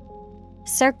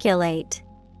 circulate,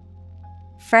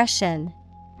 freshen.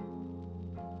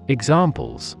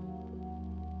 Examples: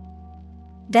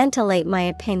 ventilate my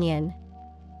opinion.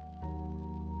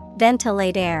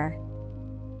 Ventilate air.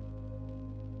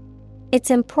 It's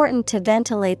important to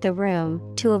ventilate the room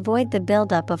to avoid the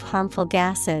buildup of harmful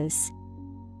gases.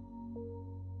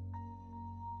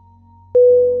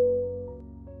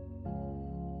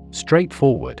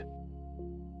 Straightforward.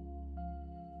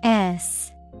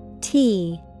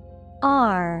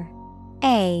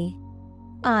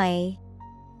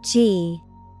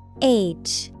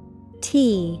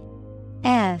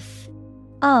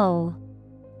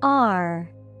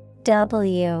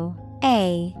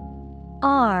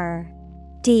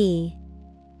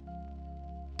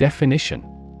 Definition: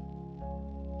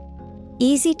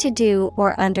 easy to do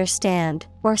or understand,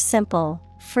 or simple,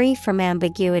 free from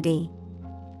ambiguity.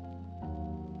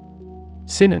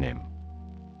 Synonym: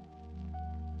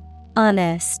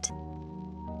 honest,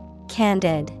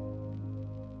 candid,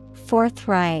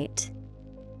 forthright.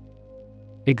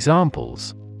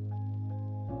 Examples: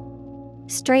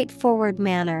 straightforward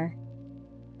manner.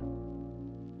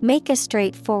 Make a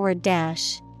straightforward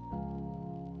dash.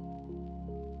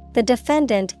 The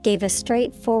defendant gave a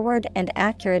straightforward and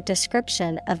accurate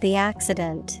description of the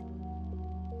accident.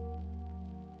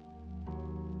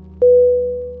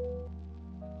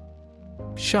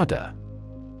 Shudder.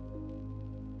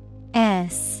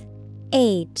 S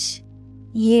H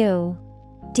U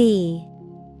D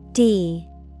D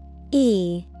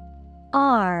E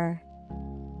R.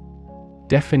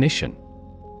 Definition: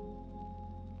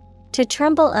 To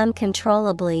tremble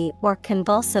uncontrollably or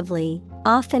convulsively,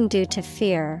 often due to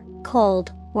fear,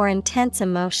 cold, or intense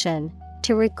emotion,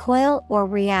 to recoil or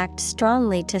react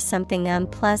strongly to something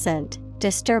unpleasant,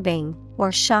 disturbing,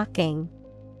 or shocking.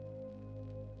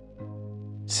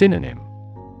 Synonym: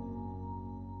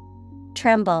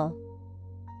 Tremble,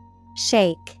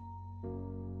 shake,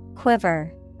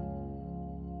 quiver.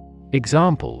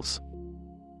 Examples: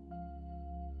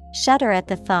 Shudder at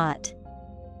the thought.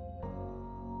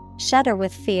 Shudder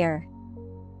with fear.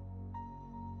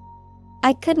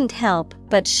 I couldn't help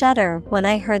but shudder when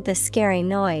I heard the scary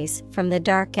noise from the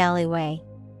dark alleyway.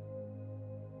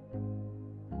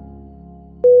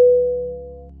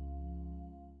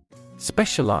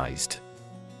 Specialized.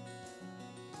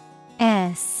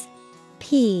 S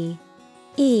P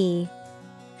E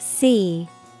C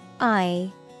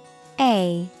I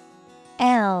A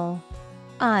L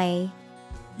I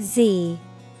Z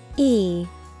E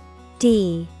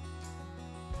D.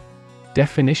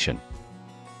 Definition: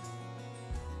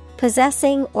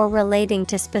 Possessing or relating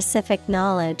to specific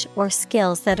knowledge or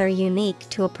skills that are unique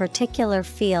to a particular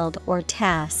field or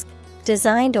task,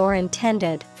 designed or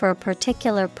intended for a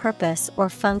particular purpose or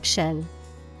function.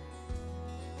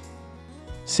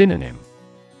 Synonym: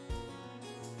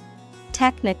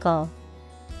 Technical,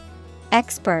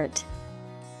 expert,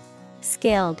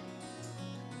 skilled.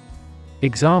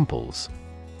 Examples: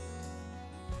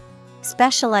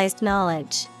 Specialized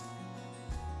knowledge.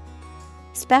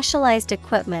 Specialized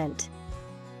equipment.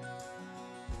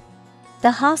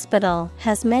 The hospital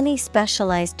has many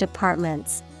specialized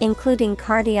departments, including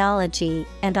cardiology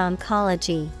and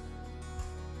oncology.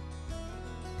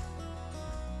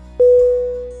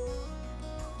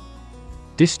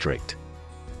 District.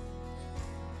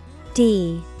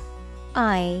 D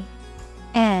I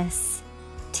S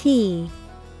T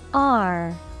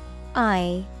R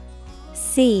I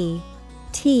C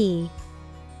T.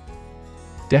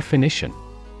 Definition: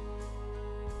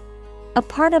 A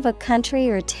part of a country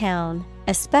or town,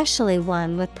 especially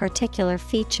one with particular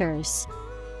features.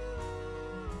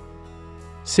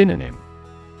 Synonym: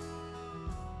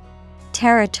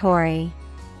 Territory,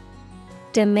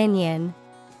 dominion,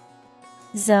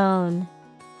 zone.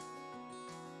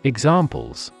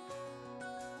 Examples: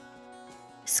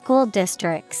 School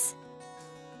districts.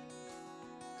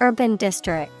 Urban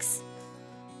districts.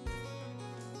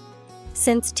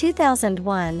 Since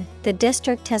 2001, the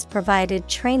district has provided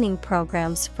training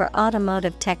programs for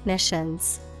automotive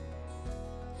technicians.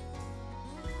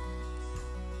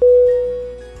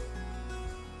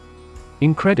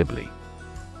 Incredibly.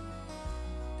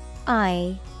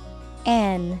 I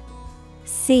N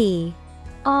C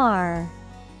R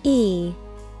E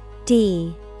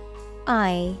D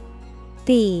I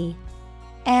B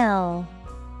L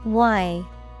Y.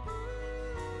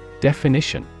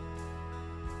 Definition: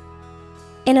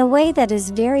 In a way that is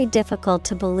very difficult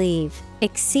to believe,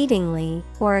 exceedingly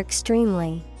or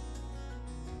extremely.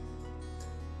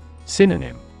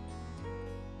 Synonym: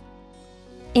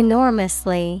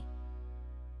 Enormously,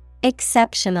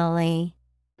 exceptionally,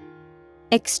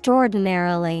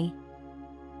 extraordinarily.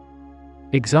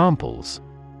 Examples: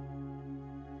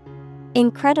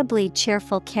 Incredibly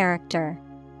cheerful character.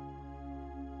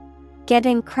 Get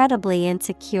incredibly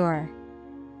insecure.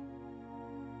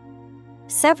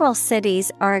 Several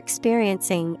cities are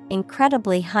experiencing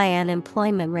incredibly high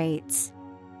unemployment rates.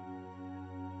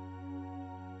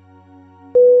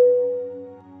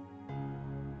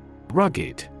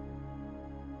 Rugged.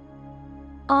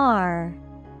 R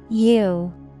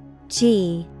U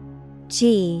G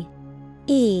G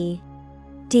E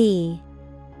D.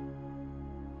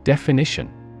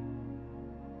 Definition: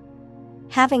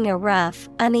 Having a rough,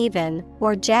 uneven,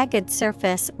 or jagged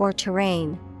surface or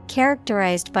terrain,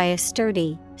 characterized by a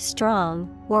sturdy, strong,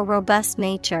 or robust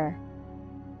nature.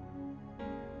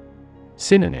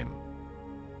 Synonym: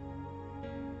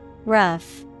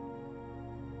 Rough,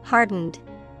 hardened,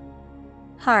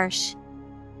 harsh.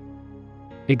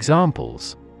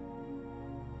 Examples: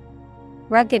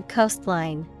 Rugged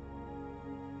coastline.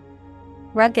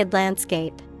 Rugged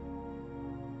landscape.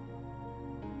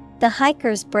 The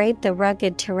hikers braved the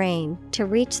rugged terrain to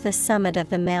reach the summit of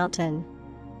the mountain.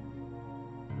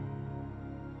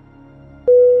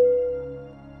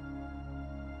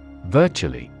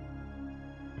 Virtually.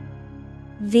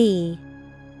 V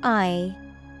I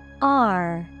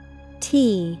R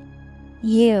T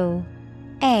U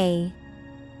A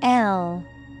L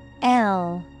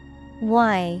L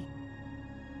Y.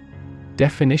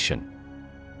 Definition: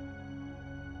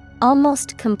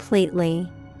 Almost completely.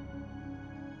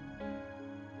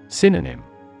 Synonym: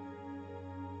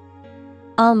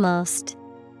 Almost.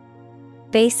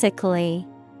 Basically.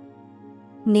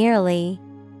 Nearly.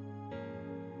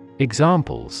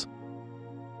 Examples: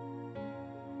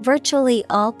 Virtually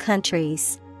all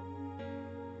countries.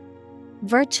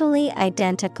 Virtually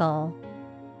identical.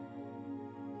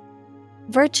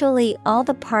 Virtually all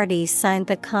the parties signed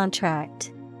the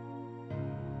contract.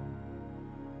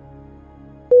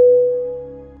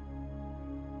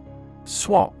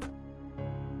 Swap.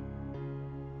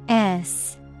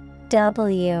 S-W-A-P.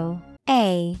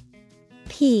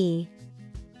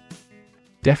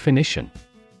 Definition: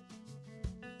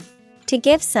 To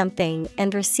give something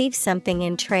and receive something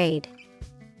in trade.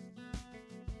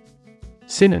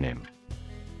 Synonym: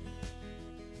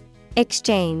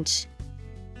 Exchange,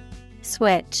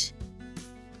 switch,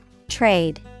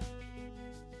 trade.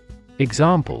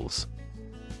 Examples: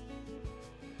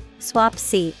 Swap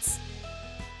seats.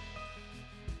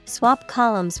 Swap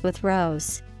columns with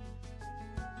rows.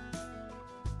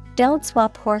 Don't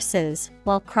swap horses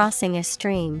while crossing a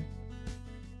stream.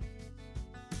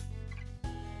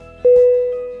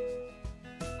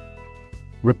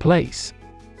 Replace.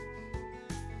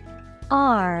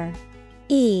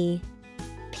 R-E-P-L-A-C-E.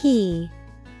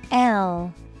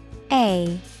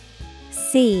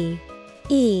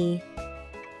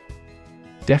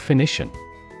 Definition: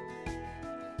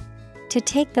 To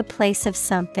take the place of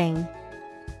something.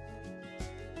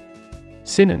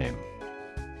 Synonym: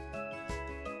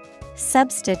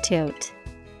 Substitute,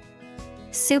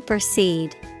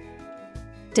 supersede,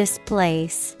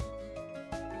 displace.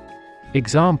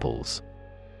 Examples: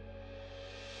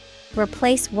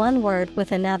 Replace one word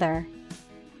with another.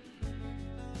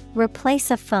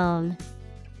 Replace a phone.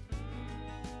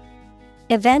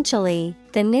 Eventually,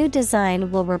 the new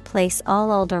design will replace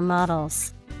all older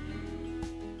models.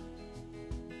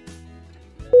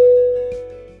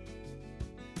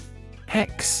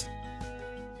 Hex.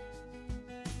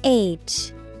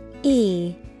 H-E-X.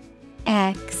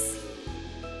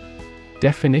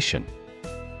 Definition: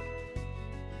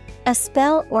 A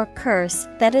spell or curse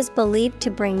that is believed to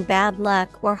bring bad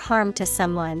luck or harm to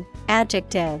someone.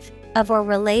 Adjective, of or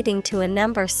relating to a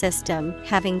number system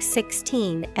having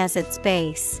 16 as its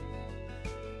base.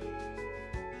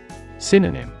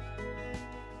 Synonym: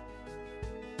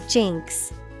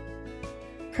 Jinx,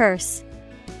 curse,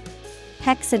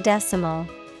 hexadecimal.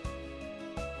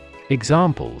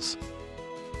 Examples: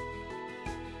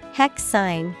 Hex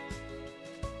sign.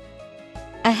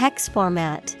 A hex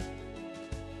format.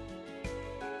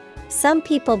 Some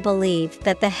people believe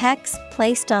that the hex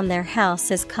placed on their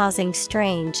house is causing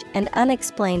strange and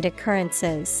unexplained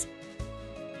occurrences.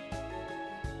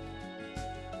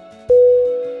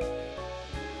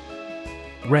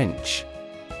 Wrench.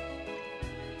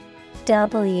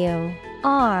 W-R-E-N-C-H.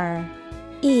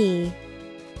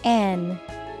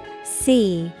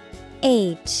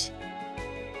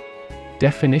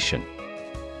 Definition: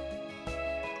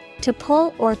 To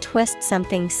pull or twist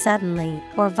something suddenly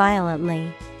or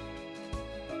violently.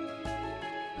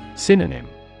 Synonym: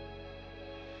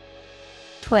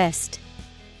 Twist,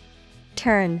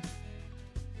 turn,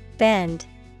 bend.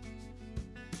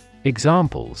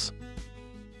 Examples: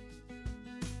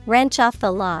 Wrench off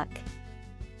the lock.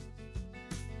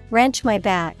 Wrench my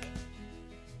back.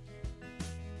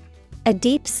 A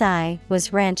deep sigh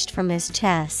was wrenched from his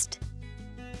chest.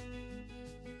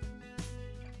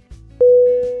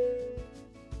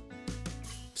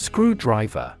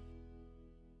 Screwdriver.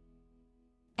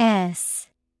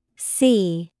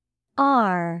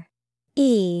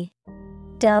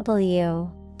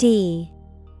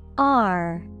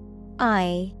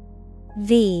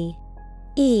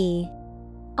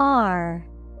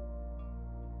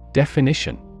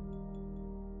 Definition: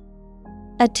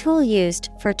 A tool used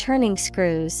for turning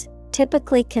screws,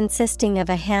 typically consisting of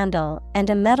a handle and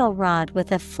a metal rod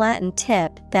with a flattened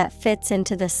tip that fits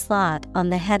into the slot on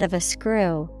the head of a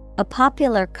screw. A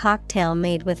popular cocktail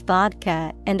made with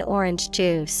vodka and orange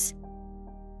juice.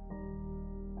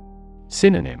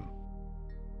 Synonym: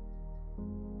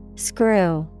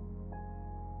 Screw,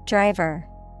 driver,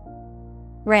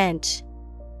 wrench.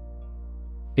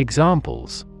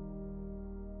 Examples: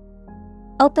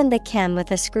 Open the can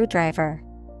with a screwdriver.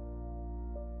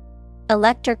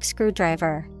 Electric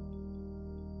screwdriver.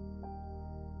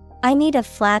 I need a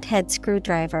flathead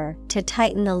screwdriver to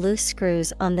tighten the loose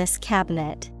screws on this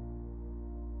cabinet.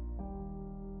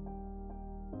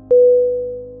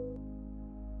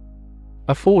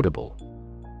 Affordable.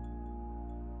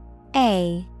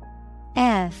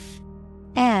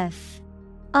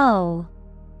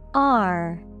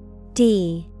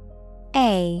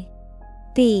 A-F-F-O-R-D-A-B-L-E.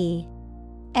 B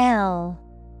L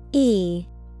E.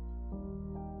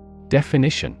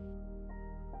 Definition: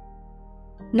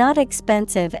 Not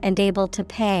expensive and able to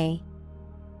pay.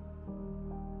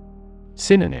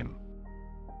 Synonym: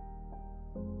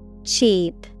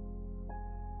 Cheap,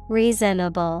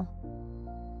 reasonable,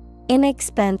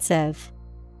 inexpensive.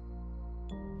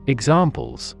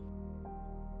 Examples: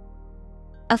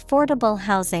 Affordable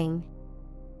housing.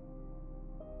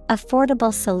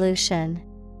 Affordable solution.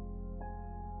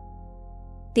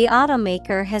 The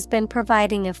automaker has been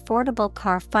providing affordable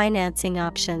car financing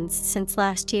options since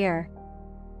last year.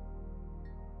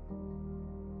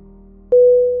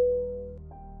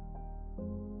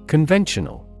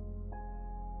 Conventional.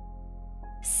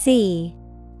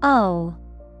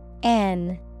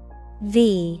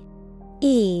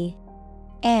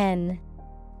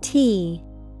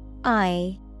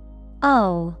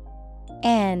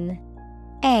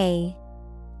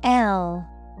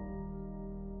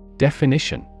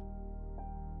 Definition: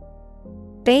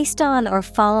 Based on or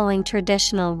following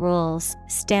traditional rules,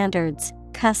 standards,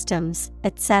 customs,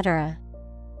 etc.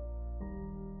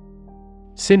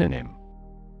 Synonym: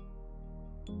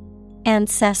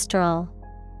 Ancestral,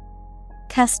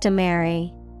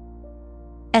 customary,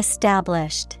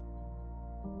 established.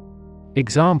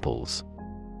 Examples: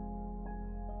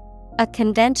 A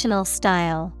conventional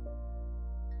style.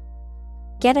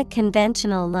 Get a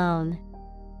conventional loan.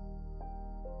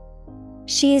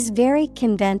 She is very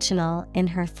conventional in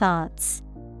her thoughts.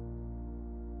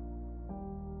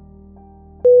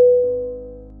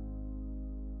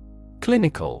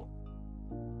 Clinical.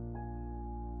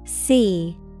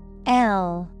 CLINICAL.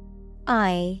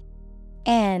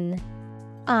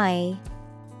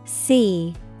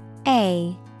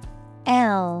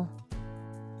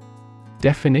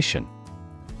 Definition: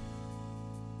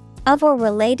 Of or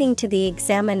relating to the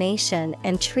examination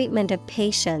and treatment of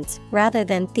patients rather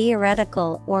than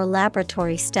theoretical or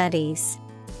laboratory studies.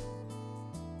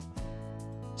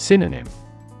 Synonym: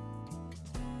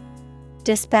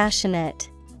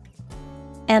 Dispassionate,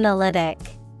 analytic,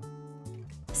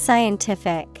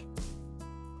 scientific.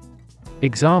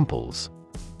 Examples: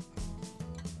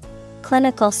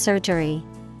 Clinical surgery.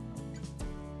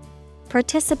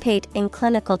 Participate in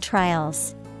clinical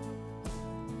trials.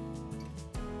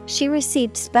 She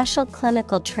received special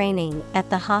clinical training at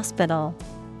the hospital.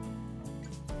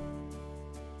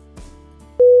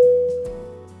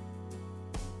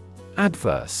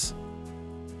 Adverse.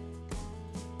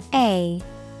 A-D-V-E-R-S-E.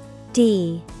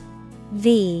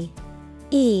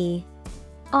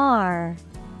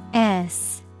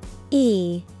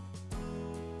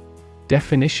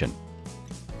 Definition: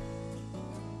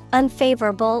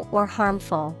 Unfavorable or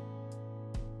harmful.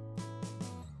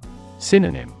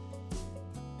 Synonym: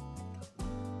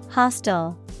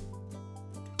 Hostile,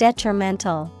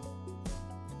 detrimental,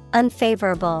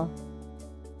 unfavorable.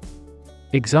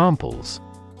 Examples: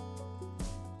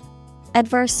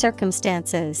 Adverse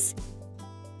circumstances.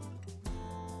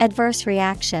 Adverse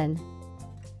reaction.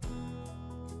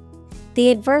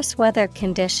 The adverse weather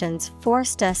conditions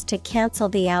forced us to cancel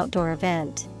the outdoor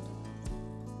event.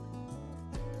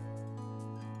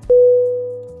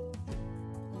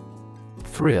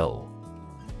 Thrill.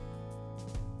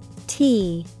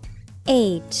 T-H-R-I-L-L.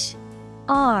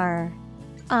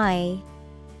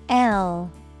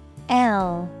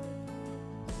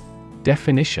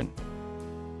 Definition: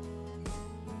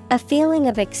 A feeling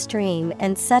of extreme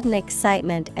and sudden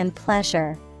excitement and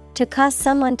pleasure, to cause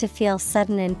someone to feel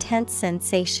sudden intense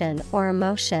sensation or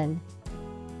emotion.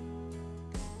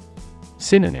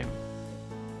 Synonym: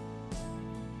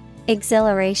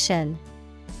 Exhilaration,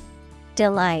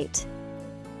 delight,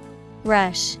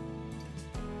 rush.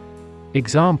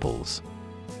 Examples: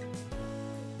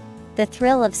 The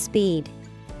thrill of speed.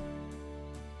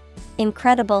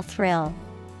 Incredible thrill.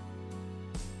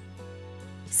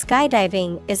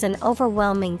 Skydiving is an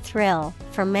overwhelming thrill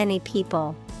for many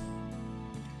people.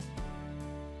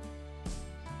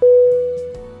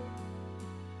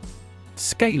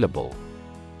 Scalable.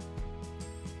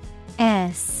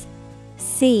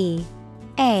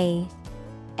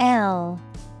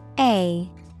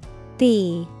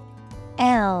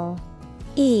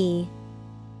 S-C-A-L-A-B-L-E.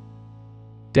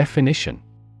 Definition: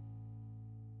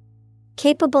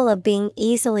 Capable of being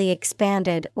easily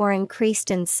expanded or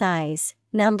increased in size,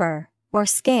 number, or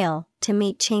scale to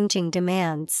meet changing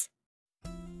demands.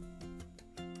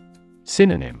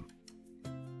 Synonym: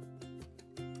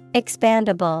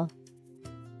 Expandable,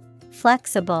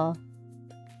 flexible,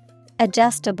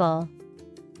 adjustable.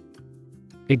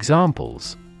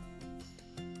 Examples: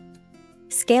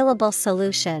 Scalable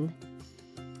solution.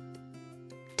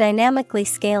 Dynamically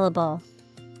scalable.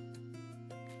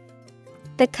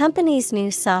 The company's new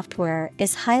software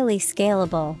is highly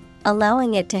scalable,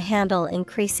 allowing it to handle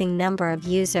increasing number of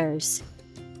users.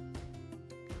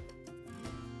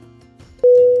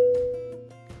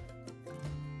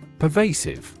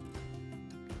 Pervasive.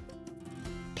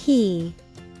 Pervasive.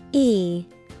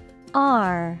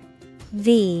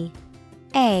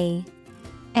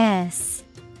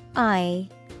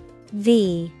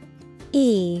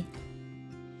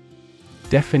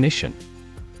 Definition: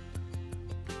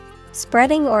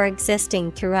 spreading or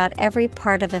existing throughout every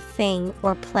part of a thing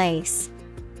or place.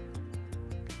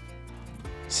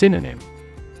 Synonym: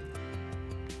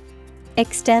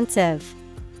 Extensive,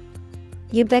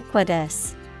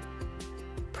 ubiquitous,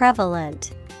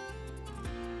 prevalent.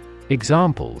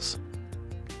 Examples: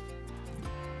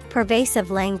 pervasive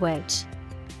language,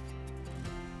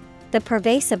 the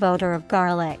pervasive odor of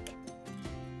garlic.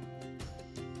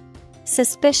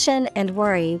 Suspicion and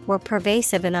worry were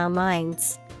pervasive in our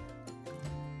minds.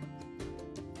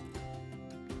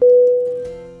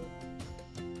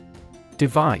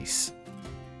 Device.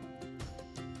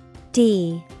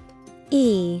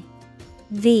 D-E-V-I-C-E.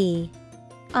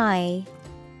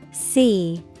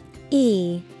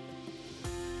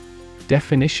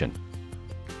 Definition: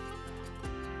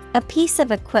 a piece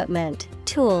of equipment,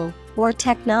 tool, or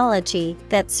technology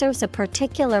that serves a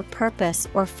particular purpose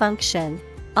or function,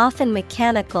 often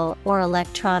mechanical or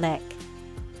electronic.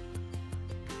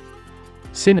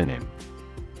 Synonym: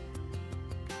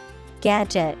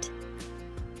 gadget,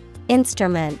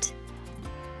 instrument,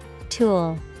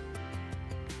 tool.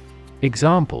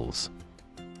 Examples: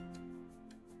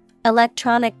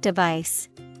 electronic device,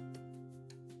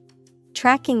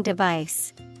 tracking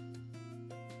device.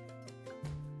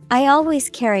 I always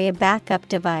carry a backup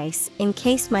device in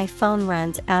case my phone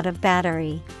runs out of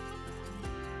battery.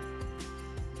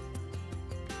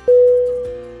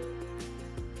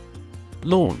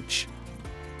 Launch.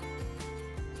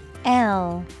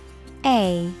 L-A-U-N-C-H.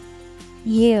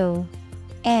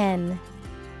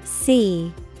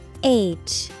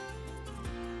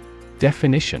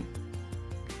 Definition: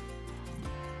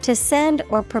 to send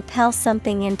or propel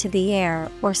something into the air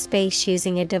or space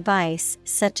using a device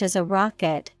such as a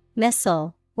rocket,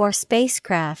 missile, or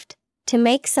spacecraft, to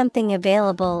make something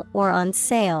available or on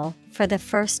sale for the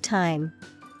first time.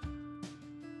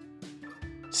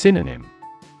 Synonym: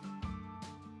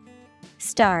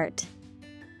 start,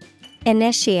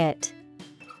 initiate,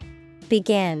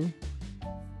 begin.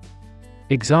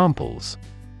 Examples: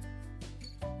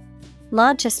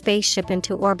 launch a spaceship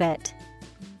into orbit,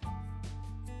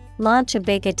 launch a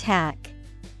big attack.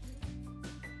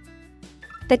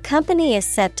 The company is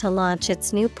set to launch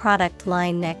its new product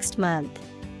line next month.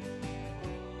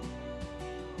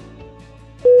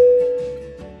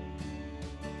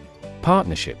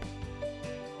 Partnership.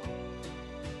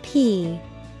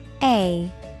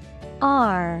 P-A-R-T-N-E-R-S-H-I-P.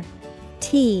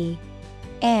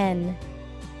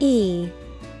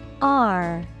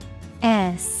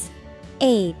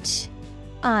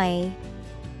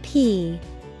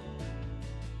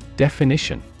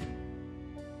 Definition: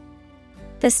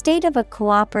 the state of a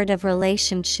cooperative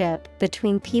relationship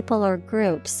between people or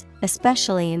groups,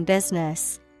 especially in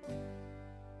business.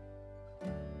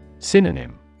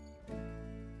 Synonym: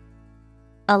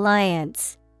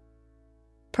 alliance,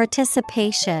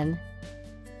 participation,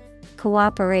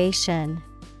 cooperation.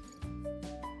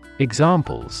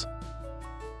 Examples: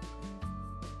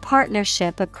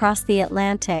 partnership across the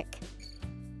Atlantic,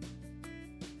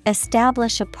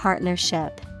 establish a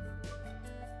partnership.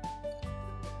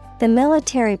 The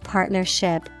military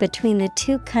partnership between the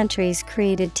two countries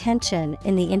created tension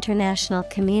in the international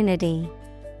community.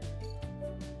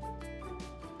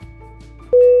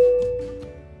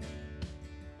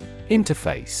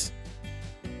 Interface.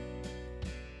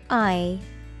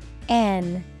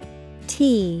 I-N-T-E-R-F-A-C-E.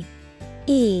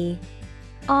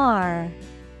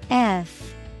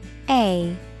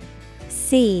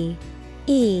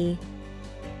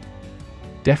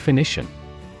 Definition: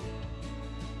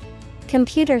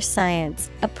 computer science,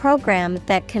 a program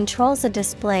that controls a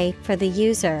display for the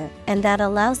user and that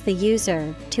allows the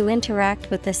user to interact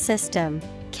with the system.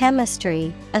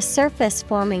 Chemistry, a surface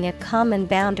forming a common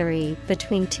boundary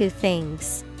between two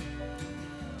things.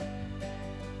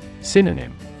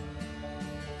 Synonym: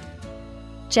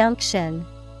 junction,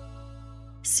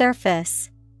 surface,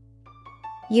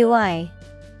 UI.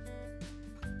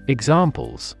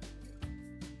 Examples: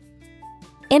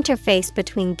 interface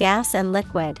between gas and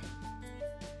liquid.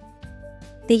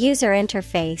 The user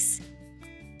interface.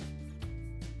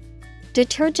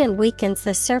 Detergent weakens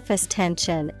the surface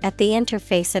tension at the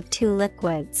interface of two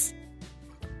liquids.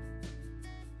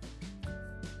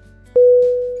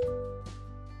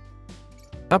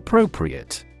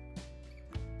 Appropriate.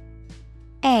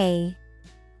 A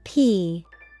P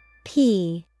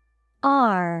P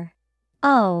R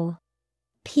O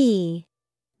P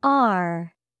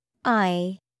R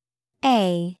I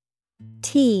A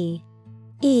T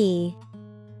E.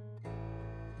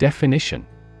 Definition.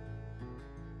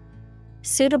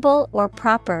 Suitable or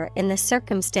proper in the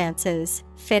circumstances,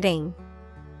 fitting.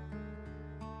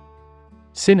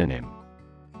 Synonym.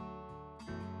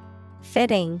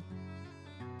 Fitting,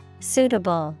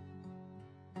 suitable,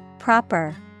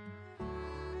 proper.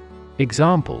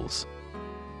 Examples.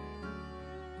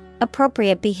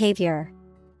 Appropriate behavior.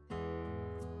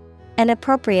 An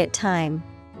appropriate time.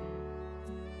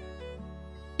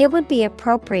 It would be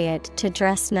appropriate to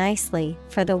dress nicely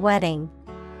for the wedding.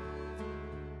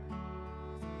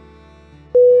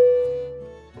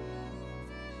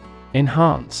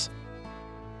 Enhance.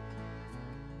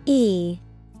 E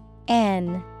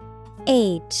N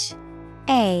H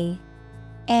A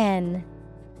N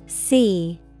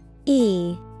C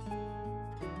E.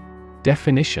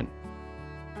 Definition.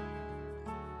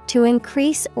 To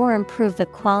increase or improve the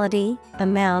quality,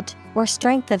 amount, or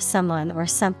strength of someone or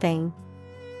something.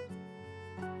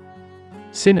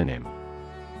 Synonym.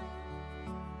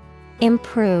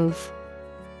 Improve,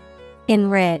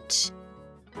 enrich,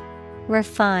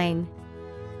 refine.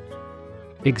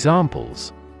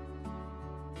 Examples.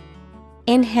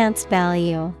 Enhance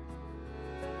value.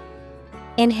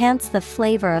 Enhance the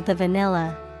flavor of the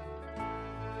vanilla.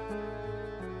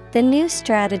 The new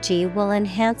strategy will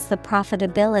enhance the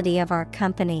profitability of our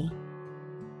company.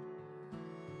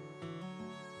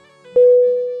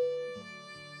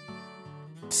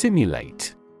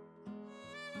 Simulate.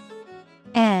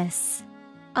 S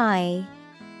I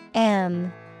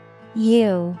M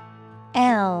U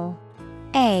L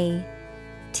A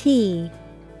T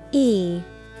E.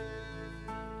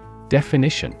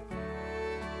 Definition.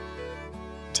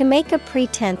 To make a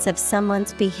pretense of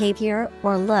someone's behavior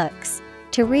or looks.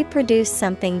 To reproduce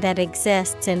something that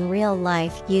exists in real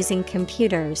life using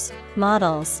computers,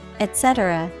 models,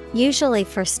 etc., usually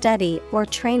for study or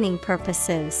training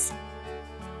purposes.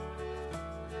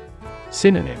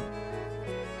 Synonym.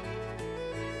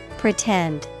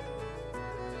 Pretend,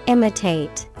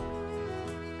 imitate,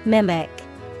 mimic.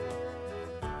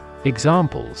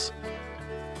 Examples.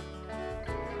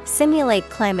 Simulate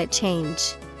climate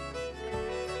change.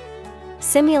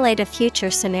 Simulate a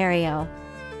future scenario.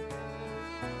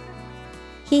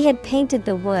 He had painted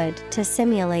the wood to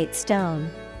simulate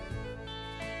stone.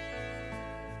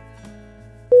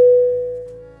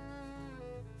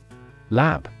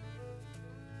 Lab.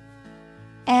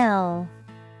 L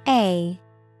A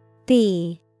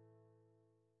B.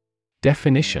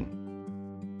 Definition.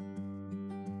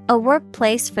 A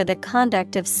workplace for the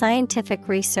conduct of scientific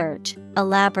research, a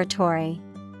laboratory.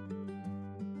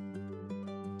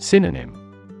 Synonym.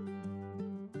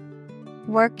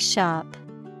 Workshop,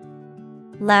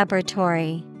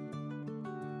 laboratory,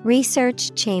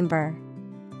 research chamber.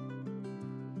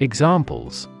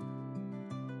 Examples.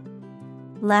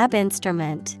 Lab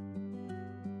instrument,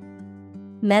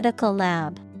 medical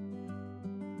lab.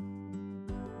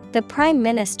 The Prime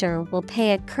Minister will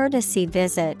pay a courtesy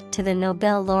visit to the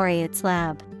Nobel laureate's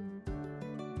lab.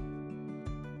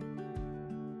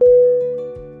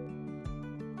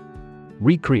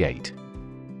 Recreate.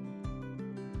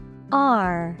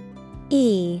 R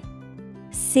E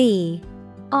C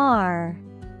R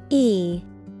E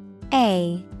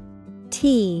A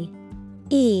T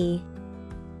E.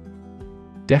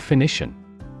 Definition.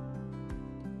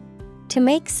 To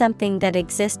make something that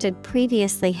existed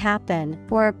previously happen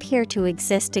or appear to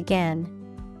exist again.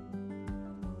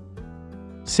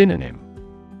 Synonym.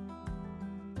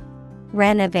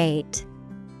 Renovate,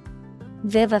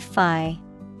 vivify,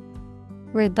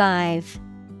 revive.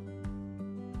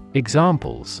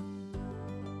 Examples.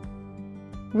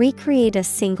 Recreate a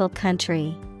single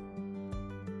country.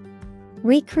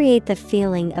 Recreate the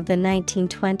feeling of the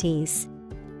 1920s.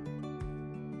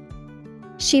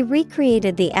 She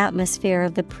recreated the atmosphere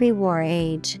of the pre-war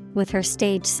age with her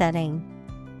stage setting.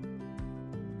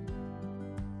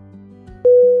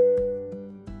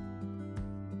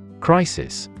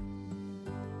 Crisis.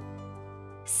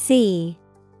 C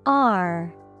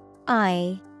R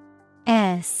I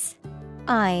S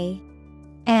I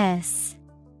S.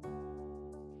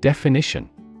 Definition.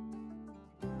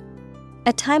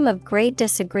 A time of great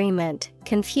disagreement,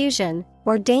 confusion,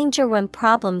 or danger when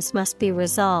problems must be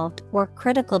resolved or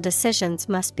critical decisions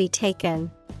must be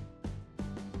taken.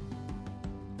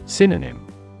 Synonym.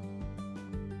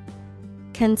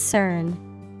 Concern,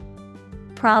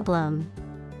 problem,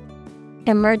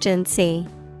 emergency.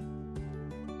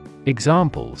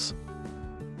 Examples.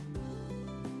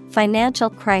 financial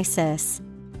crisis,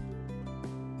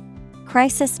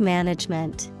 crisis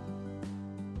management.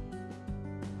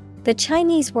 The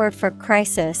Chinese word for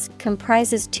crisis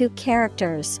comprises two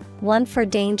characters, one for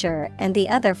danger and the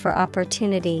other for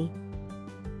opportunity.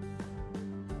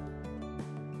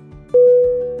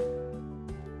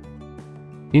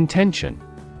 Intention.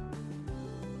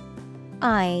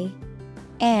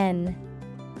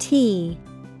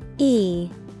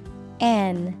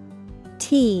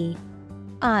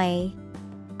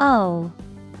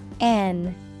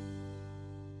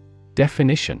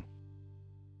 Definition.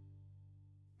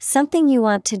 Something you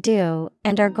want to do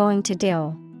and are going to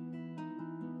do.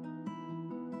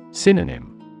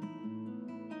 Synonym.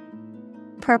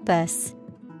 Purpose,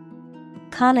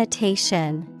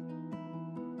 connotation,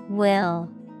 will.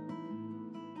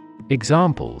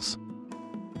 Examples.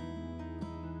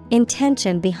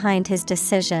 Intention behind his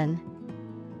decision.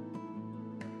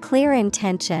 Clear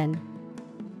intention.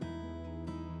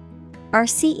 Our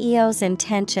CEO's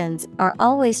intentions are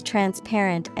always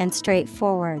transparent and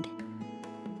straightforward.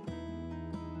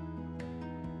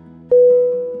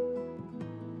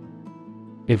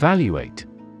 Evaluate.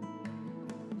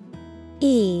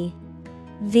 E-V-A-L-U-A-T-E.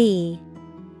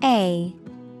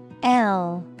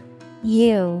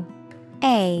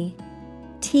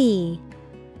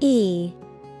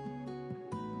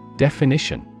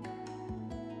 Definition.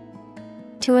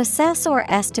 To assess or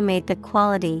estimate the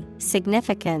quality,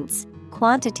 significance,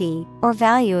 quantity, or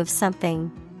value of something.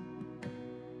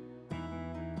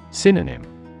 Synonym.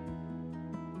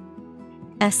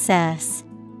 Assess,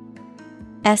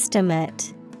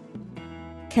 estimate,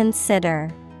 consider.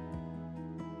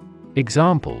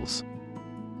 Examples.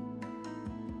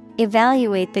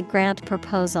 Evaluate the grant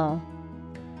proposal.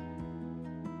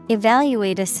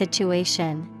 Evaluate a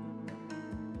situation.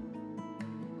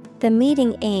 The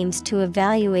meeting aims to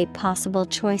evaluate possible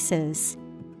choices.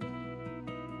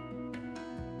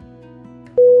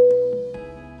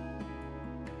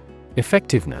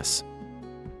 Effectiveness.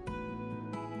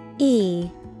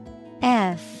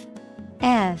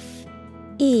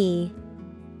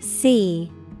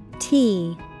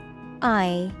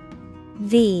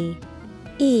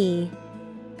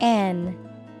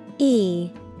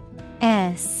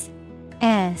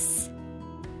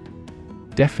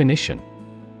 Definition.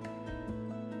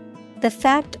 The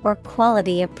fact or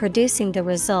quality of producing the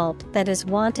result that is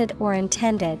wanted or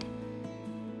intended.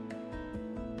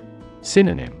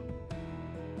 Synonym.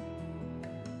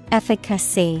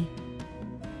 Efficacy,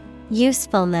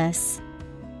 usefulness,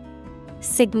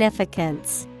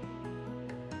 significance.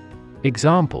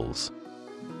 Examples.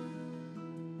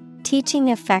 Teaching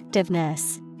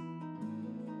effectiveness.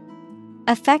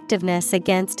 Effectiveness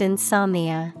against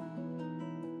insomnia.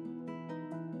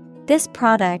 This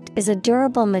product is a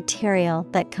durable material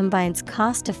that combines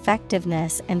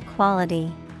cost-effectiveness and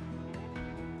quality.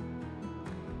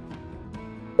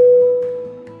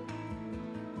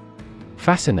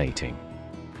 Fascinating.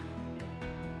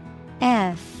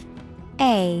 F-A-S-C-I-N-A-T-I-N-G.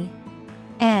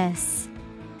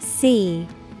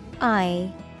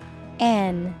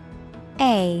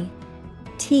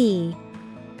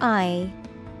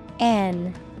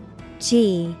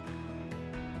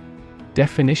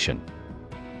 Definition.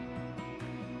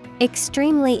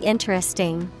 Extremely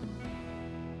interesting.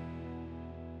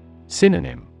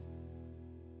 Synonym.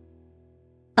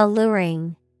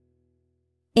 Alluring,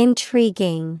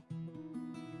 intriguing,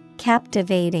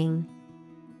 captivating.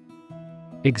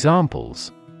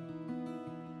 Examples.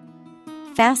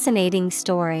 Fascinating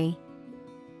story.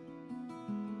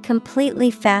 Completely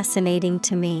fascinating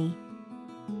to me.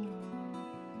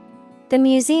 The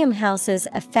museum houses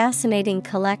a fascinating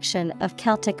collection of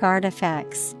Celtic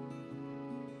artifacts.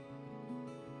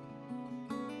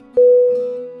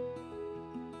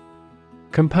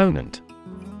 Component.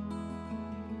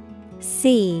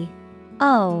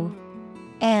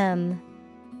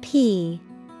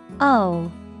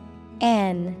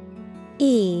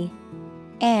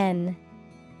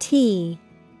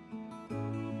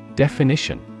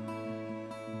 Definition.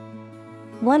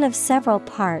 One of several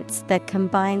parts that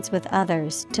combines with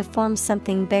others to form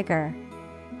something bigger.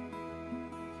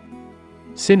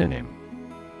 Synonym.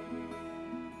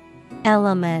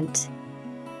 Element,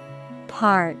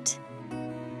 part,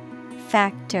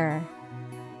 factor.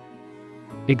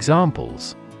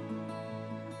 Examples.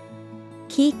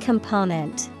 Key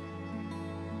component.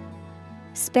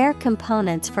 Spare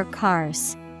components for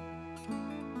cars.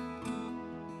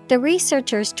 The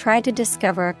researchers try to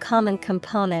discover a common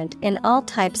component in all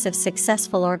types of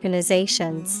successful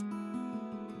organizations.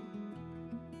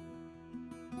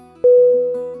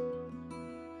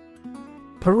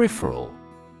 Peripheral.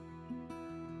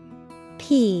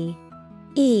 P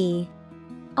E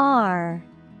R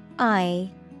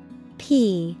I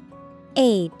P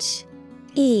H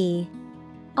E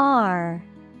R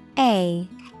A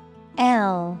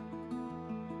L.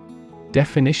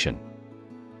 Definition: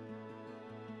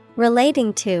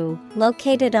 relating to,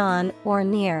 located on or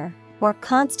near, or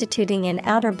constituting an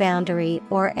outer boundary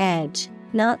or edge,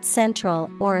 not central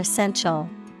or essential.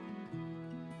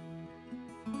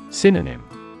 Synonym: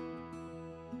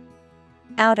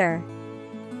 Outer,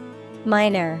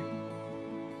 minor,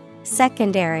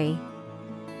 secondary.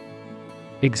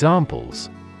 Examples: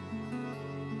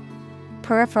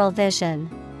 peripheral vision,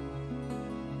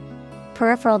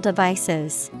 peripheral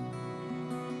devices.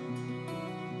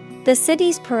 The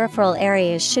city's peripheral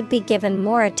areas should be given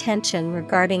more attention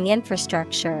regarding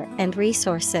infrastructure and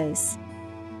resources.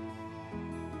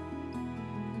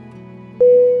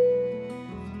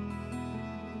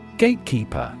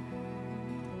 Gatekeeper.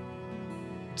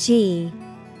 G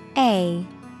A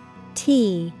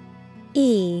T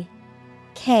E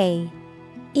K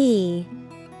E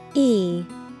E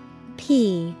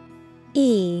P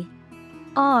E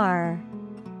R.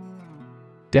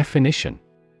 Definition: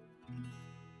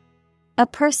 a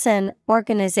person,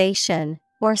 organization,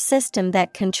 or system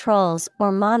that controls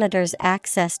or monitors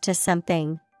access to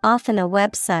something, often a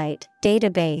website,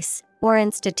 database, or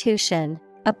institution.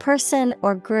 A person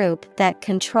or group that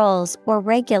controls or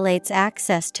regulates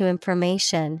access to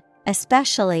information,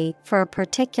 especially for a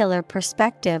particular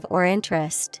perspective or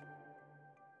interest.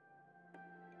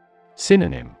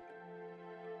 Synonym: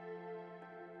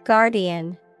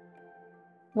 guardian,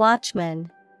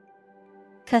 watchman,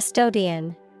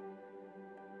 custodian.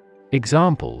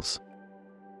 Examples: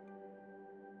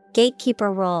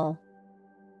 gatekeeper role,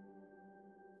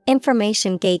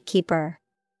 information gatekeeper.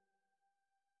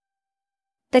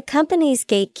 The company's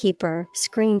gatekeeper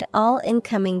screened all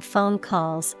incoming phone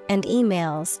calls and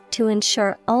emails to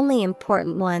ensure only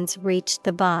important ones reached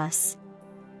the boss.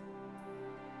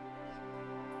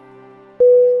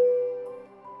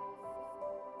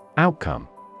 Outcome.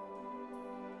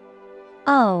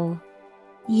 O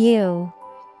U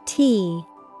T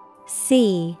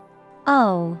C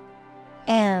O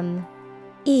M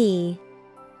E.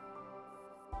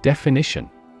 Definition: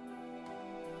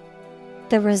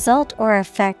 the result or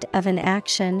effect of an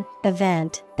action,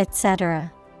 event,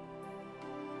 etc.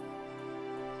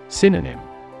 Synonym: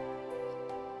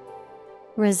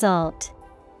 result,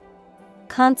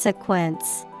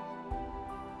 consequence,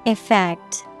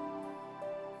 effect.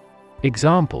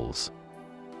 Examples: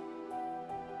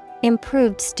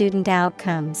 improved student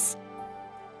outcomes,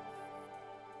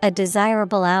 a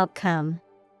desirable outcome.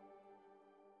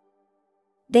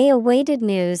 They awaited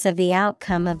news of the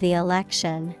outcome of the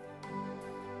election.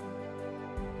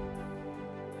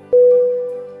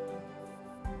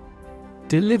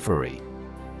 Delivery.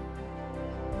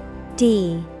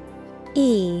 D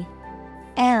E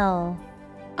L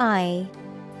I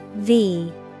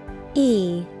V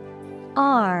E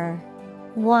R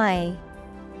Y.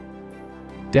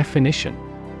 Definition: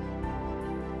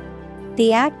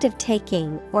 the act of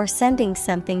taking or sending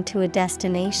something to a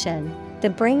destination, the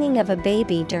bringing of a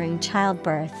baby during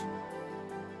childbirth.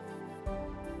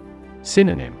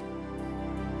 Synonym: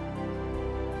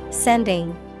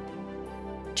 sending,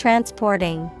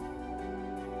 transporting,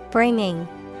 bringing.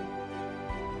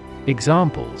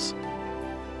 Examples: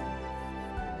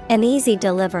 an easy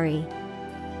delivery,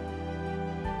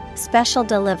 special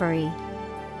delivery.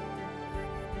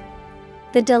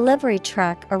 The delivery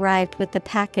truck arrived with the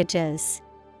packages.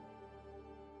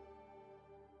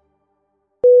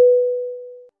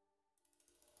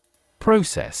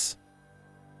 Process.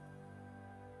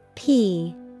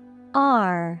 P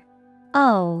R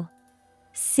O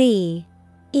C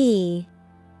E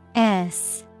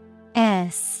S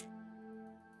S.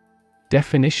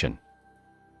 Definition: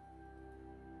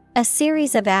 a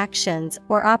series of actions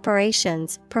or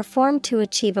operations performed to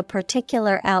achieve a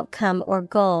particular outcome or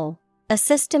goal. A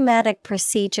systematic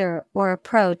procedure or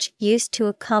approach used to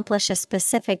accomplish a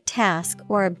specific task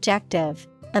or objective.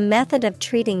 A method of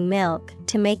treating milk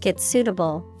to make it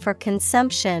suitable for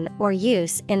consumption or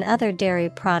use in other dairy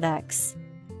products.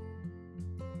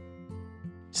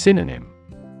 Synonym: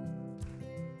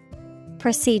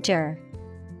 procedure,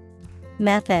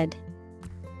 method,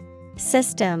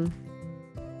 system.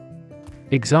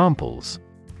 Examples: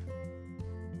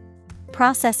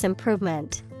 process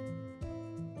improvement,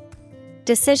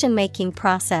 decision-making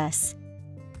process.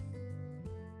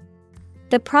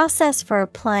 The process for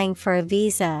applying for a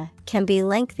visa can be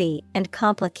lengthy and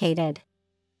complicated.